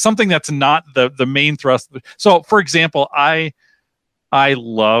like something that's not the main thrust. So, for example, I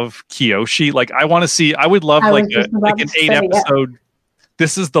love Kyoshi. Like, I would love like an 8-episode.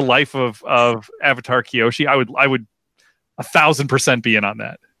 This is the life of Avatar Kyoshi. I would 1,000% be in on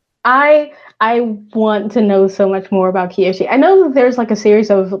that. I want to know so much more about Kyoshi. I know that there's like a series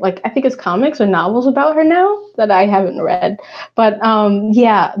of like, I think it's comics or novels about her now that I haven't read. But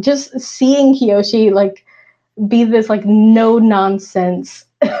yeah, just seeing Kyoshi like be this like no nonsense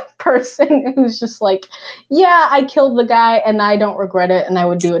person who's just like, yeah, I killed the guy and I don't regret it and I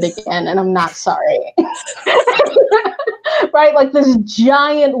would do it again and I'm not sorry. Right? Like this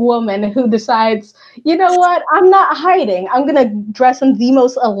giant woman who decides, you know what? I'm not hiding. I'm going to dress in the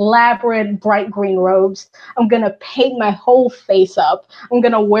most elaborate bright green robes. I'm going to paint my whole face up. I'm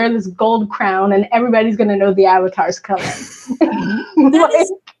going to wear this gold crown and everybody's going to know the Avatar's coming. That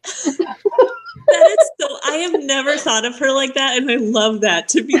is so, I have never thought of her like that. And I love that,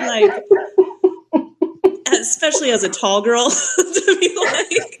 to be like, especially as a tall girl, to be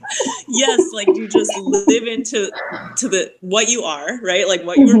like, yes, like you just live into the what you are, right? Like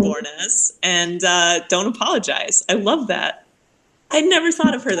what you were born as, and don't apologize. I love that. I never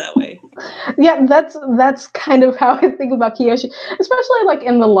thought of her that way. Yeah, that's kind of how I think about Kyoshi, especially like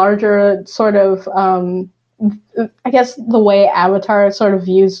in the larger sort of I guess the way Avatar sort of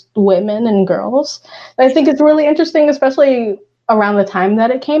views women and girls. I think it's really interesting, especially around the time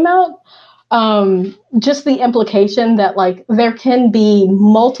that it came out. Just the implication that like there can be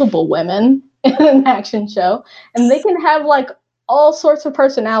multiple women in an action show and they can have like all sorts of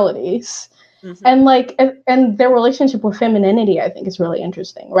personalities. Mm-hmm. And like and their relationship with femininity, I think, is really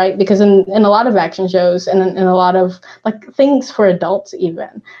interesting, right? Because in a lot of action shows and in a lot of like things for adults,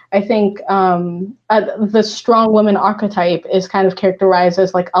 even, I think the strong woman archetype is kind of characterized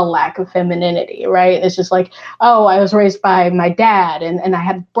as like a lack of femininity, right? It's just like, oh, I was raised by my dad and I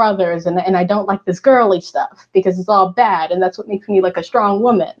had brothers and I don't like this girly stuff because it's all bad and that's what makes me like a strong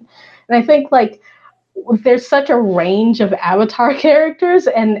woman. And I think like there's such a range of Avatar characters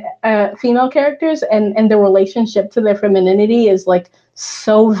and female characters, and the relationship to their femininity is like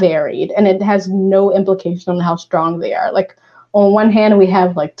so varied, and it has no implication on how strong they are. Like on one hand, we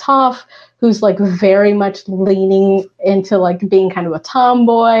have like Toph, who's like very much leaning into like being kind of a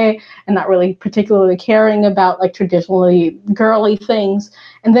tomboy and not really particularly caring about like traditionally girly things.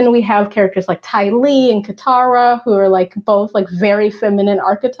 And then we have characters like Ty Lee and Katara, who are like both like very feminine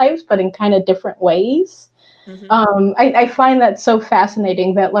archetypes, but in kind of different ways. Mm-hmm. I find that so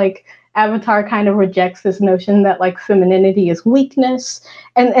fascinating that like Avatar kind of rejects this notion that like femininity is weakness,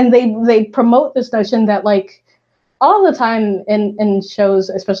 and they promote this notion that like all the time in shows,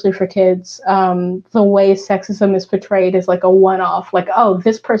 especially for kids, the way sexism is portrayed is like a one-off, like, oh,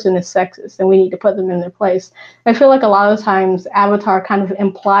 this person is sexist and we need to put them in their place. I feel like a lot of times Avatar kind of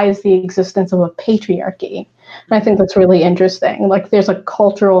implies the existence of a patriarchy. And I think that's really interesting. Like there's a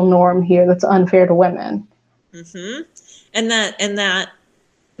cultural norm here that's unfair to women. Mm-hmm. And that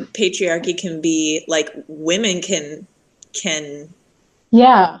patriarchy can be like women can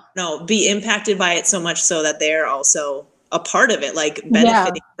be impacted by it so much so that they're also a part of it, like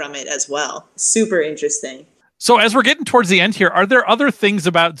benefiting from it as well. Super interesting. So as we're getting towards the end here, are there other things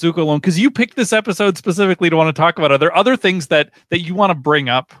about Zuko Alone? Because you picked this episode specifically to want to talk about. Are there other things that you want to bring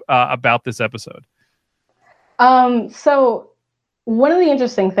up about this episode? So one of the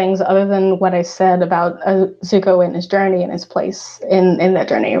interesting things, other than what I said about Zuko and his journey and his place in that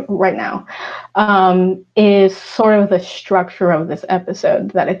journey right now, is sort of the structure of this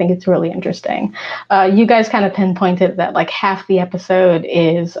episode that I think it's really interesting. You guys kind of pinpointed that like half the episode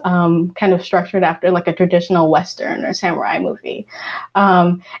is kind of structured after like a traditional Western or samurai movie.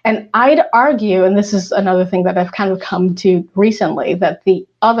 And I'd argue, and this is another thing that I've kind of come to recently, that the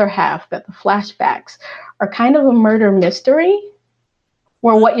other half, that the flashbacks, are kind of a murder mystery,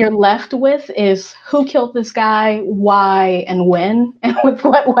 where what you're left with is who killed this guy, why, and when, and with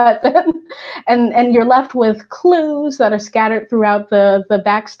what weapon. And you're left with clues that are scattered throughout the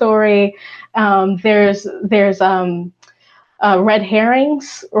backstory. There's red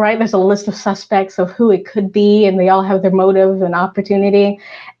herrings, right? There's a list of suspects of who it could be, and they all have their motive and opportunity.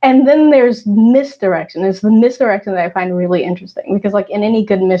 And then there's misdirection. It's the misdirection that I find really interesting, because like in any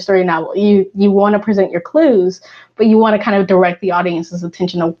good mystery novel, you want to present your clues, but you want to kind of direct the audience's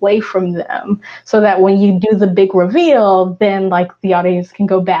attention away from them, so that when you do the big reveal, then like the audience can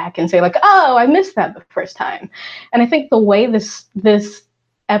go back and say like, oh, I missed that the first time. And I think the way this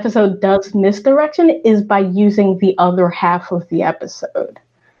episode does misdirection is by using the other half of the episode.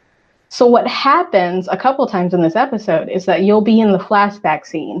 So what happens a couple times in this episode is that you'll be in the flashback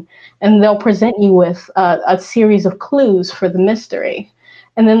scene, and they'll present you with a series of clues for the mystery.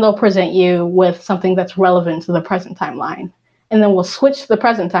 And then they'll present you with something that's relevant to the present timeline. And then we'll switch to the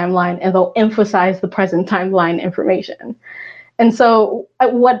present timeline, and they'll emphasize the present timeline information. And so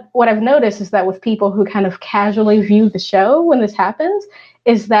what I've noticed is that with people who kind of casually view the show when this happens,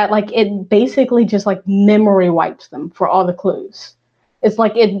 is that like it basically just like memory wipes them for all the clues. It's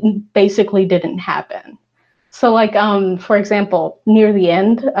like it basically didn't happen. So like, for example, near the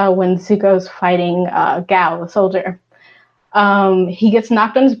end, when Zuko's fighting Gao, the soldier, he gets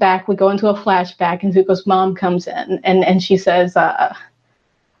knocked on his back. We go into a flashback, and Zuko's mom comes in, and she says,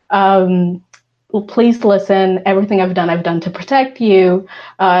 please listen, everything I've done to protect you.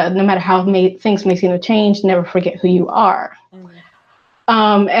 No matter how things may seem to change, never forget who you are.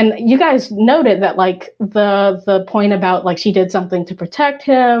 And you guys noted that like the point about like she did something to protect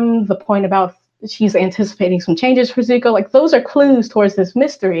him, the point about she's anticipating some changes for Zuko, like those are clues towards this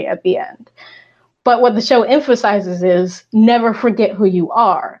mystery at the end. But what the show emphasizes is never forget who you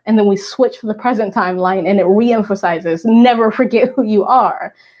are. And then we switch to the present timeline, and it re-emphasizes never forget who you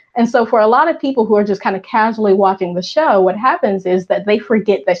are. And so for a lot of people who are just kind of casually watching the show, what happens is that they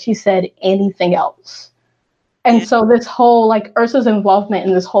forget that she said anything else. And so this whole, like, Ursa's involvement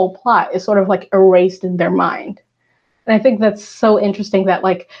in this whole plot is sort of, like, erased in their mind. And I think that's so interesting that,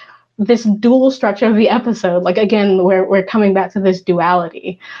 like, this dual structure of the episode, like, again, we're coming back to this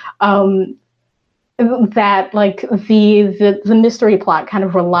duality, that, like, the mystery plot kind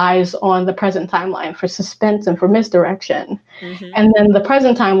of relies on the present timeline for suspense and for misdirection. Mm-hmm. And then the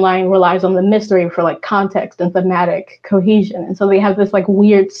present timeline relies on the mystery for, like, context and thematic cohesion. And so they have this, like,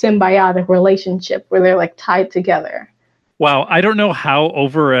 weird symbiotic relationship where they're, like, tied together. Wow, I don't know how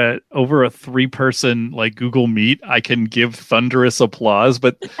over a 3-person like Google Meet I can give thunderous applause,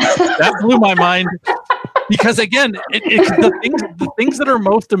 but that blew my mind. Because again, the things that are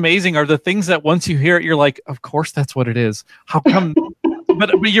most amazing are the things that once you hear it, you're like, of course that's what it is. How come?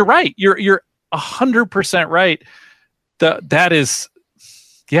 but you're right. You're 100% right. That is,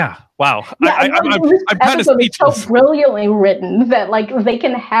 yeah. Wow. Yeah, I'm kind of speechless. It's so brilliantly written that like they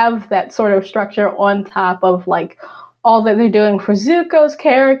can have that sort of structure on top of like all that they're doing for Zuko's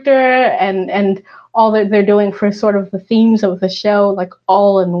character and all that they're doing for sort of the themes of the show, like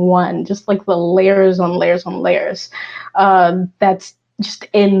all in one, just like the layers on layers on layers. That's just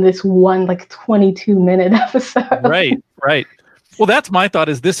in this one like 22-minute episode. Right. Well, that's my thought.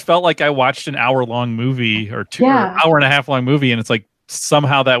 Is this felt like I watched an hour-long movie or hour and a half long movie, and it's like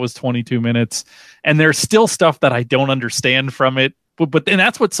somehow that was 22 minutes, and there's still stuff that I don't understand from it. But and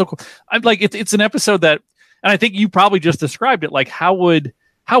that's what's so cool. I'm like, it's an episode that, and I think you probably just described it. Like, how would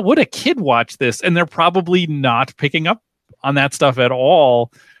a kid watch this? And they're probably not picking up on that stuff at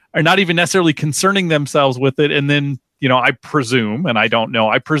all, or not even necessarily concerning themselves with it. And then, I presume, and I don't know,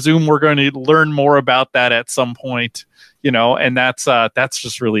 I presume we're going to learn more about that at some point, and that's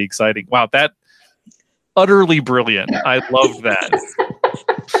just really exciting. Wow. That utterly brilliant. I love that.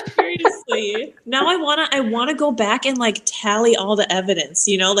 Seriously. Now I wanna go back and like tally all the evidence,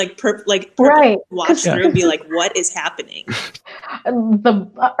 right. Watch through and be like, what is happening?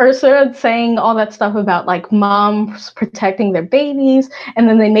 The Ursa saying all that stuff about like moms protecting their babies, and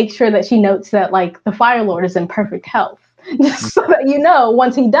then they make sure that she notes that like the Fire Lord is in perfect health, just so that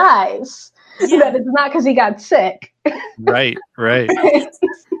once he dies, that it's not because he got sick. Right.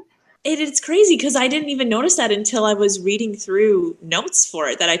 It's crazy because I didn't even notice that until I was reading through notes for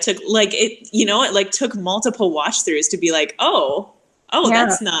it that I took. Like it like took multiple watch throughs to be like,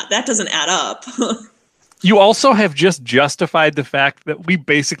 that doesn't add up. You also have just justified the fact that we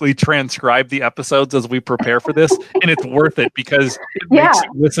basically transcribe the episodes as we prepare for this, and it's worth it because it makes you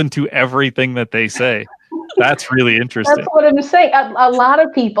listen to everything that they say. That's really interesting. That's what I'm saying. A lot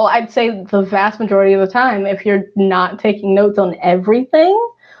of people, I'd say the vast majority of the time, if you're not taking notes on everything,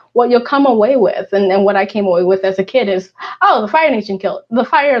 what you'll come away with, and what I came away with as a kid is, the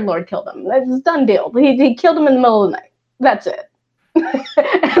Fire Lord killed him. That's a done deal. He killed him in the middle of the night. That's it.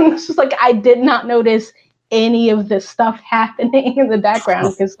 And it's just like, I did not notice any of this stuff happening in the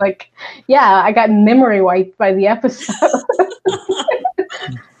background because, like, yeah, I got memory wiped by the episode.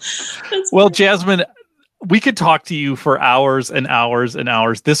 Well, Jasmine, we could talk to you for hours and hours and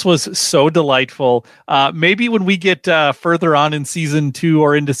hours. This was so delightful. Maybe when we get further on in season 2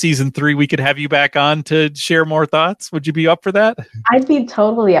 or into season 3, we could have you back on to share more thoughts. Would you be up for that? I'd be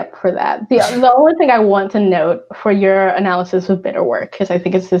totally up for that. The only thing I want to note for your analysis of Bitter Work, because I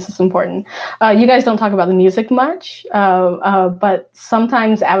think this is important, you guys don't talk about the music much, but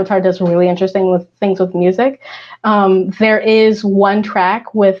sometimes Avatar does really interesting things with music. There is one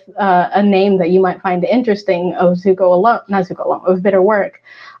track with a name that you might find interesting of of Bitter Work.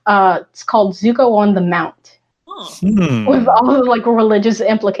 It's called Zuko on the Mount. With all the like religious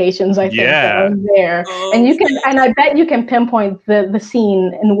implications, I think that are there, and I bet you can pinpoint the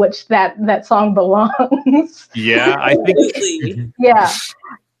scene in which that song belongs. Yeah, I think. Yeah.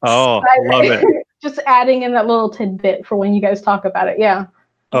 Oh, love it. Just adding in that little tidbit for when you guys talk about it. Yeah.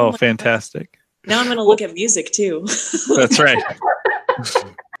 Oh, fantastic. Now I'm going to look at music too. That's right.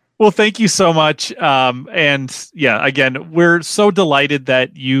 Well, thank you so much. And yeah, again, we're so delighted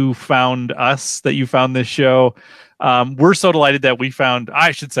that you found us, that you found this show. We're so delighted that we found,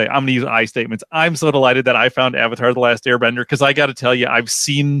 I'm going to use I statements. I'm so delighted that I found Avatar: The Last Airbender, because I got to tell you, I've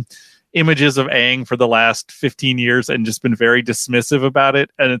seen images of Aang for the last 15 years and just been very dismissive about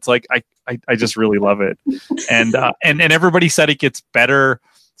it. And it's like, I just really love it. And everybody said it gets better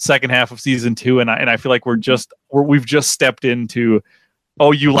second half of season 2. And I feel like we've just stepped into,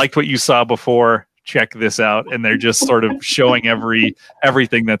 oh, you liked what you saw before, check this out. And they're just sort of showing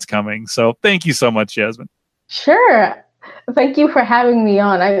everything that's coming. So thank you so much, Jasmine. Sure. Thank you for having me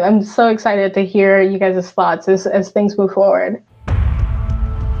on. I'm so excited to hear you guys' thoughts as things move forward.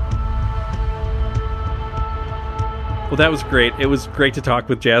 Well, that was great. It was great to talk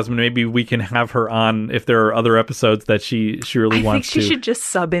with Jasmine. Maybe we can have her on if there are other episodes that she really wants to. I think she should just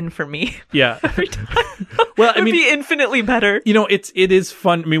sub in for me. Yeah. Every time. Well, it would be infinitely better. You know, it is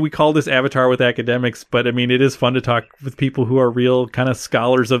fun. I mean, we call this Avatar with Academics, but I mean, it is fun to talk with people who are real kind of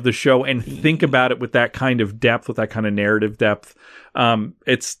scholars of the show and think about it with that kind of depth, with that kind of narrative depth.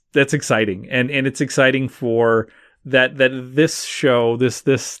 That's exciting. And it's exciting for that this show, this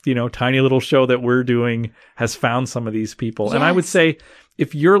tiny little show that we're doing has found some of these people. Yes. And I would say,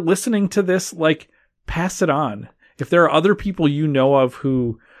 if you're listening to this, like, pass it on. If there are other people you know of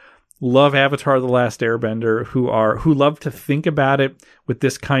who love Avatar: The Last Airbender, who love to think about it with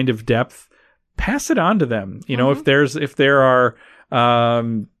this kind of depth, pass it on to them. You know, if there are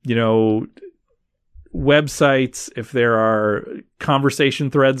websites, if there are conversation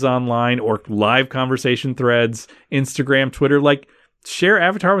threads online or live conversation threads, Instagram, Twitter, like, share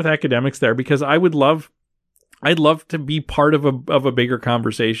Avatar with Academics there, because I'd love to be part of a bigger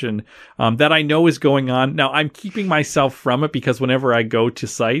conversation that I know is going on. Now, I'm keeping myself from it because whenever I go to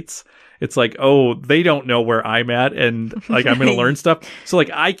sites, it's like, oh, they don't know where I'm at, and like, I'm going to learn stuff. So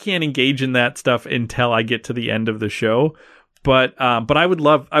like, I can't engage in that stuff until I get to the end of the show. But I would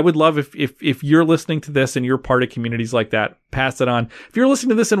love if you're listening to this and you're part of communities like that, pass it on. If you're listening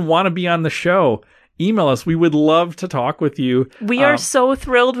to this and want to be on the show, email us. We would love to talk with you. We are so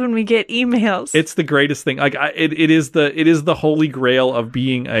thrilled when we get emails. It's the greatest thing. Like, it is the holy grail of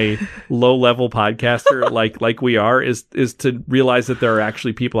being a low level podcaster like we are, is to realize that there are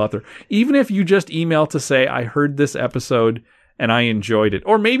actually people out there. Even if you just email to say, I heard this episode and I enjoyed it,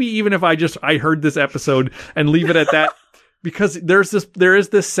 or maybe even if I heard this episode, and leave it at that. Because there is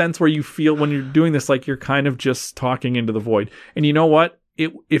this sense where you feel when you're doing this, like, you're kind of just talking into the void. And you know what?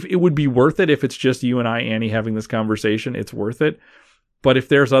 If it would be worth it if it's just you and I, Annie, having this conversation, it's worth it. But if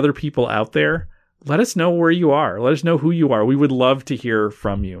there's other people out there, let us know where you are. Let us know who you are. We would love to hear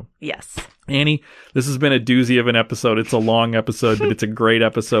from you. Yes. Annie, this has been a doozy of an episode. It's a long episode, but it's a great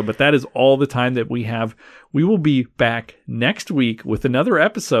episode. But that is all the time that we have. We will be back next week with another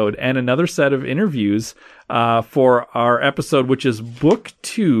episode and another set of interviews for our episode, which is Book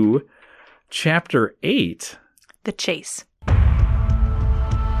 2, Chapter 8. The Chase.